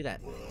not mean to do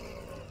that. I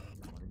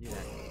didn't want to do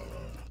that.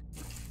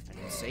 I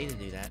didn't say to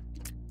do that.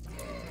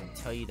 I didn't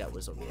tell you that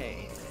was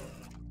okay.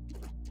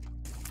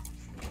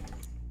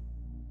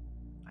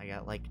 I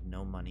got like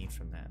no money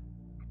from that.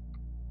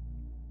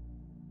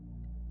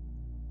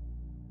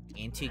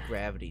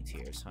 Anti-gravity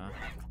tears, huh?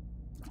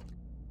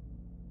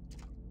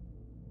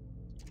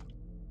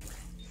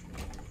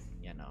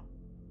 Yeah, no.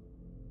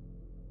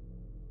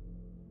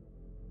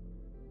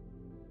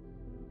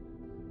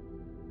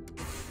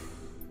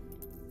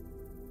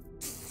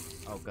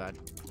 Oh god.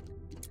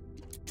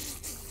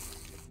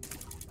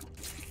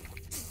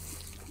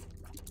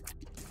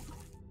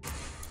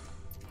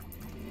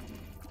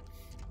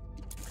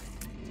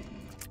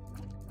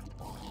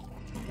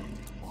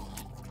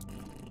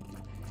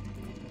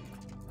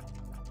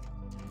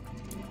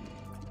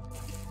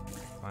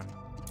 Come on.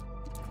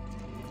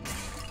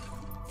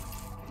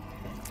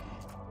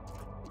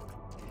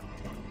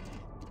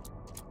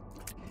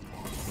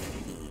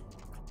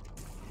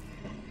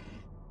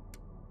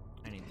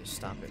 I need to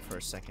stop it for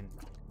a second.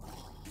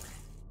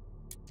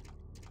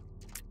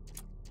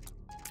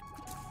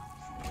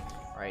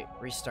 Alright,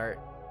 restart.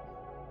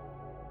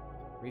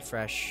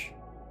 Refresh.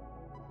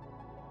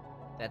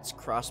 That's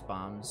cross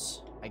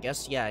bombs. I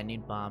guess, yeah, I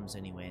need bombs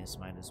anyways.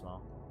 Might as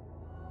well.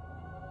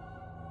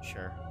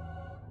 Sure.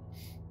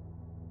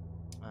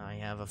 I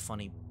have a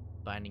funny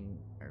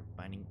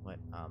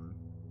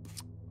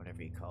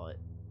whatever you call it.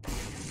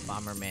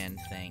 Bomberman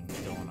thing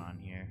going on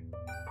here.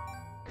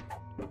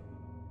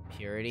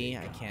 Purity?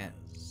 I can't.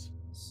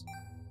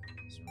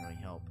 Doesn't really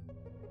help.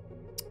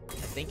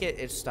 I think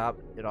it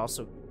stopped. It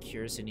also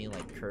cures any,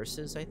 like,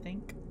 curses, I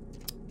think?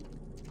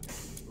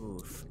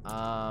 Oof.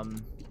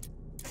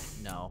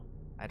 No.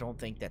 I don't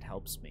think that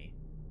helps me.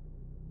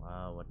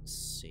 Let's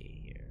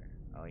see here.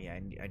 Oh, yeah,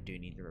 I do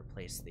need to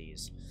replace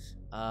these.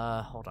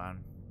 Hold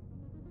on.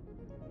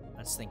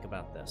 Let's think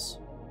about this.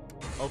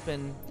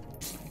 Open.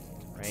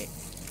 Right.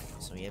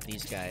 So we have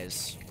these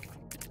guys.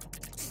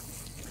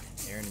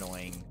 They're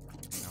annoying.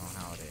 You know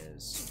how it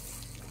is.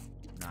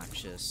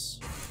 Obnoxious.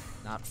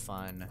 Not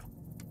fun.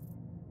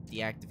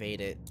 Deactivate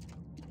it.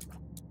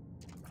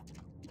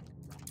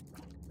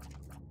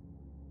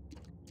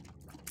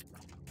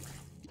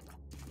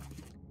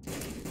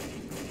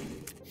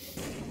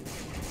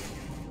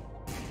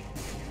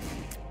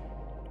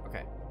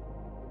 Okay.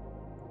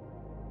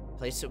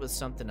 Replace it with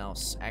something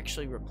else.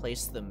 Actually,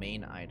 replace the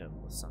main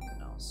item with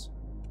something else.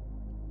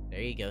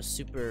 There you go.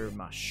 Super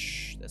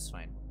mush. That's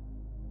fine.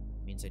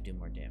 Means I do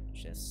more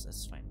damage.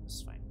 That's fine.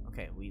 That's fine.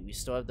 Okay, we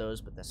still have those,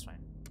 but that's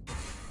fine.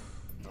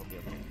 That'll be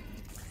okay.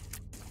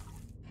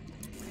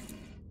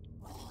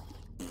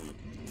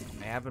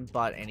 I haven't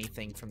bought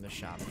anything from the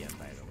shop yet,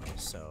 by the way,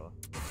 so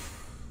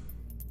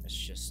it's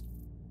just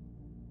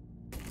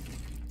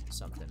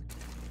something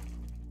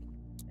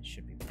I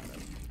should be proud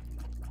of.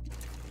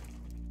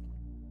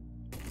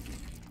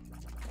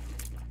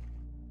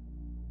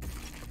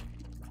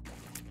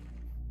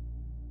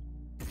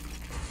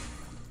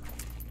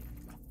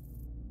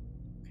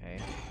 Okay.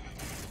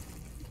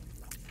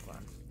 Hold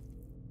on.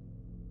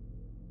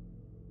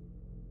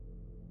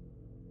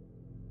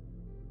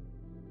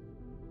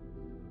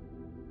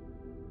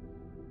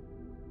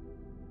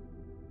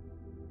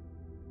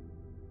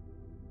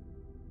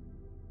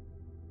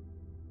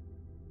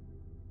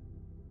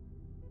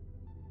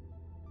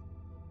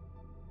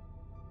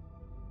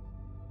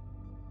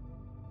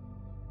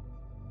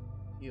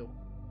 Ew.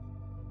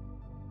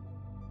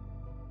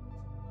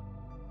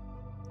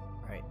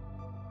 Right.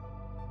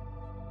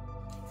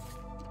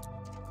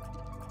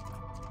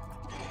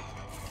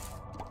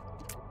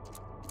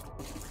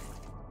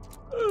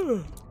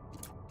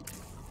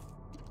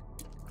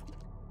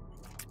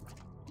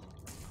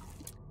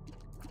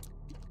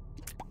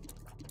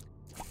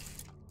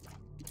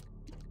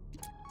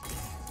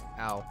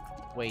 Ow.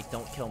 Wait,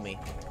 don't kill me.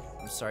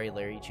 I'm sorry,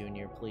 Larry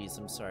Jr. Please,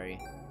 I'm sorry.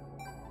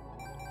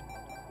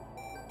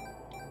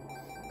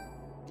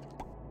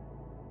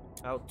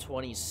 About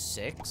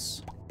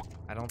 26?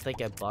 I don't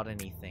think I bought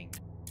anything.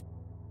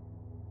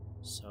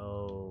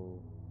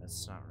 So,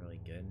 that's not really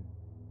good.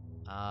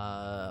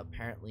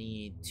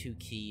 Apparently 2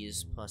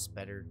 keys plus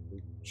better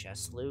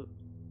chest loot.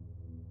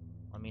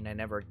 I mean, I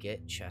never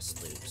get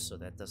chest loot, so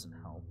that doesn't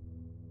help.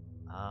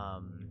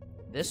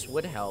 This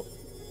would help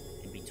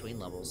in between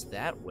levels.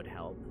 That would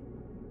help.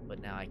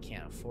 But now I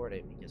can't afford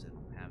it because I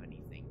don't have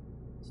anything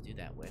to do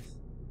that with.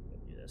 Go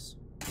do this.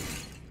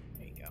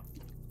 There you go.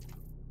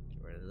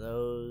 Get rid of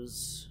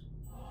those.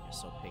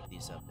 Guess I'll pick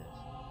these up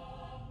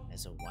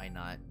as a why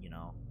not, you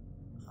know.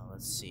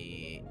 Let's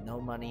see.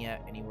 No money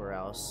anywhere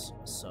else,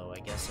 so I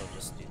guess I'll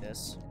just do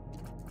this.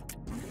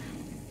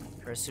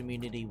 Curse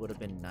immunity would have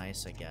been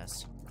nice, I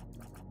guess.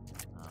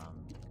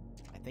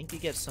 I think you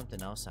get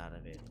something else out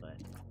of it, but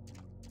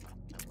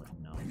I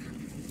wouldn't know.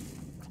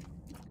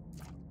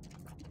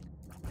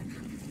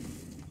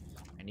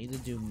 I need to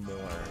do more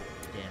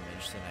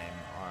damage than I'm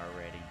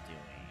already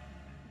doing.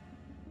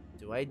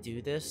 Do I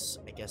do this?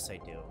 I guess I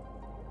do.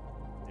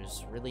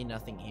 There's really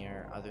nothing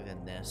here other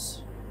than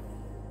this.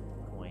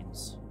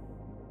 Coins.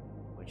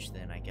 Which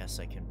then I guess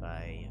I can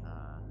buy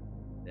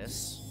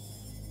this.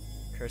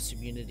 Curse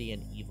immunity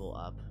and evil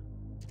up.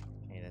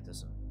 Okay, that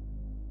doesn't...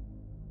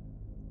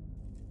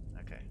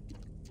 Okay.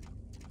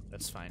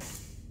 That's fine.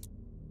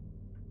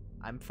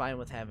 I'm fine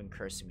with having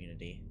curse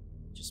immunity.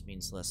 Just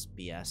means less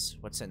BS.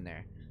 What's in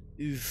there?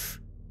 Oof.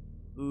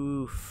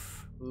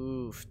 Oof.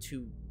 Oof.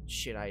 2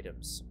 shit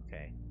items.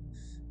 Okay.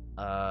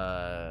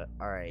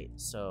 Alright,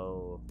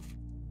 so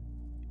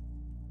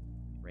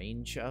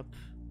range up.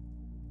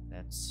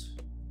 That's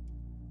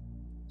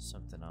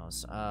something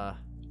else. Huh.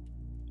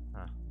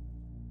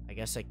 I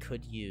guess I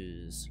could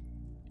use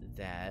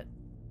that.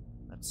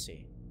 Let's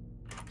see.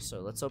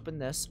 So let's open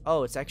this.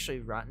 Oh, it's actually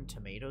Rotten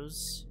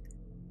Tomatoes.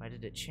 Why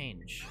did it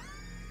change?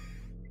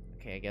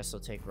 Okay, I guess I'll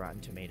take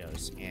Rotten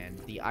Tomatoes. And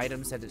the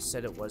items that it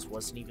said it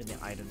wasn't even the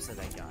items that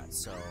I got.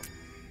 So,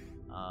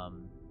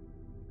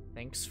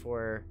 thanks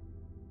for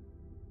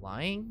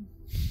lying?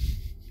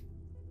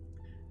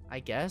 I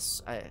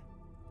guess.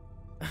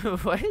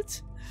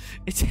 What?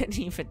 It didn't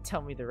even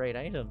tell me the right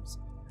items.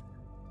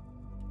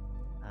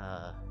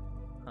 Huh.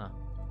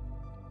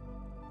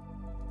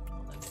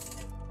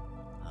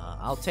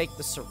 I'll take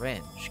the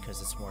syringe,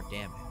 because it's more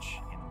damage.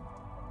 And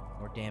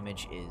more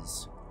damage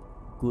is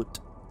good.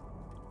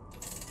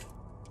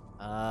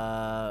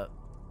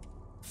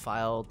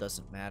 File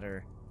doesn't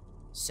matter.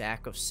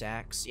 Sack of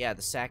sacks. Yeah,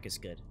 the sack is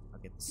good. I'll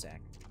get the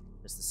sack.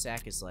 Because the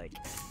sack is like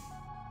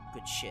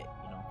good shit,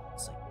 you know?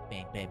 It's like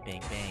bang, bang,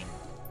 bang, bang.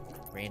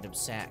 Random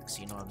sacks,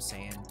 you know what I'm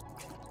saying?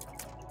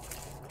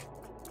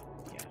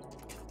 Yeah.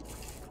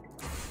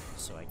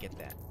 So I get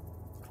that.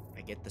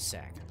 I get the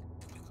sack.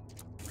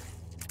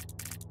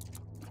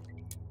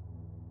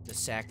 The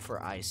sack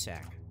for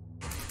Isaac.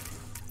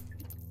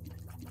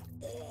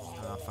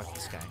 Oh, fuck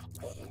this guy.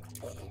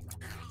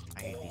 I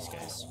hate these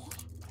guys.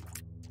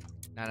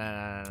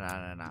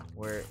 No.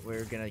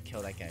 We're gonna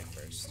kill that guy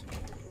first.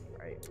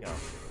 Alright, go.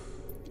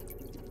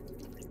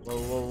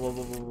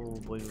 Whoa,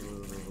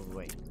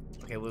 wait.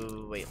 Okay,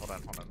 wait, hold on,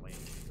 wait.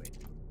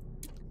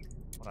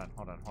 Hold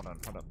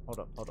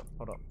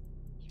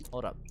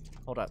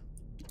up.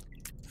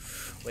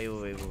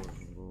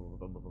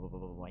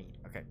 Wait.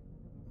 Okay.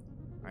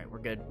 Alright, we're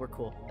good. We're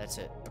cool. That's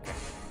it. Okay.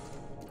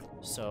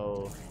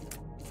 So,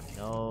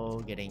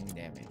 no getting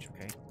damage,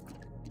 okay?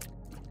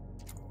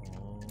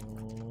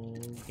 No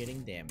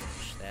getting damage.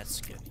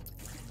 That's good.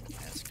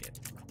 That's good.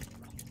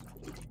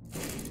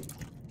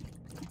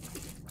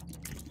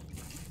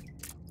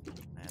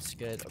 That's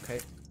good, okay.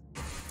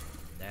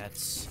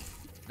 That's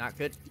not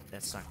good.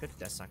 That's not good.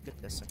 That's not good.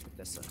 That's not good.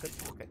 That's not good.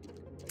 Okay.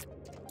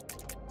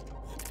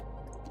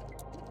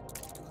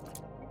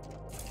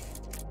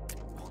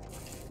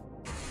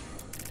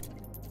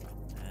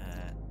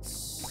 That's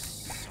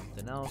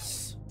something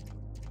else.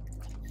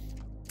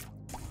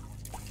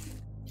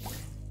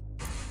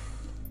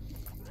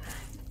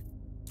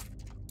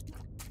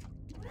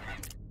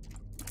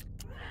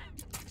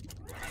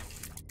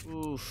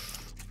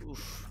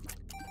 Oof.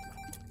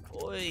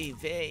 Oy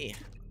vey.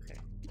 Okay.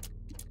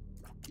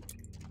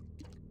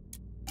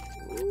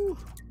 Ooh.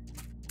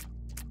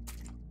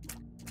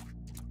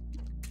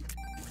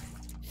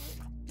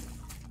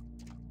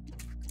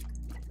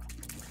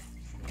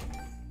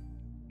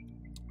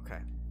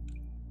 Okay.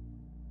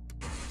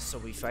 So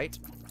we fight.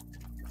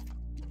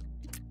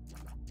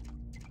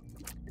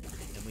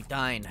 Then we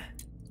dine.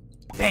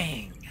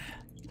 Bang!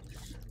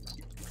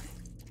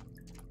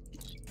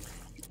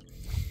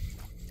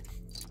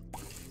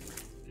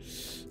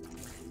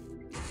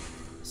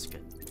 That's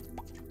good.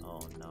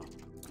 Oh no.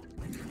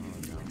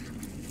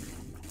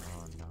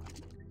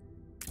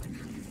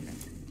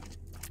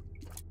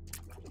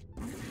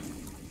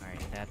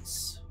 Alright,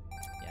 that's...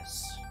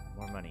 Yes.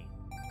 More money.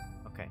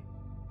 Okay.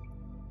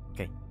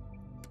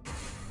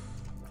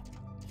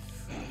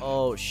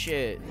 Oh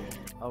shit.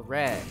 A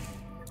rat.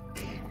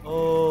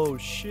 Oh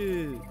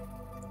shit.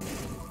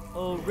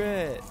 Oh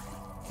rat.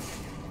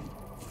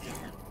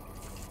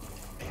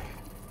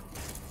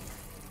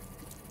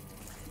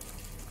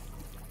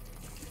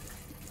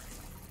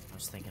 I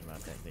was thinking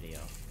about that video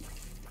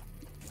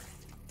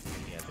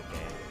the other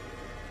day.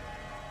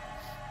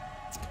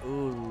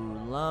 Ooh,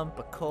 lump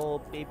of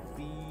coal, baby.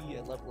 I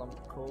love lump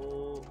of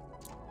coal.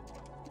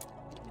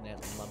 Give me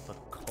that lump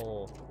of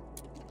coal.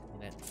 Give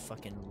me that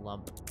fucking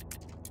lump.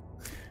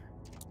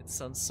 It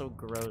sounds so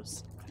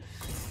gross.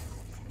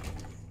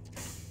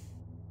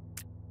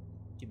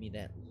 Give me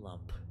that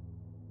lump.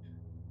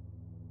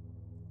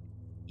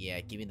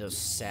 Yeah, give me those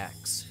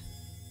sacks.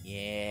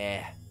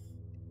 Yeah.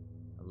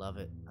 I love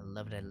it. I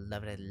love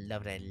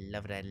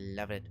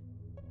it.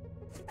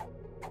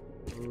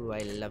 Ooh, I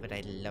love it.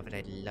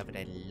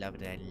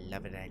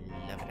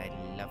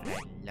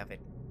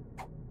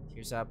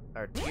 Tears up,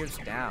 or tears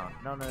down.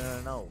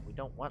 No. We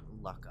don't want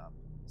luck up.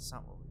 That's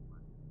not what we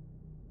want.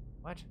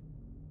 What?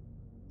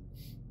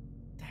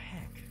 The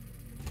heck?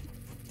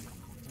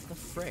 What the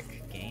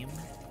frick, game?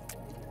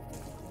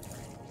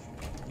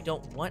 We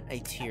don't want a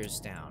tears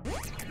down.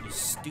 You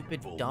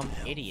stupid dumb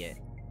idiot.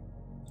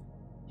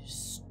 You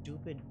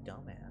stupid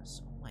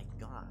dumbass. Oh my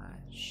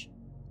gosh.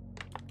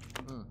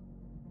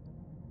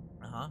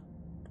 Uh-huh.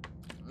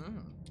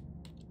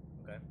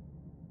 Okay.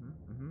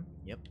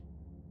 Yep.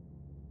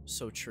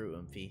 So true,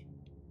 Umphy.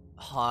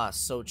 Ha,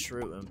 so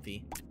true,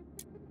 Umphy.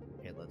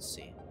 Okay, let's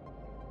see.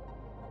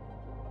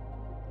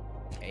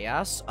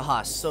 Chaos?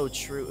 Ah, so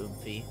true,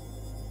 Oomphy.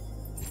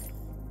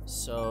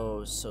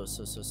 So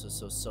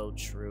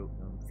true,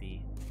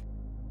 Oomphy.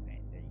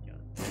 Right, there you go.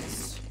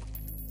 That's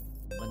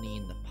money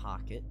in the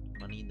pocket,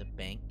 money in the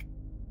bank.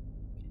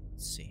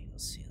 Let's see.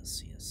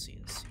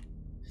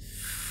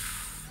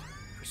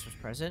 Christmas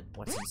present?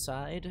 What's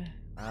inside?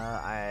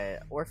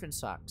 Orphan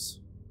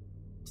socks.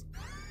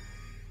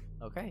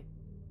 Okay.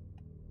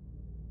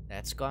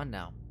 That's gone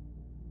now.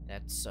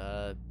 That's,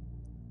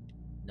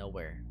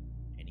 nowhere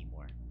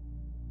anymore.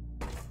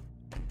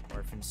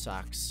 Orphan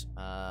socks.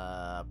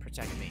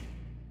 Protect me.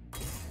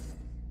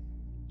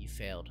 You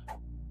failed.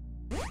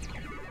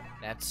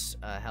 That's,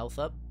 health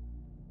up.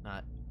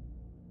 Not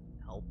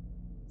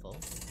helpful.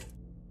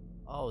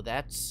 Oh,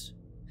 that's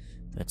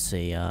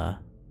a,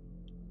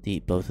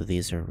 both of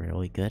these are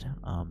really good.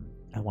 I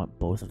want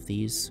both of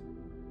these.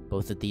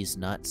 Both of these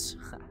nuts.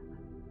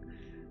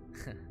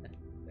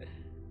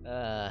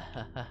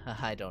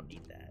 I don't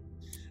need that.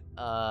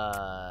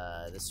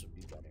 This would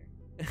be better.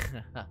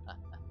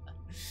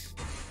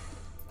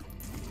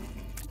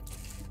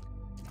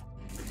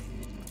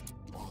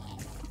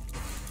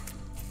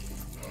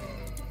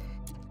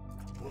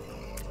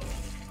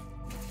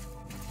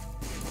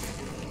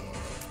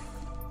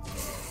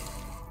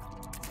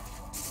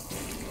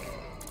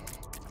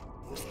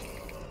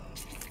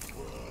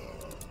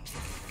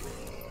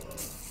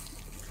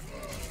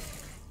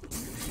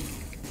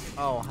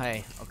 Oh,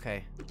 hey,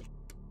 okay.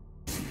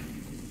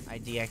 I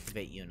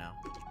deactivate you now.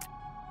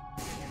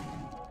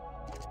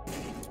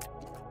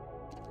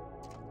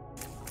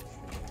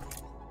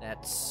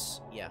 That's...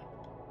 yeah.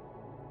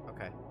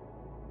 Okay.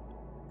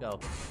 Go.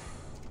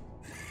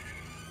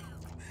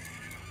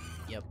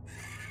 Yep.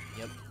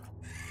 Yep.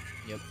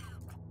 Yep.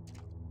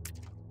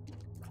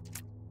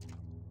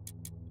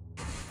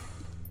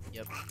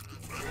 Yep.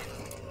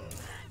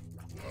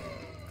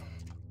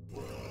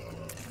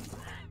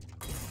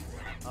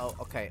 Oh,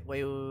 okay.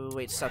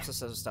 Wait. Stop.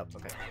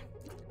 Okay.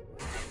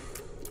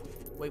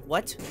 Wait,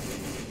 what?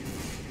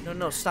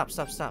 No, stop.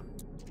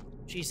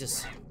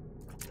 Jesus.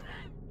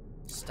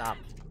 Stop.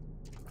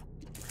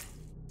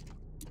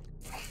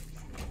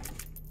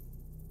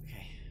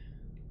 Okay.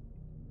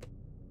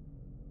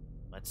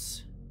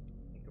 Let's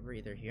take a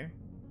breather here.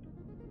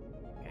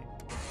 Okay.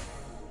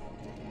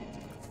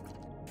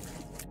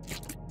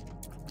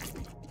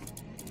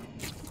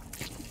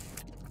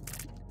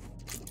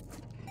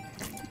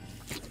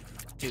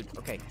 Dude,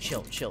 okay,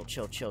 chill the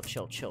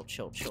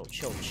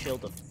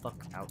fuck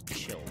out,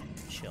 chill.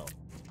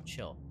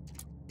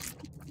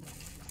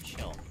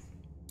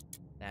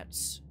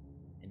 That's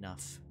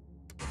enough.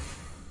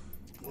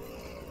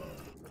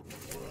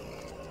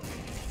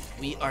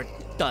 We are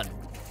done.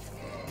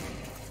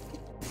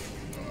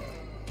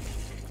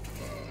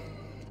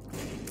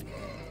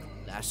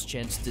 Last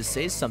chance to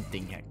say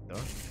something, Hector.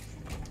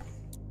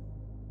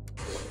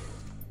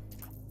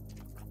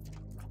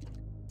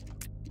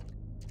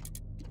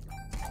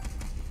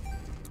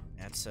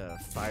 That's a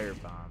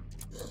firebomb.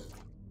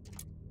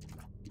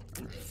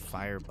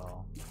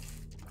 Fireball.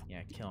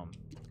 Yeah, kill him.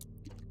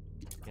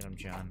 Get him,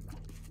 John.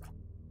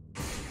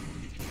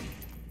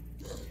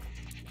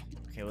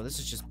 Okay, well, this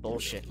is just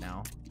bullshit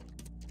now.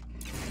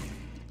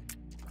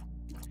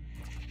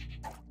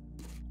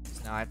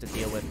 So now I have to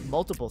deal with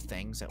multiple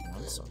things at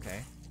once,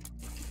 okay?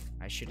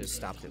 I should have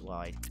stopped it while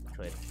I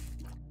could.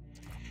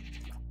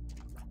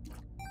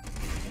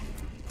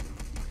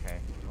 Okay,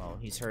 well,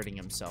 he's hurting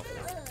himself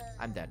now.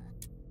 I'm dead.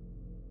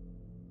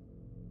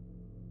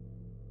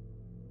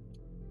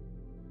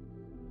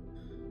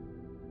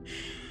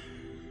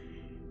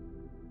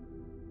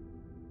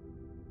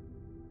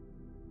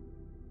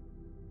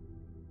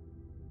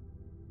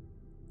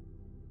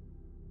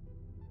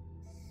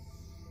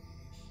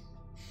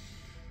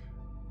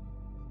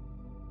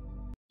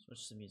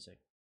 Switch the music.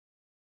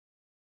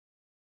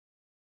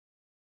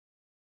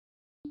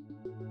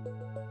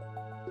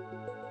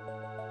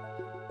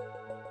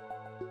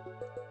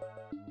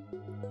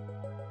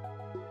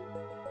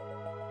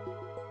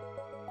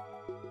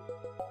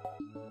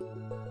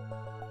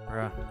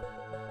 Bruh.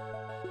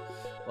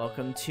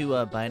 Welcome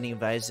to Binding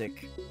of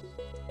Isaac.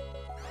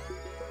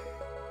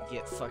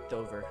 Get fucked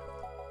over.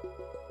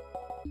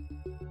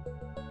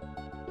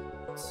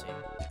 Let's see.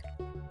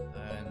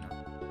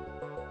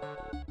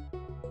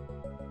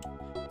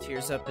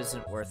 Tears Up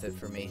isn't worth it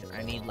for me.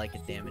 I need like a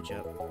damage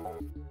up.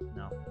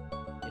 No.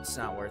 It's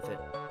not worth it.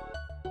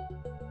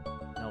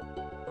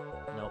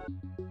 Nope.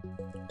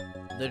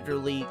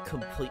 Literally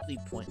completely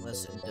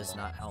pointless and does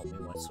not help me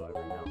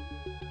whatsoever. No.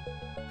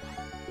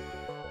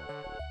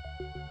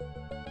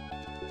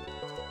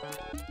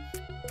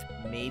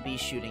 Maybe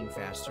shooting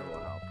faster will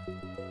help.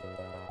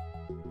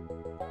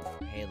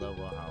 Halo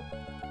will help.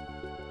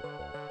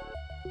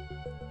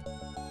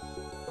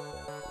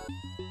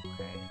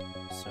 Okay,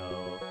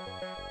 so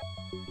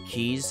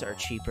keys are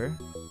cheaper.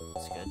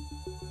 That's good.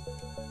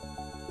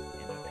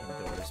 And a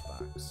Pandora's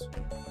box.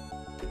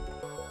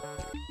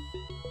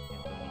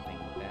 Can't do anything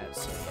with that,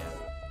 so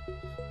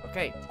yeah.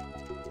 Okay,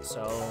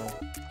 so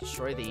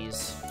destroy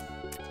these.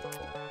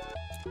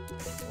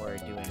 or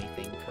do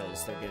anything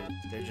because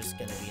they're just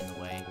gonna be in the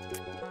way.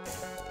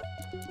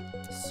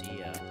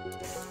 See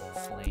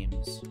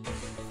flames.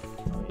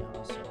 Oh yeah,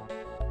 also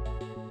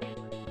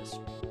this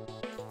one.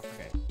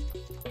 Okay.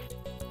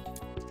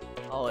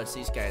 Oh, it's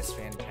these guys.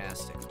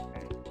 Fantastic.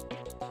 Okay.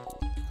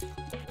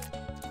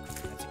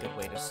 That's a good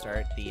way to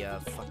start the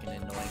fucking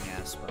annoying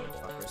ass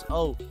motherfuckers.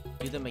 Oh,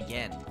 do them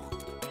again.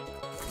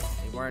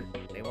 They weren't,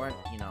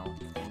 you know,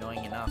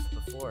 annoying enough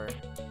before.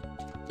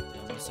 Do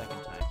them the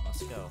second time.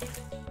 Let's go.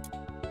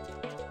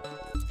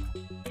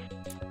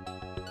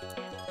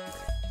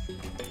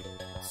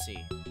 Let's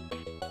see.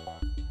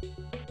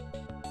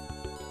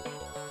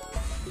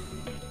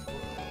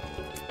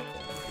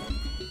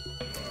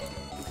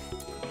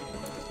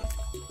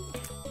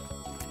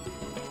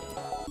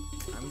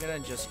 I'm gonna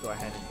just go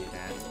ahead and do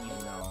that, even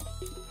though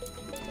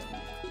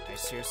I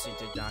seriously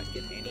did not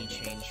get any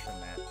change from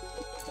that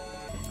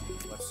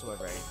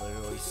whatsoever. I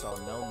literally saw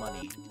no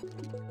money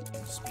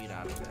and speed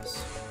out of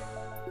this.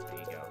 There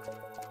you go.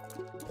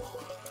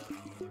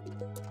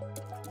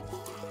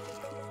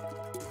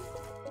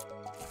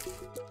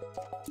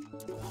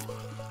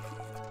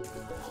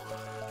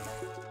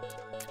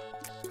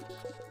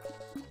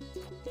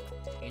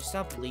 Can you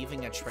stop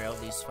leaving a trail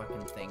of these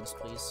fucking things,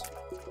 please?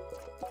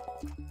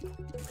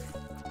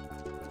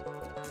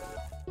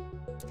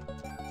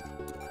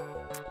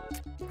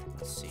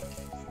 Let's see.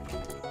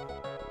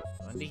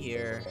 Go into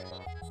here.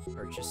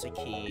 Purchase a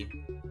key.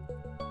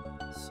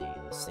 Let's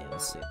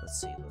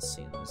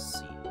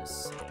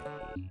see.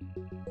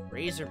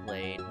 Razor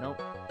blade.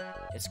 Nope.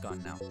 It's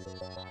gone now.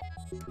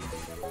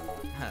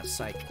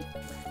 Psych.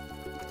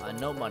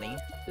 No money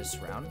this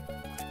round.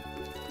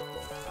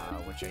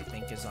 Which I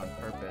think is on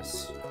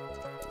purpose.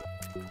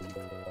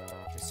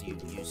 Because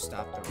you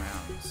stop the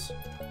rounds.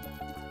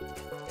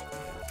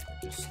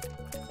 Just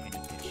penny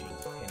pinching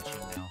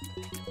now.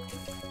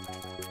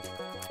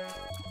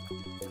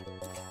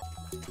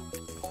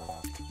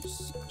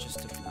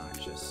 Just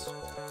obnoxious.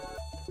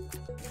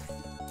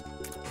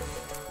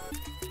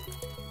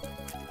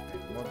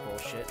 Okay, more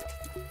bullshit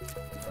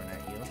thrown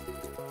at you.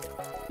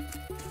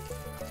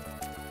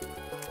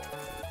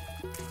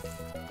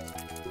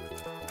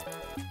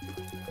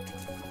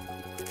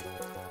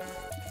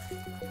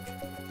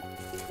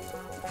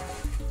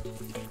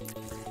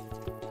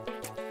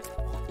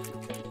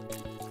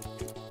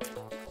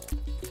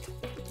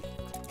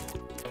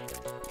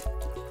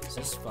 Is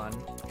this fun?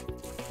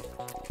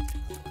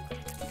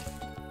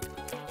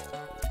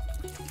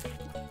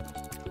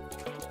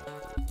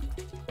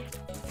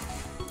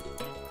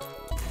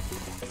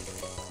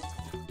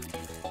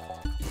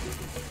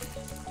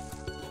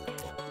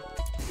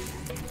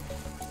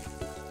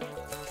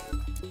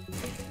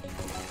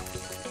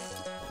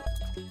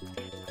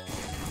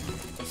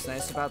 What's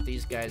nice about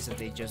these guys is that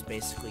they just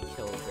basically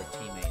killed their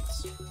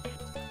teammates.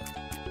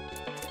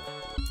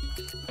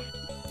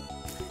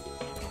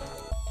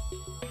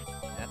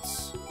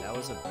 That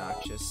was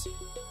obnoxious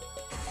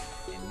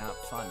and not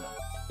fun.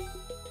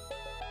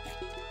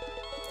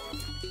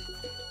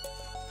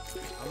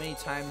 How many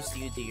times do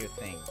you do your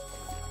thing?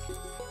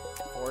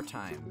 4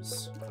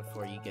 times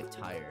before you get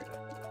tired.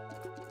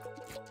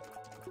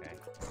 Okay.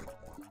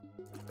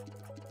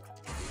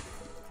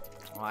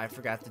 Well, I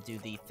forgot to do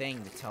the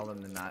thing to tell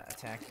them to not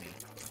attack me.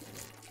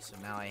 So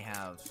now I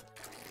have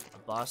a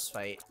boss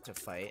fight to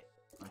fight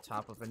on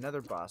top of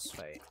another boss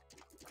fight.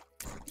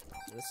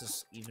 So this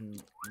is even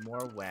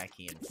more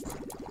wacky and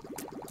fun.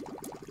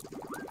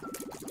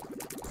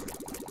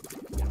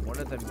 And one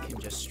of them can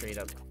just straight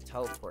up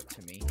teleport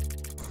to me,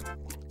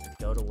 and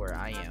go to where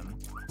I am,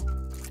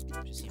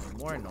 which is even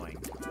more annoying.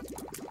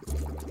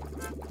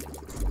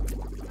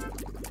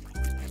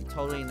 I'm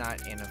totally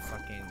not in a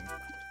fucking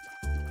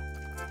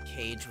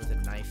cage with a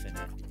knife in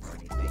it or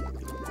anything.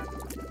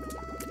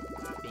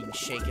 Being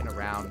shaken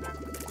around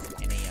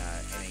in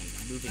a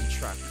moving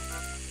truck.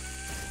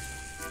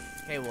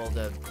 Okay, well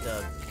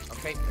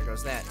okay, there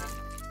goes that.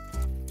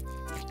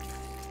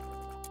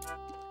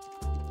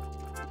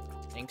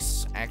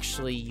 Thanks,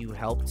 actually you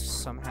helped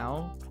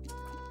somehow.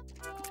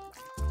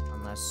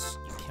 Unless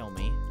you kill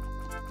me.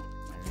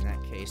 And in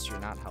that case, you're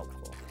not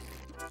helpful.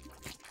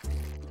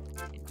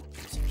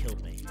 Because you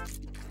killed me.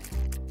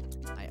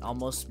 I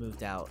almost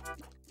moved out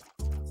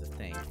of the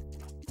thing.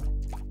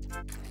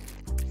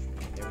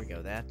 There we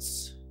go,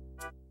 that's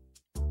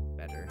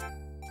better.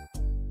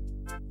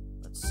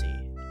 Let's see.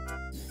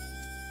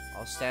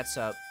 All stats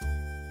up.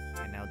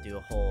 I now do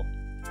a whole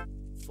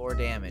 4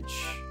 damage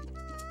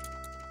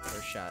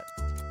per shot.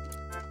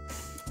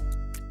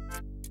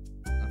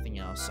 Nothing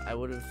else. I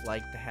would have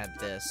liked to have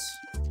this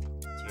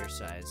tier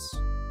size,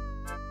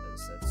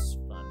 because that's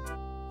fun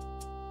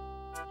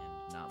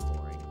and not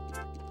boring.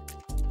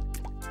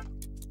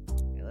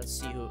 Okay, let's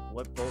see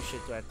what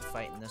bullshit do I have to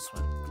fight in this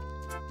one.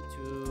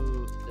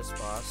 To this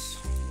boss.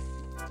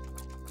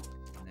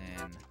 And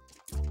then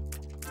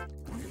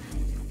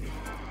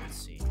let's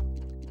see.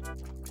 Oh,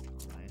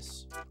 nice.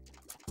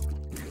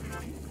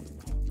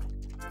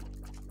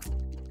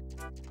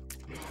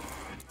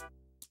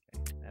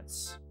 Okay, that's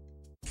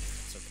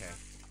okay.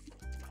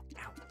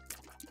 Ow.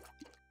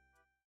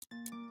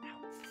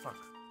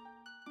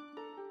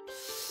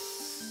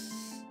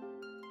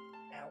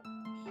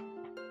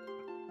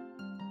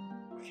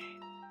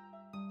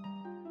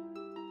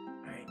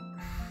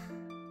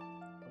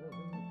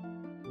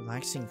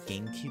 Relaxing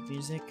GameCube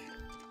music?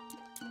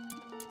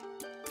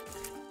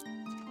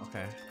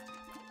 Okay,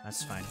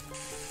 that's fine.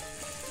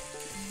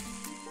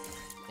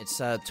 It's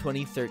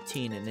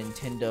 2013 and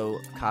Nintendo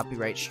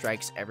copyright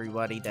strikes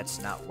everybody that's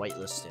not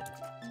whitelisted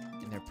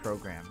in their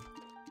program.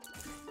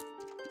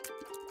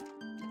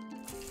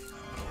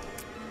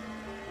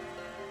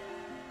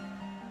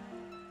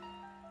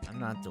 I'm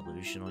not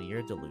delusional,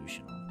 you're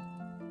delusional.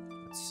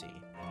 Let's see.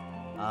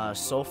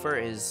 Sulfur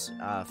is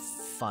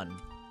fun.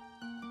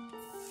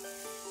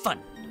 Fun.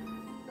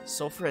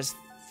 Sulfur is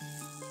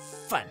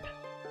fun.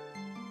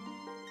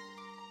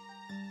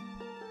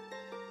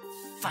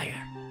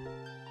 Fire.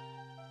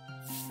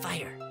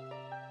 Fire.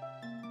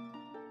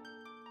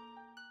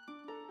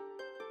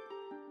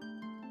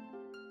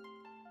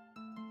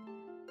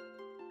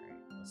 Alright,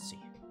 let's see.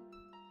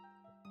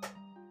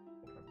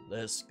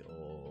 Let's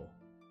go.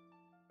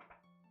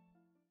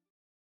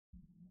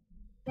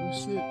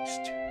 Who's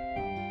next?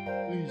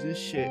 Who's this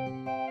shit?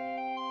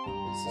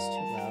 Is this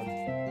too loud?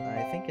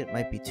 I think it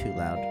might be too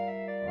loud.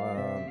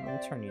 Let me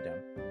turn you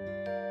down.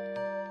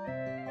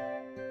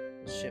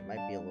 This shit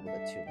might be a little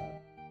bit too loud.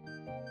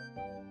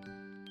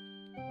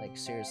 Like,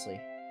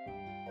 seriously.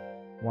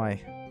 Why?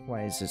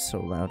 Why is it so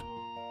loud?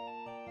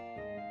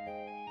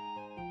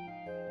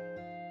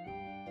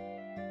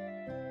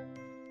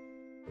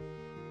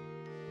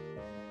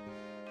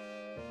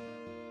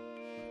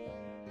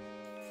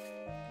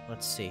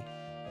 Let's see.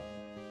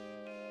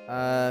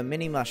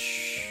 Mini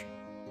mush.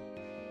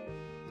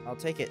 I'll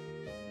take it.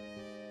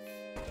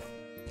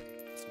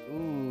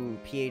 Ooh,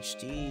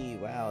 PhD.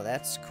 Wow,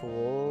 that's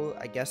cool.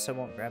 I guess I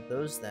won't grab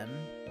those then.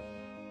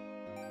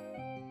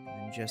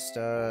 And just,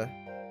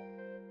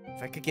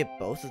 if I could get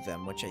both of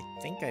them, which I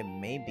think I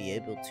may be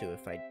able to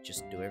if I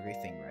just do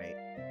everything right.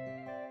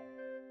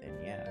 Then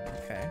yeah,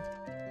 okay.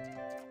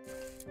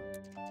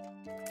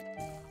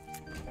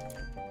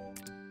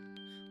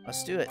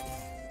 Let's do it.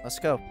 Let's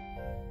go.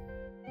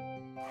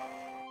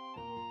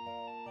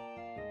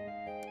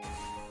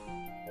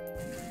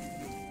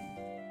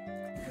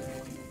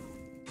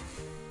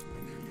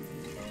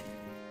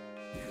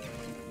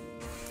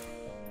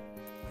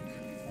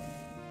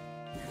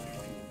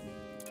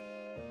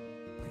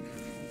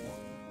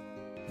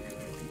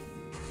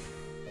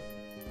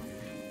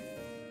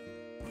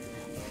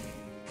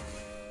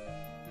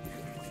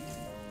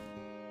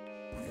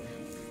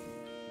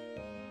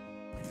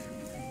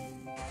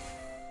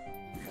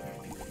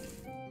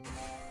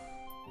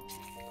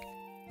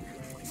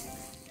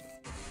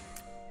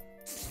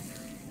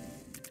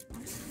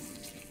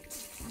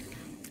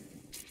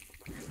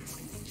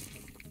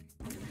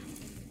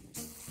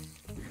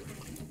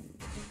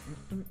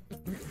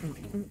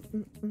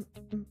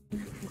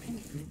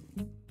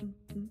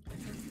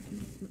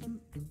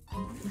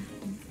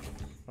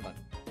 Hold on.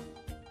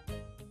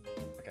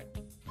 Okay.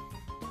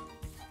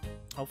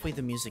 Hopefully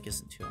the music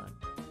isn't too loud.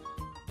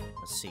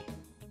 Let's see.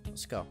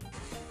 Let's go.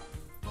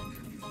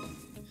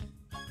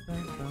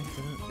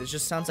 It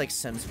just sounds like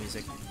Sims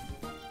music.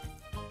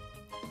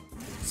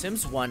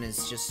 Sims 1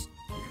 is just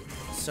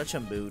such a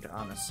mood,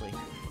 honestly.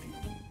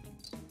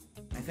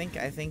 I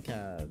think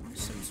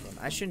Sims 1.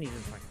 I shouldn't even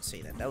fucking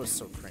say that. That was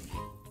so cringy.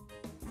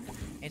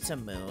 It's a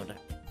mood.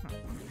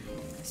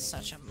 It's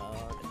such a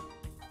mood.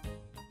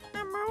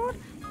 A mood?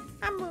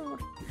 A mood.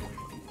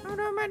 Mood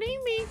of my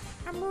me.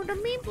 A mood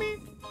of me.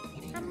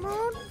 A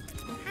mood.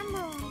 A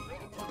mood.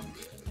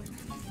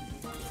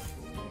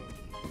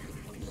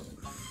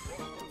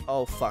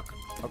 Oh fuck.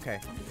 Okay.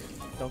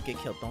 Don't get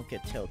killed. Don't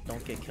get killed.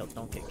 Don't get killed.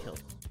 Don't get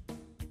killed.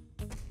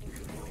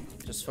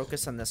 Just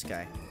focus on this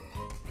guy.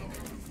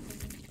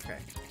 Okay.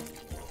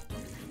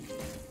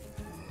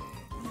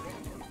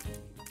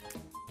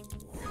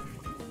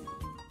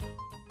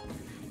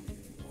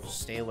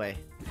 Stay away.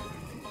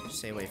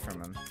 Stay away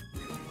from him.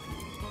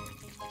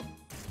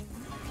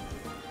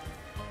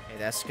 Okay,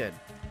 that's good.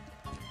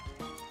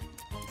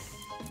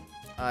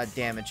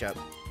 Damage up.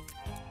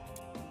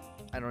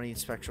 I don't need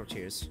spectral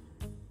tears.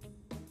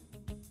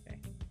 Okay.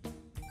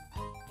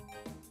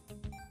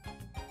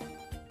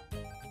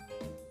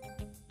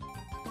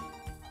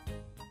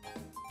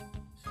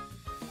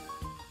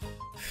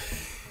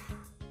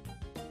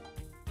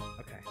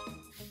 Okay.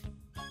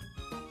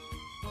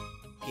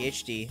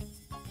 PhD.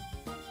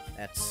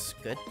 That's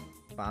good.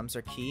 Bombs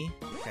are key.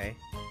 Okay.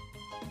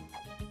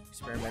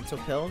 Experimental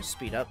pill,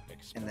 speed up,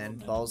 and then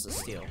balls of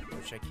steel,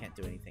 which I can't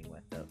do anything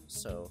with though.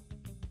 So,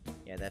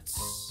 yeah,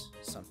 that's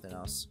something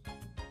else.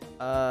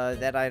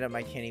 That item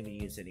I can't even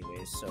use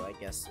anyways, so I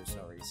guess there's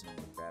no reason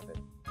to grab it.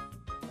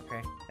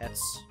 Okay,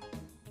 that's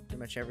pretty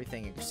much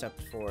everything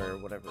except for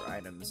whatever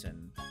items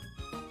in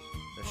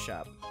the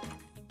shop,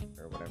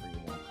 or whatever you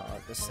want to call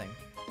it. This thing,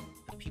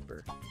 the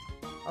peeper.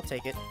 I'll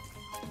take it.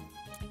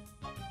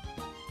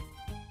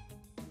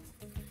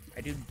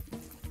 I do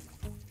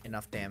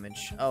enough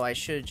damage. Oh, I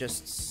should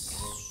just...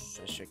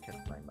 I should have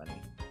kept my money.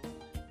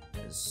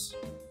 Because...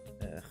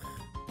 whatever.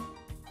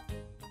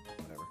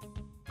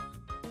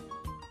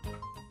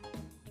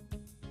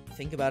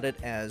 Think about it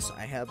as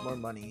I have more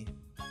money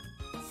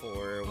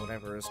for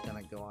whatever is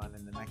gonna go on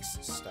in the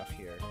next stuff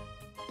here.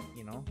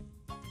 you know,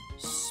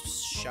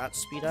 shot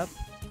speed up,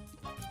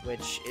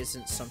 which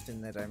isn't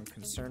something that I'm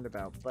concerned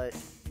about, but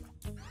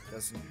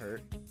doesn't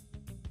hurt.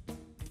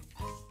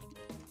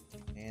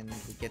 And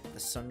we get the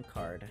sun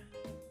card.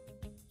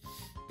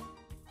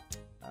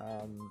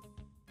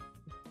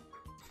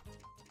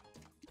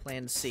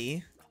 Plan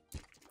C,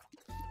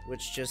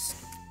 which just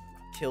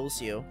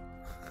kills you.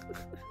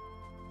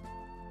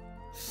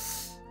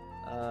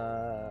 I'm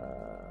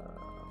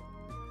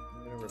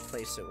gonna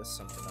replace it with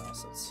something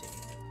else. Let's see.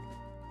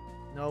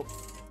 Nope.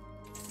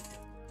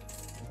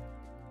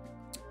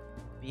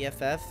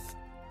 BFF.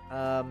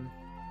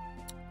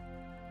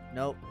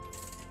 Nope.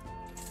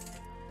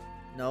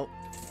 Nope.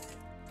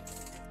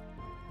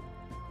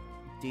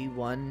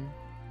 D1.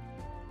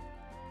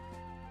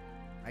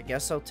 I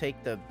guess I'll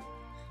take the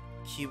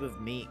cube of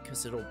meat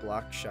because it'll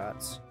block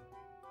shots.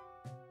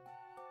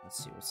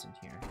 Let's see what's in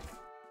here.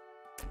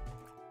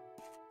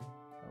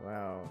 Oh,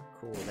 wow,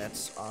 cool.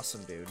 That's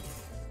awesome, dude.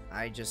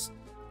 I just...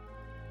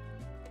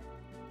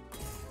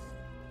 Okay,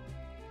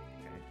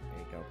 there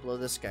you go. Blow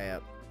this guy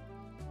up.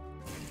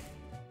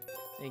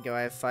 There you go.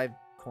 I have 5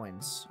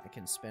 coins. I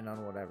can spend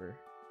on whatever.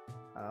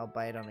 I'll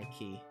buy it on a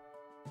key.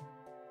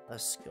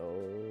 Let's go.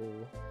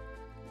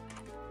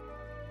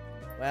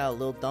 Wow,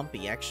 Lil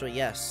Dumpy. Actually,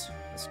 yes.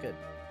 That's good.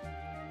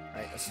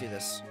 Alright, let's do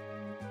this.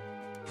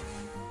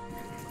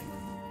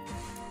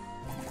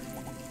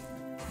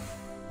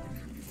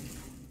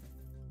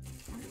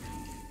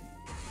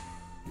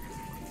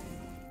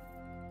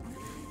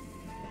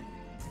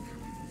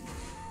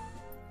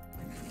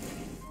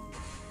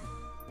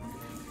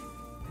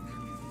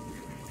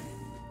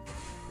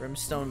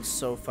 Brimstone's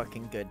so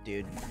fucking good,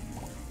 dude.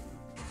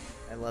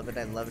 I love it,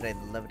 I love it,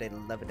 I love it, I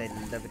love it, I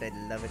love it,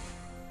 I love it.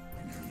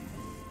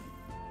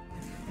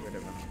 Get rid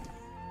of him.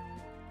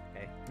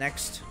 Okay,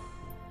 next.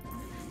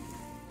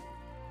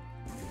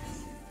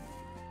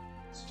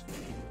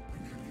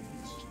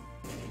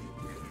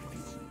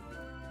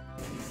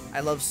 I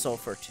love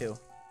sulfur too.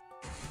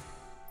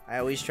 I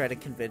always try to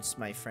convince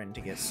my friend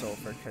to get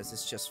sulfur because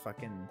it's just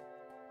fucking...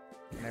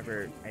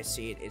 Whenever I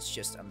see it, it's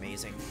just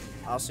amazing.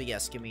 Also,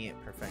 yes, give me it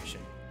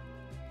perfection.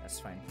 That's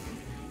fine.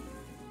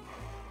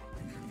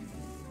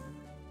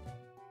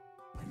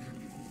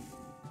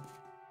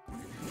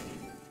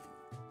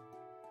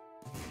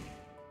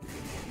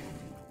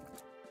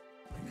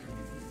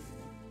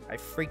 I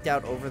freaked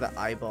out over the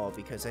eyeball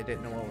because I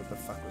didn't know what the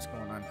fuck was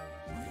going on.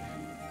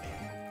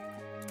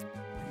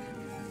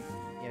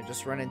 Yeah,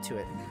 just run into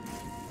it.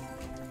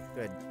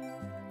 Good.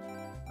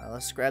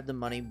 Let's grab the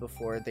money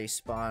before they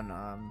spawn,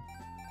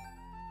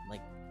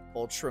 like,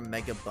 Ultra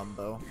Mega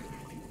Bumbo,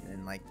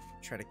 and, like,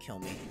 try to kill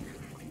me.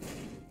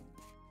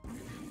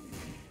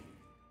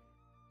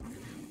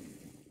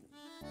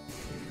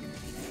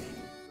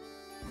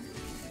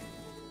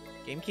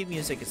 GameCube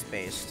music is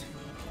based.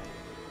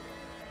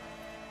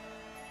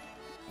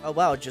 Oh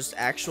wow, just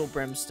actual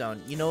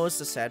brimstone. You know what's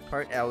the sad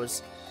part? I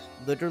was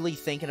literally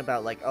thinking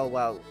about, like, oh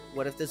wow,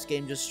 what if this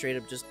game just straight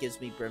up just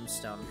gives me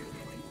brimstone?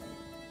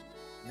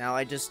 Now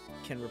I just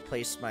can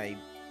replace my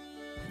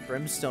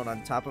brimstone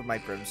on top of my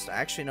brimstone.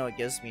 Actually, no, it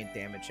gives me a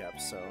damage up,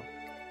 so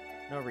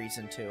no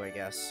reason to, I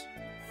guess.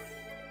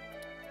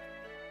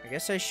 I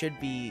guess I should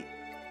be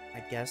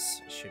doing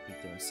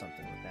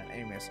something with that.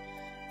 Anyways,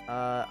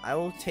 I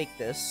will take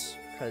this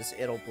because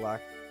it'll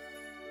block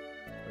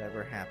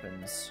whatever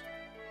happens.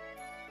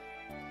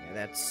 Yeah,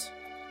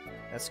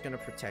 that's gonna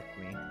protect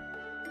me.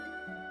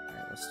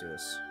 Alright, let's do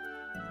this.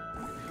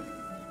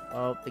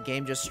 Oh, the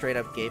game just straight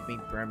up gave me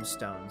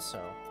brimstone, so...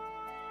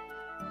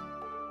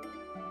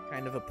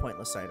 Kind of a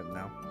pointless item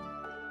now.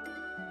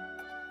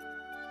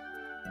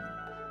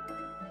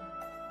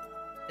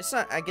 It's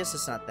not, I guess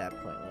it's not that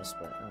pointless,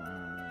 but...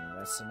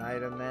 that's an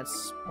item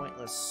that's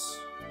pointless.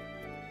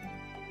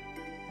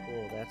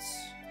 Cool,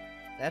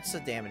 that's a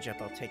damage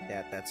up, I'll take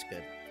that, that's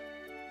good.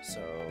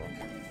 So,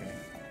 okay.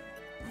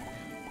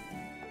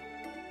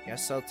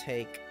 Guess I'll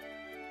take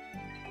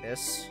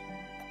this.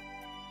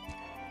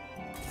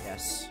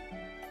 Yes.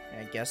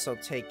 And I guess I'll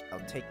take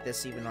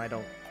this even though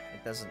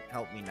it doesn't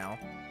help me now.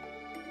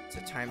 It's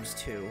a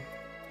 ×2.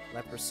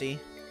 Leprosy.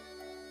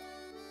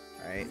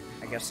 Alright,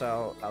 I guess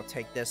I'll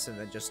take this and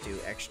then just do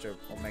extra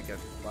Omega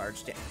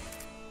large damage.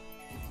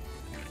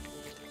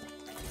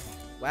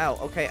 Wow,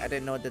 okay, I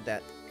didn't know it did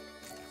that.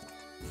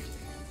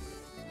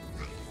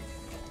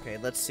 Okay,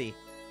 let's see.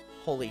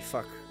 Holy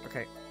fuck.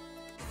 Okay.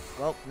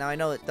 Well, now I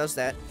know it does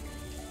that.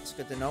 It's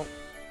good to know.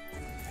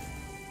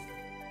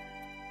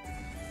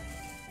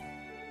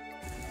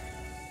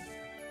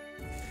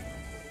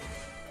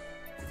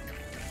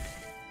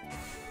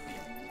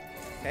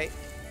 Okay.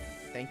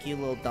 Thank you,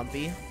 little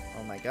Dumpy.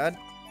 Oh my god.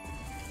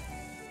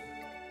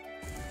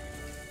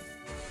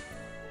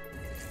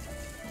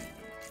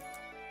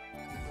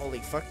 Holy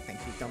fuck. Thank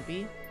you,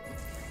 Dumpy.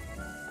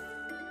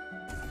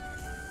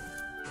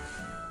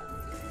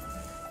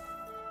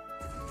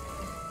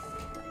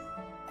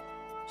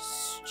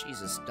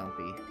 Jesus,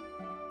 Dumpy.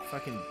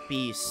 Fucking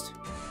beast.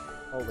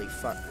 Holy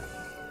fuck.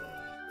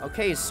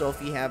 Okay, so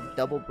if you have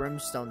double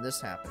brimstone,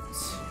 this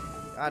happens.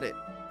 Got it.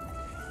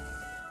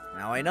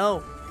 Now I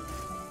know.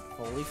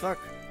 Holy fuck.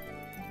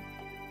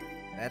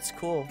 That's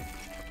cool.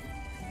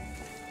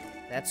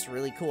 That's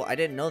really cool. I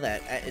didn't know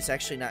that. It's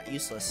actually not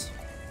useless.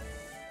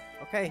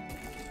 Okay.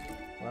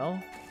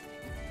 Well.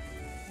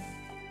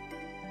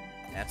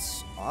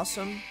 That's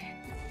awesome.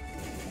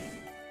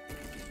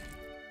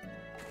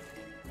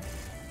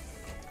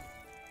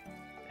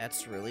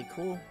 That's really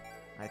cool.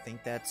 I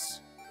think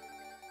that's...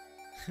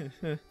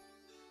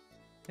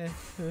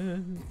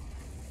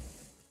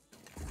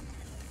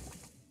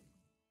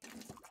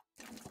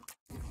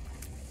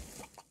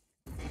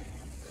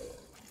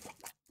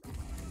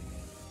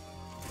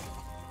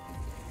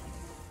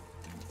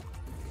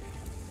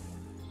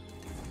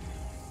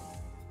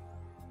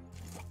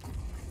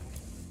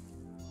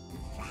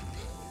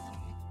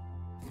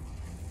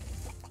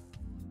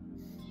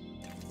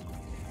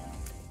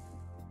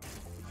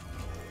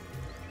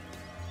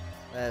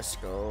 Let's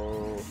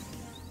go.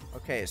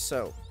 Okay,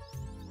 so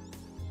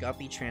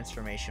Guppy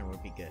transformation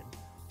would be good.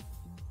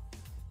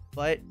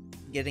 But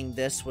getting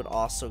this would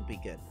also be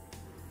good.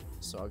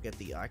 So I'll get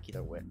the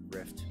Akira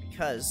Rift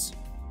because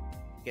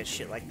you get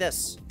shit like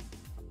this.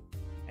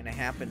 And it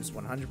happens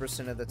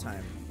 100% of the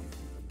time.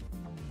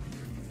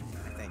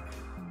 I think.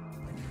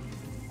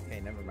 Okay,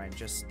 never mind.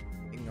 Just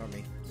ignore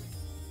me.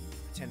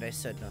 Pretend I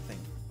said nothing.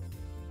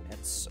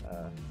 It's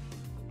a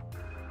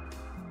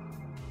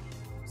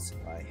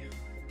lie.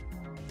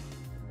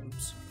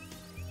 Oops.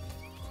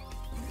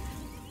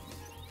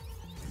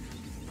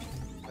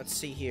 Let's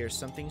see here.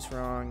 Something's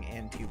wrong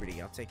and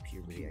puberty. I'll take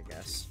puberty, I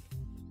guess.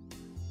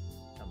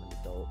 I'm an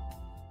adult.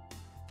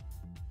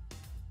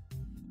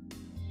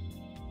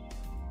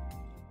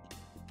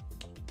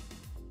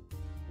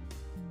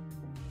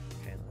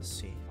 Okay, let's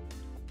see.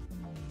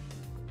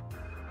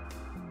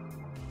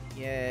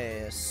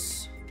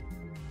 Yes.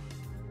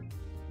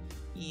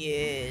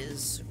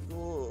 Yes.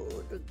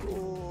 Good.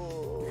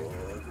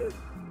 Good.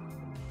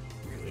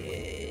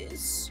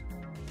 Yes.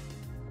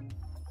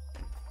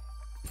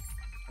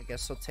 I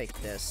guess I'll take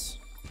this.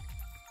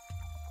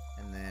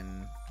 And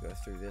then go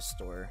through this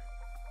door.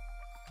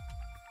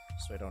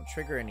 So I don't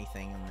trigger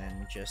anything, and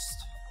then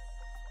just...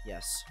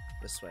 Yes,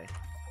 this way.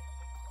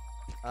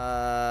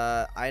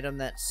 Item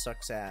that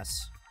sucks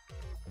ass.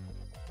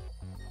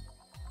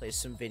 Play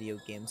some video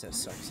games that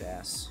sucks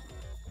ass.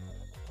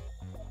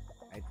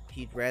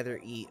 He'd rather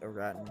eat a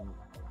rotten...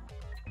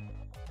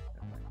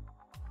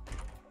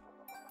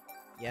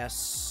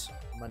 Yes.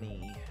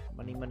 Money.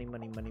 Money, money,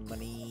 money, money,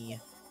 money.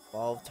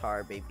 Ball of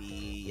tar,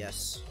 baby.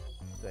 Yes.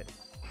 Good.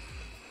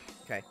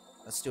 Okay,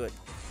 let's do it.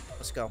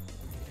 Let's go.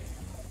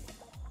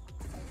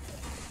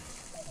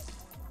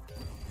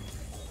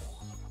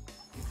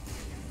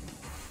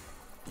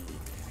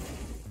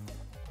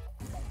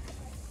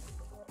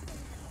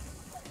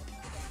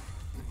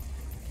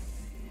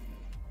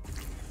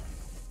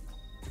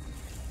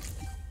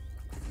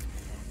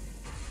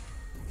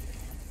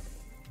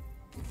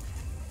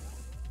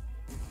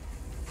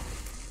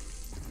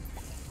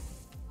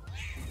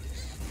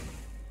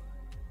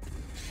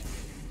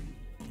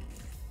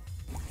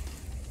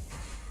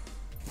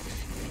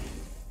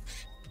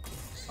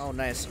 Oh,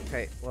 nice.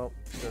 Okay, well,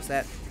 there's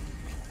that.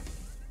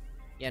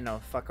 Yeah, no,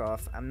 fuck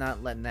off. I'm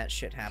not letting that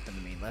shit happen to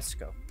me. Let's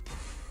go.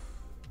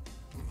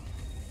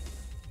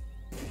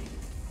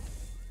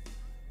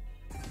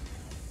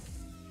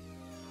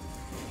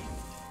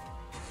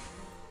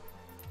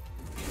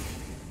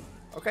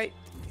 Okay.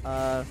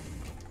 Here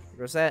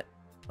goes that.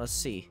 Let's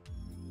see.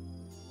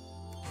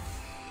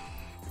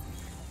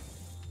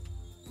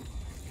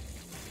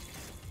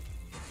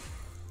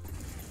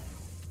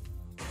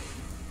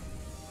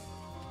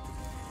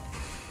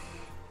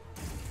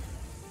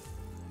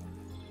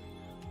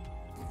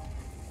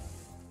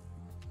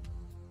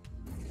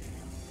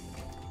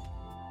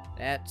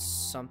 That's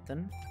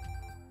something.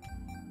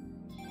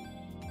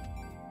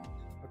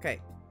 Okay,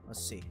 let's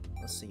see.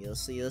 Let's see,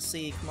 let's see, let's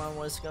see. Come on,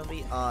 what's it gonna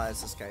be? Ah,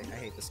 it's this guy. I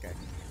hate this guy.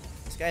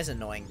 This guy's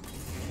annoying.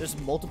 There's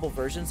multiple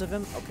versions of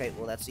him? Okay,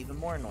 well that's even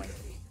more annoying.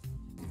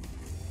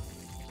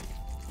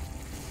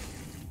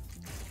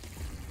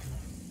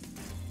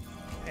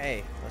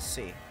 Okay, let's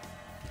see.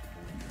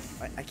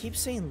 I keep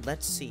saying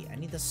let's see. I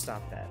need to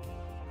stop that.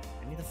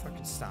 I need to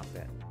fucking stop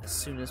that as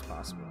soon as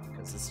possible,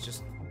 because it's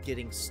just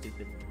getting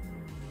stupid.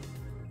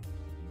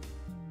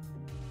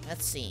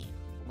 Let's see.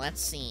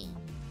 Let's see.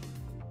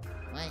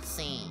 Let's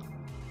see.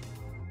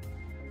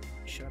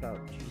 Shut up,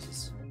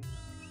 Jesus.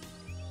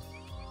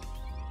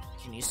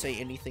 Can you say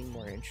anything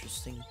more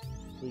interesting,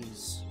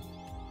 please?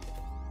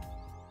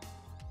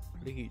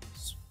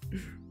 Please.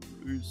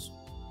 Please.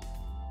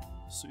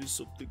 Say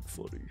something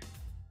funny.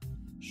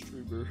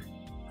 Streamer.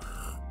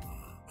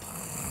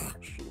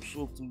 Say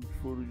something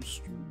funny,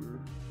 streamer.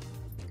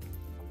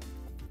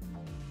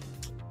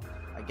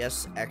 I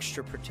guess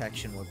extra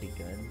protection would be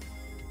good.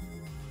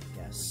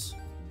 Yes.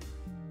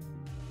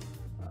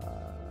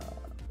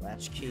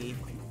 Latch key.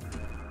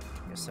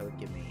 I guess that would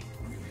give me.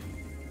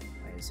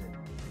 Why is it?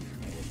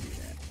 I will do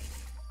that.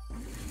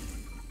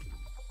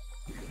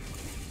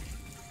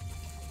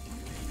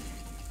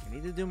 I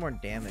need to do more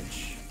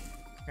damage.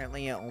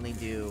 Apparently, I only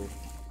do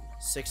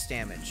 6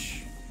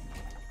 damage.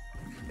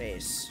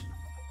 Base.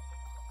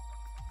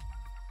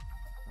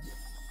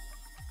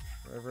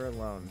 Forever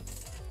alone.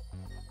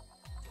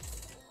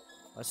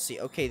 Let's see.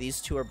 Okay,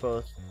 these two are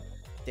both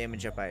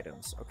damage up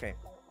items. Okay.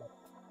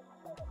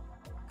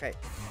 Okay,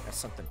 that's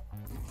something.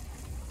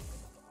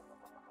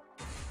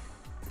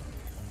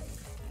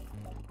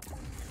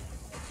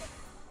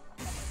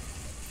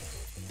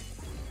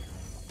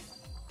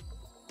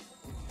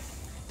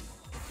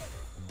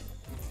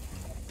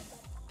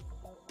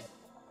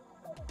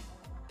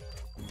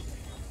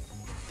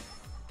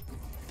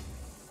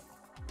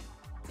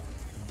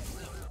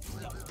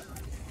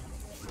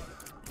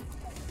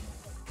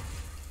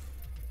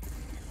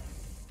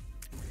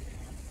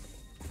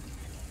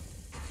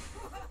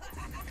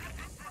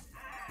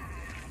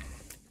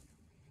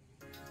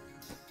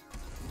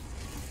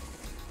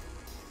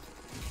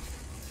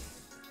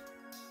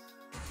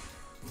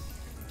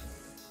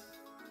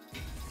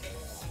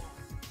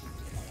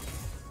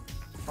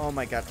 Oh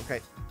my god,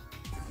 okay.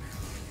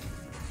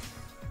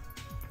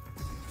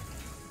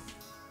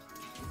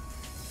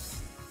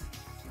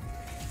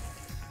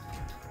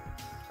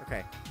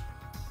 Okay.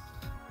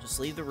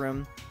 Just leave the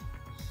room.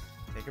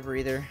 Take a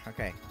breather.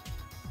 Okay.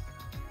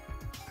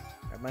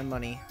 Grab my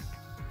money.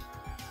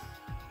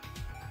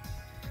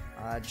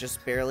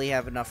 Just barely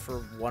have enough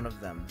for one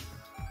of them.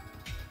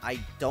 I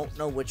don't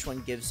know which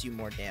one gives you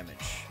more damage.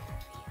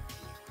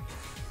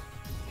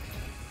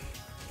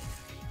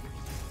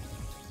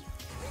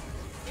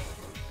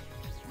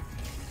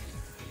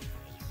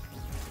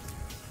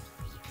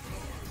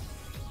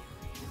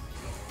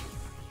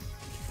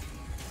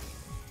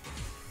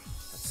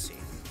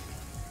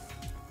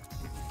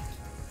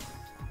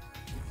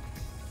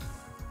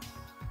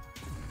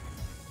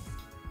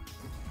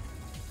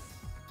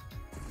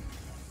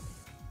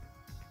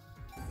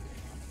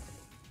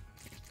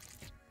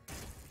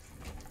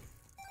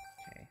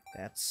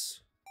 That's...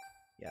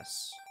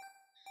 yes.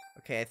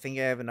 Okay, I think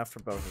I have enough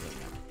for both of them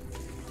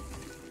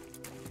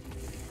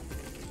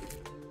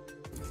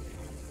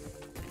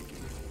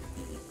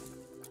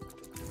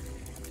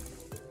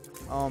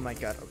now. Oh my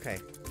god, okay.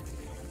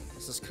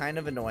 This is kind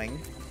of annoying.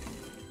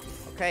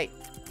 Okay.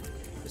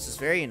 This is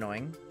very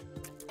annoying.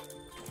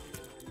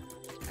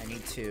 I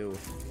need to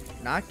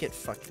not get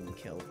fucking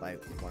killed by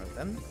one of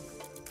them.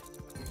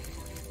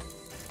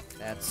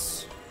 That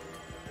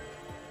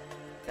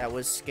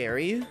was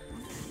scary.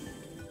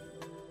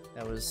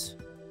 That was,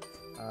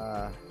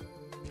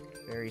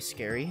 very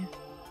scary.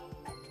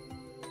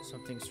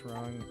 Something's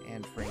wrong,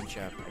 and range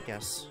up, I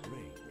guess.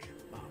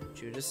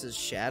 Judas's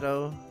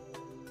shadow.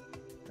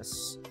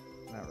 That's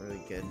not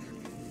really good.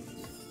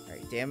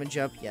 Alright, damage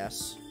up,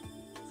 yes.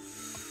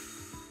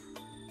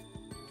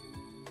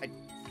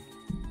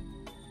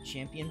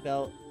 Champion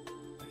belt.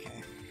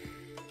 Okay.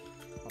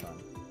 Hold on.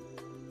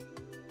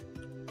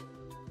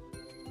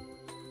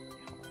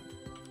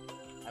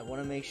 I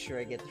want to make sure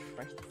I get the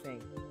right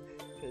thing.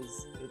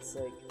 Because it's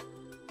like,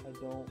 I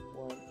don't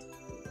want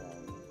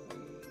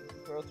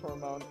growth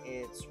hormone,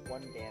 it's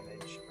 1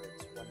 damage, or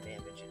it's 1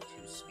 damage and 2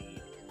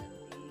 speed, and then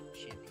the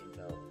champion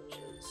belt, which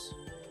is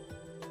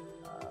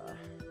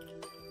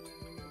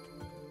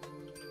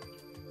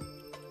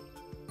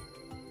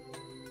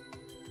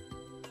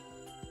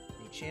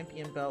the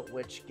champion belt,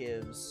 which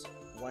gives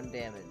 1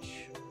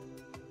 damage.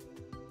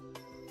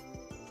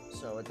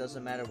 So it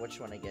doesn't matter which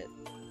one I get.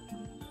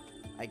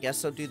 I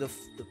guess I'll do the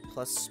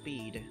plus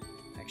speed.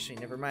 Actually,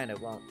 never mind, I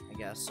won't, I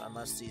guess,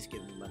 unless these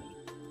give me money.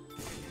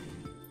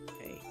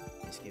 Okay,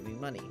 these give me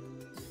money.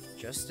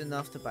 Just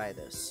enough to buy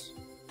this.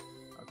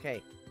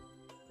 Okay,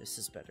 this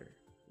is better.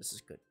 This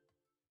is good.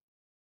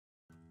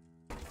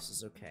 This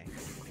is okay.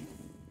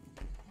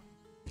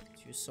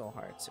 2 soul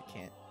hearts, I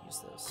can't use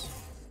those.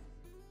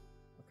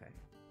 Okay.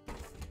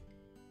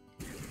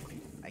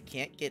 I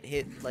can't get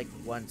hit, like,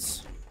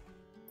 once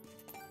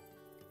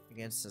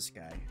against this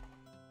guy.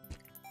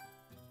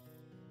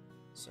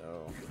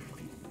 So...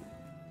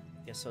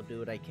 guess I'll do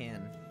what I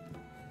can.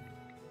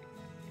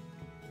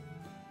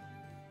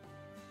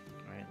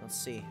 Alright, let's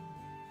see.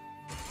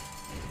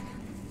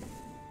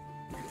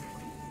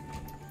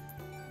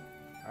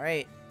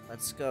 Alright,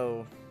 let's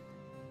go.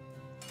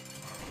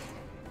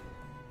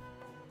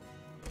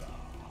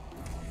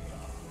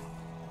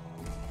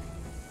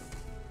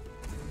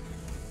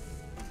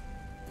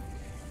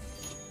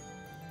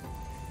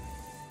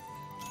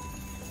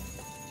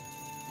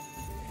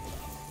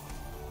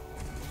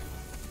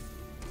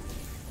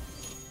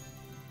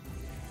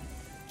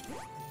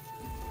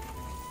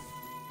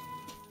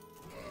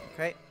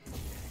 Okay.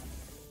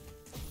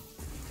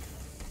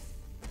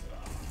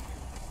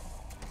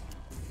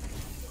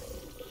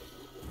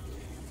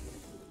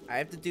 I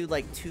have to do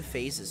like 2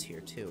 phases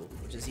here too,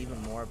 which is even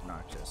more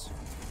obnoxious.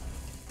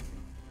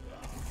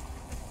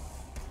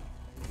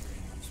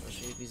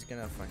 Especially if he's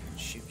gonna fucking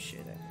shoot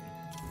shit at me.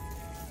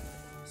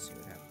 Let's see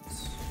what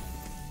happens.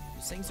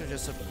 These things are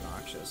just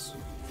obnoxious.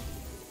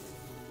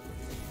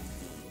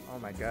 Oh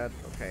my god,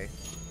 okay.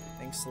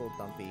 Thanks, little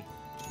dumpy.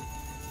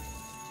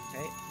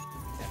 Okay.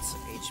 That's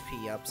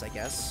HP ups, I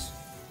guess.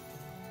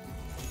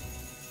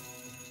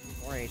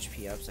 More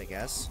HP ups, I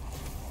guess.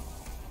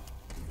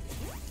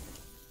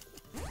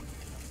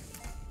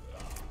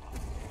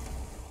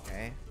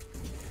 Okay.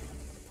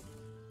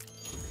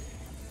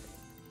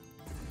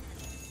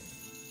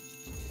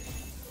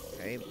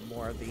 Okay,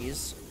 more of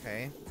these.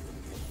 Okay.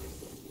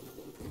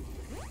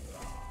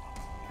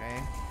 Okay.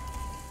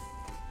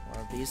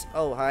 More of these.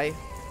 Oh, hi.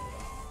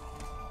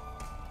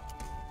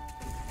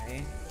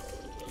 Okay.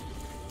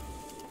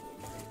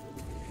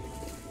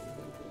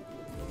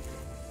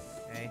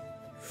 Okay.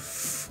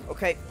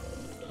 Okay.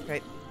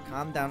 Okay.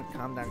 Calm down,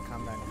 calm down,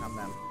 calm down, calm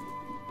down.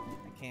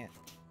 I can't.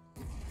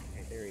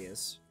 Okay, there he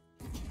is.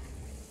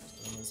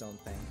 He's doing his own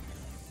thing.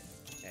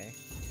 Okay.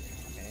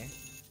 Okay.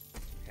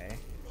 Okay.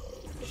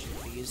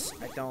 Shoot these.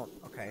 I don't.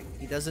 Okay.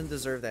 He doesn't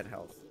deserve that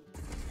health.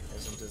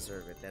 Doesn't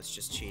deserve it. That's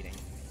just cheating.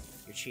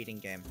 You're cheating,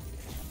 game.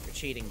 You're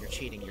cheating, you're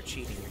cheating, you're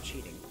cheating, you're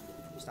cheating.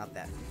 Stop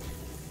that.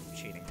 You're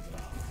cheating.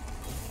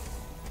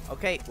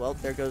 Okay, well,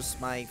 there goes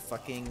my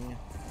fucking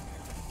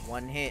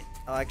one hit.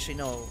 Oh, actually,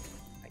 no.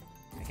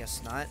 I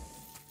guess not.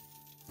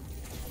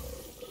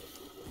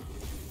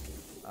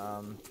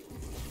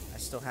 I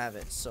still have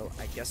it, so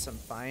I guess I'm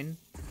fine.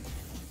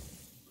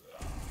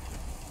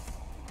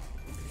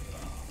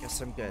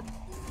 Guess I'm good.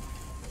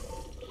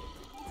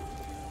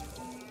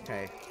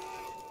 Okay.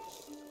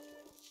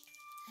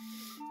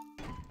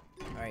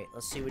 Alright,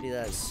 let's see what he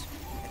does.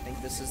 I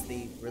think this is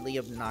the really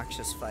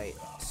obnoxious fight,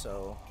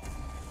 so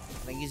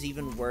I think he's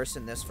even worse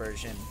in this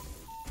version.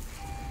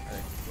 Or,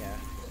 yeah,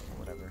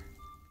 whatever.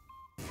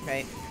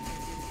 Okay.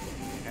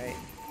 Okay.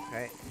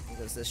 Okay. He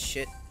does this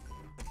shit.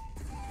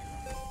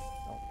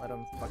 Don't let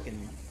him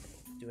fucking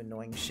do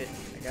annoying shit,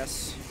 I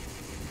guess.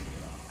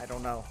 I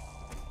don't know.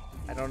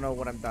 I don't know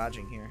what I'm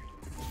dodging here.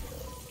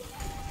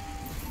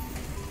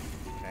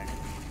 Okay.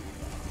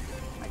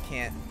 I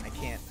can't.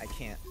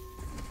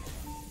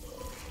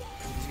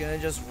 He's gonna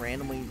just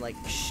randomly, like,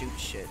 shoot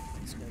shit.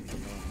 It's gonna be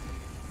annoying.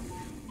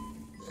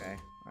 Okay.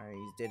 Alright,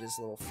 he did his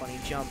little funny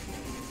jump.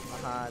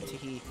 Haha,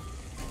 teehee.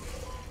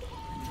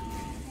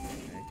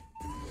 Okay.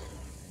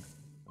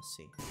 Let's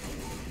see. Okay.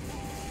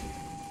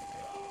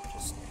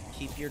 Just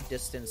keep your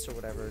distance or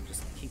whatever.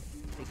 Just keep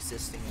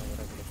existing or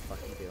whatever the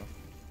fuck you do.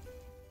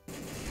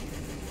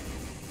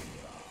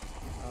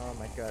 Oh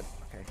my god.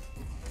 Okay.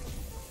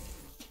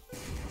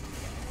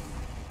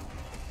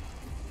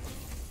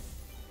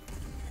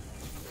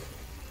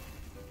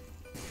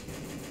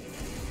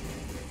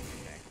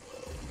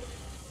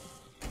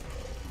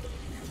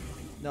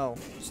 No,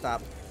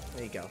 stop.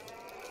 There you go.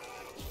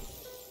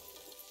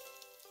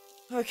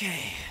 Okay.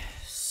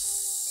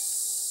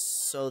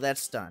 So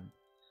that's done.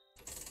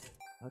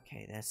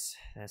 Okay, that's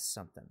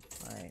something.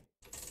 Alright.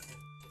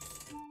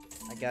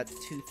 I got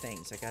two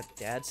things. I got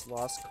Dad's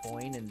Lost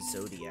Coin and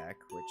Zodiac,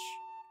 which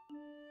I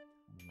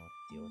don't know what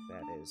the deal with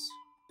that is.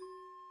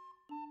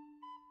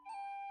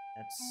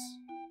 That's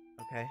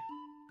okay.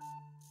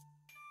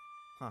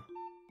 Huh.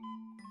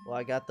 Well,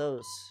 I got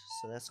those,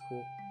 so that's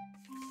cool.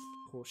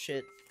 Cool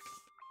shit.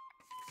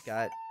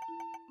 Got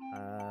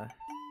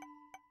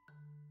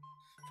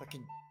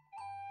fucking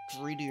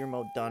 3D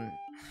remote done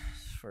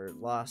for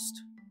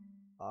Lost.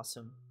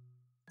 Awesome.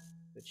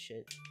 Good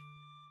shit.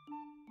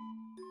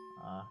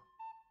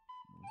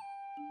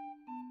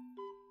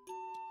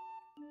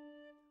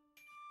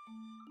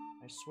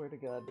 I swear to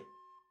God,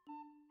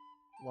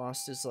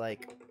 Lost is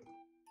like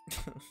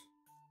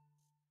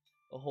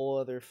a whole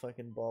other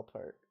fucking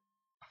ballpark,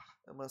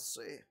 I must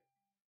say.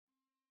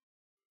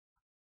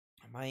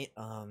 I might,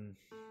 I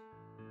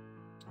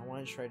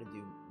want to try to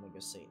do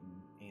Mega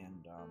Satan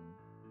and,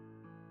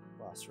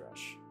 Boss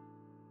Rush,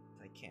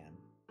 if I can.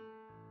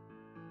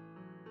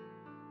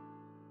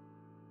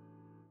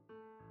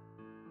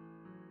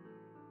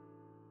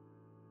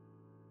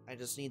 I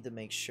just need to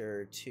make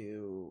sure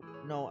to...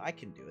 No, I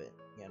can do it.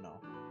 Yeah,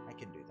 no, I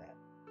can do that.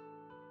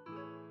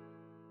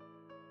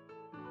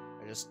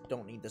 I just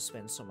don't need to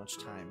spend so much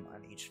time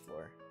on each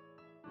floor.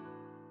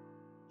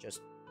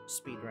 Just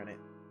speedrun it.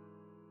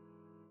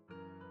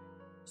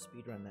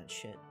 Speedrun that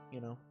shit,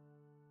 you know?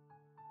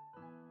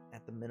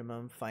 At the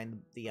minimum,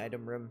 find the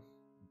item room.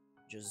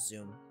 Just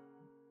zoom.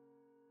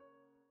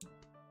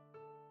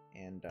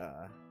 And,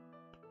 I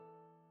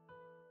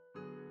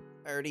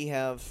already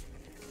have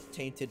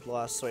Tainted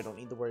Lost, so I don't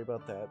need to worry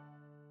about that.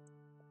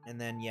 And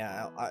then,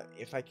 yeah,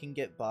 if I can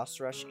get Boss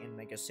Rush and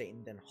Mega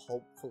Satan, then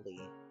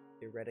hopefully,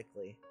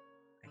 theoretically,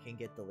 I can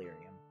get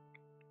Delirium.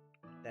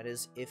 That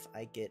is if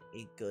I get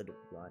a good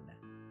run.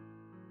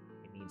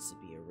 It needs to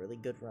be a really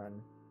good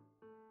run.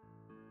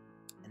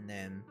 And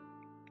then,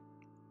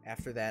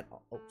 after that,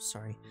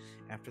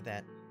 after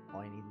that,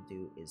 all I need to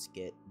do is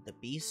get the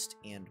Beast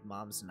and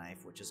Mom's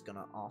Knife, which is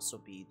gonna also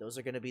be, those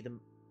are gonna be the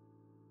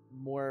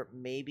more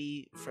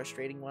maybe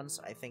frustrating ones.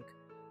 I think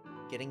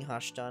getting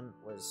Hush done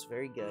was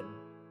very good,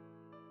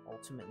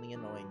 ultimately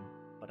annoying,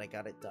 but I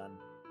got it done.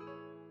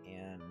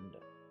 And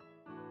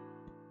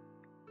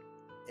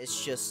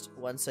it's just,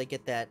 once I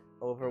get that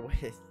over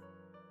with,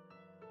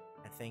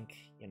 I think,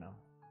 you know,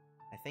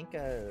 I think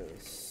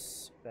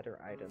better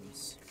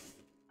items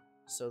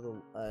So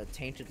the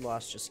Tainted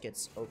Lost just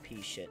gets OP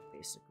shit,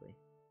 basically.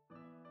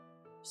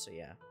 So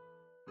yeah.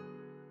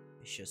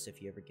 It's just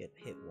if you ever get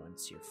hit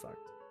once, you're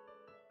fucked.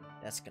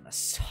 That's gonna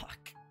suck.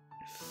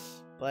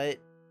 But,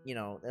 you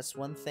know, that's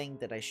one thing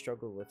that I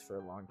struggled with for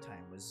a long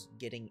time, was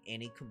getting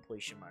any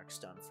completion marks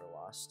done for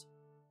Lost.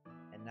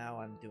 And now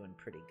I'm doing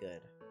pretty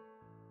good.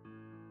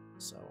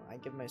 So I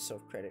give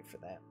myself credit for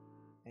that.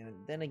 And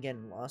then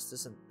again, Lost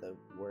isn't the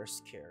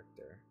worst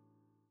character.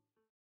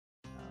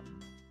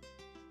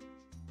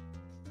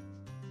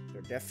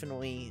 They're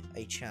definitely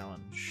a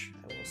challenge,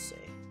 I will say.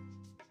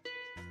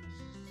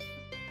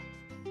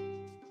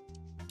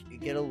 You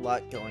get a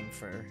lot going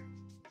for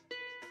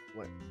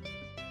what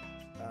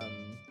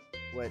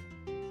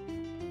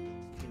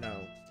you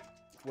know,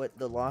 what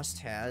the Lost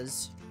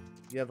has.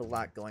 You have a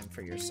lot going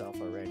for yourself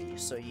already.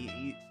 So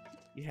you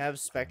have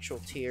Spectral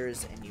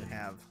Tears and you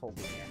have Holy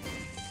Hand,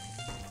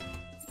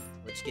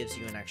 which gives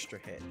you an extra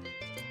hit.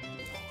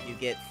 You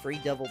get free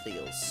double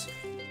deals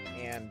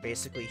and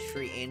basically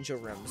free angel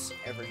rooms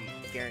every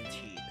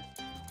guaranteed.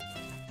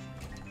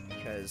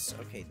 Because,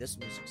 okay, this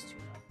music's too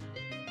loud.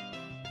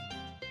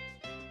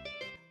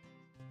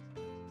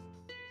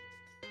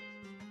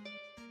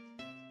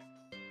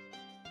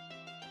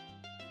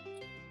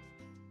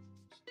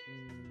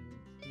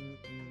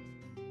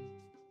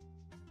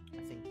 I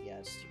think, yeah,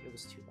 it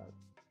was too loud.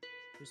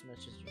 Whose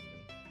message did me?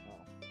 Oh.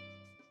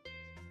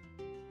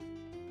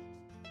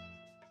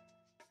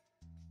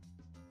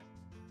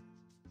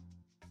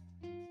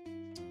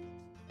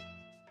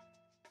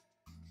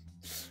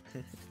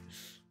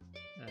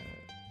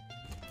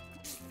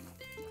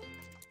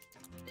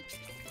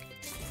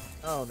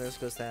 Oh, there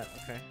goes that.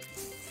 Okay.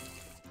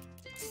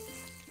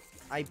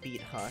 I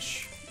beat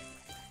Hush.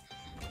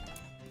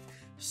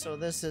 So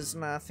this is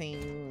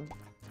nothing,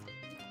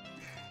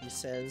 he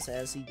says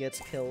as he gets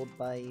killed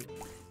by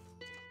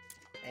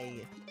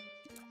a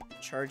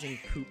charging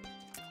poop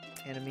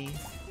enemy.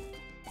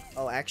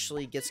 Oh,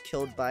 actually gets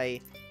killed by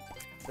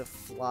the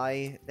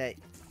fly that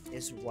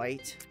is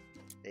white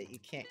that you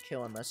can't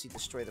kill unless you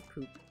destroy the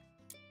poop.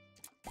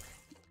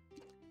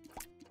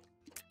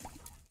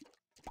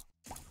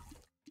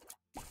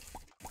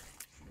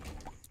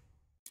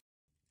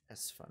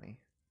 That's funny.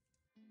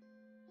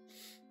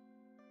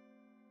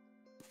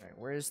 Alright,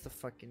 where's the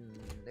fucking...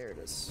 There it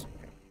is.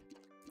 Okay.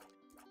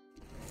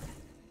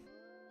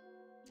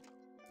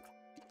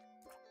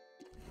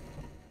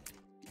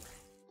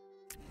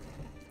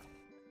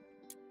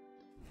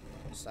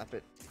 Stop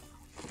it.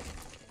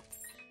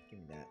 Give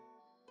me that.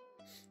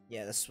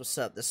 Yeah, that's what's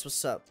up. That's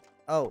what's up.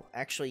 Oh,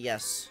 actually,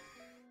 yes.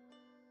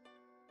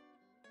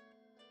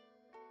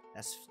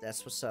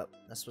 That's what's up.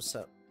 That's what's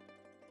up.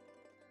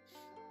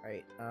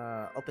 Alright,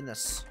 open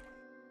this.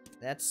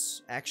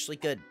 That's actually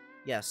good.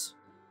 Yes.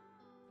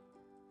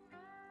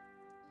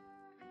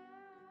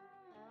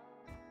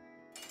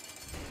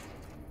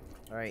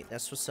 Alright,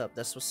 that's what's up.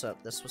 That's what's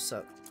up. That's what's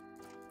up.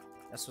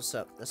 That's what's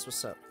up. That's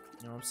what's up.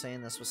 You know what I'm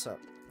saying? That's what's up.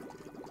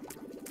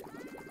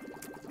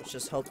 Let's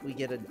just hope we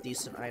get a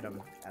decent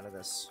item out of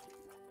this.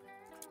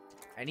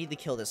 I need to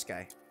kill this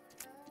guy.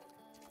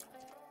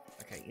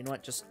 Okay, you know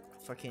what? Just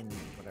fucking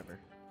whatever.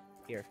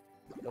 Here.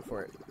 Go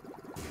for it.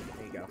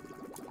 There you go.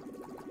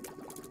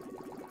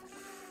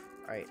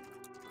 Alright.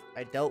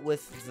 I dealt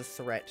with the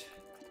threat.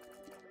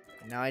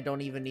 Now I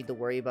don't even need to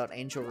worry about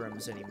angel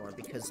rooms anymore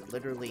because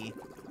literally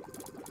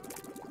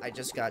I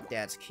just got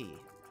Dad's key.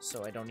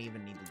 So I don't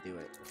even need to do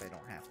it if I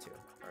don't have to.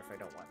 Or if I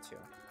don't want to.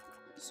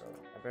 So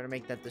I better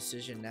make that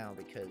decision now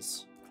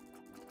because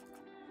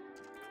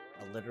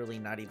I'll literally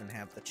not even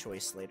have the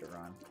choice later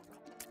on.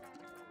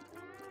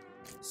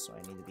 So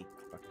I need to be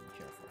fucking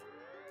careful.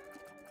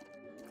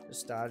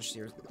 Just dodge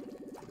your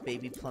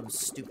baby Plum's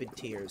stupid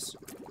tears.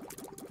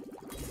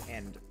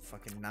 And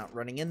fucking not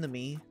running into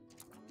me.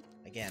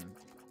 Again.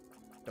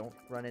 Don't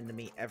run into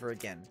me ever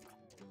again.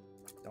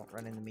 Don't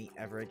run into me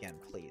ever again,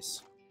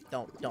 please.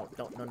 Don't, no,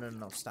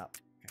 stop.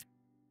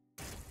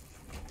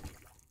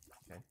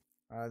 Okay.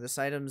 This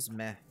item's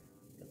meh.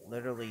 It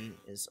literally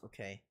is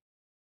okay.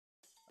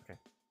 Okay.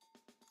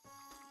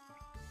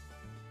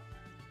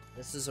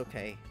 This is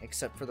okay,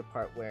 except for the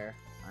part where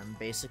I'm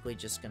basically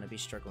just gonna be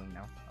struggling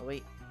now. Oh,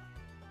 wait.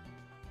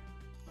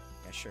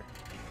 Yeah, sure.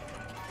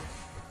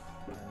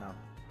 No.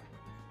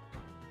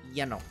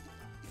 Yeah, no.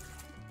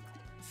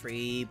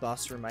 Free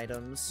boss room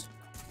items.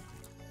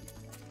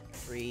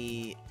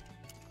 Free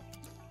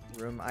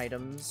room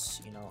items.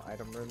 You know,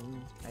 item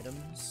room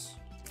items.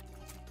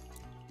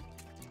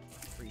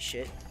 Free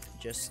shit.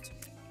 Just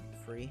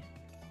free.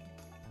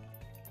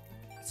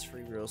 It's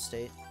free real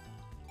estate.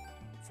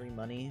 Free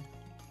money.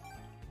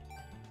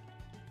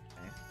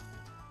 Okay.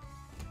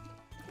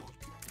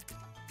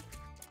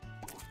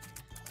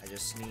 I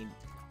just need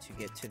to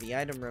get to the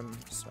item room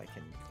so I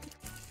can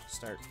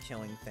start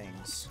killing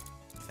things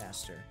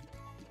faster.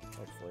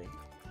 Hopefully.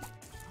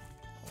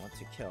 I want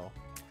to kill.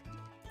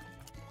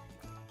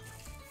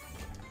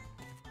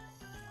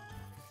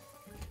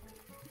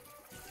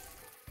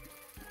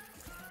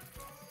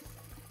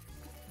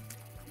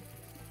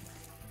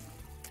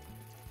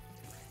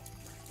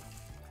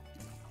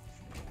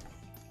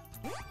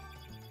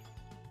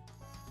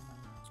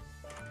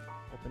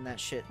 open that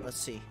shit. Let's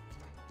see.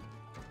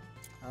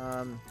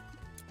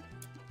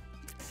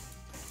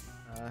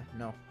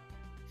 No.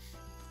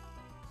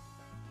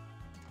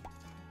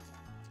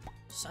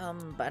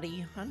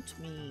 Somebody hunt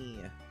me.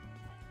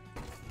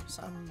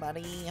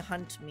 Somebody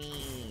hunt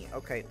me.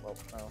 Okay, well,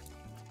 no.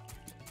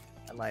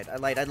 I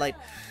lied.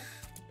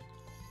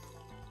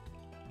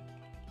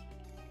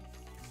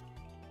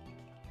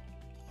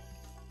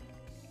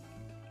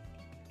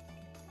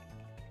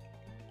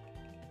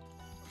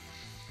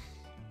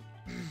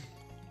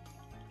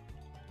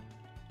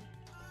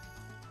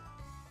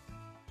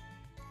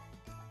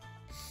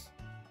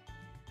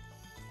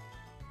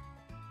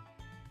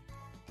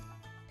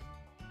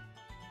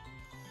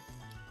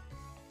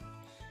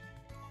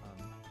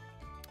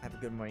 Have a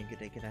good morning, good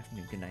day, good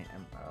afternoon, good night.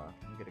 I'm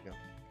gonna go.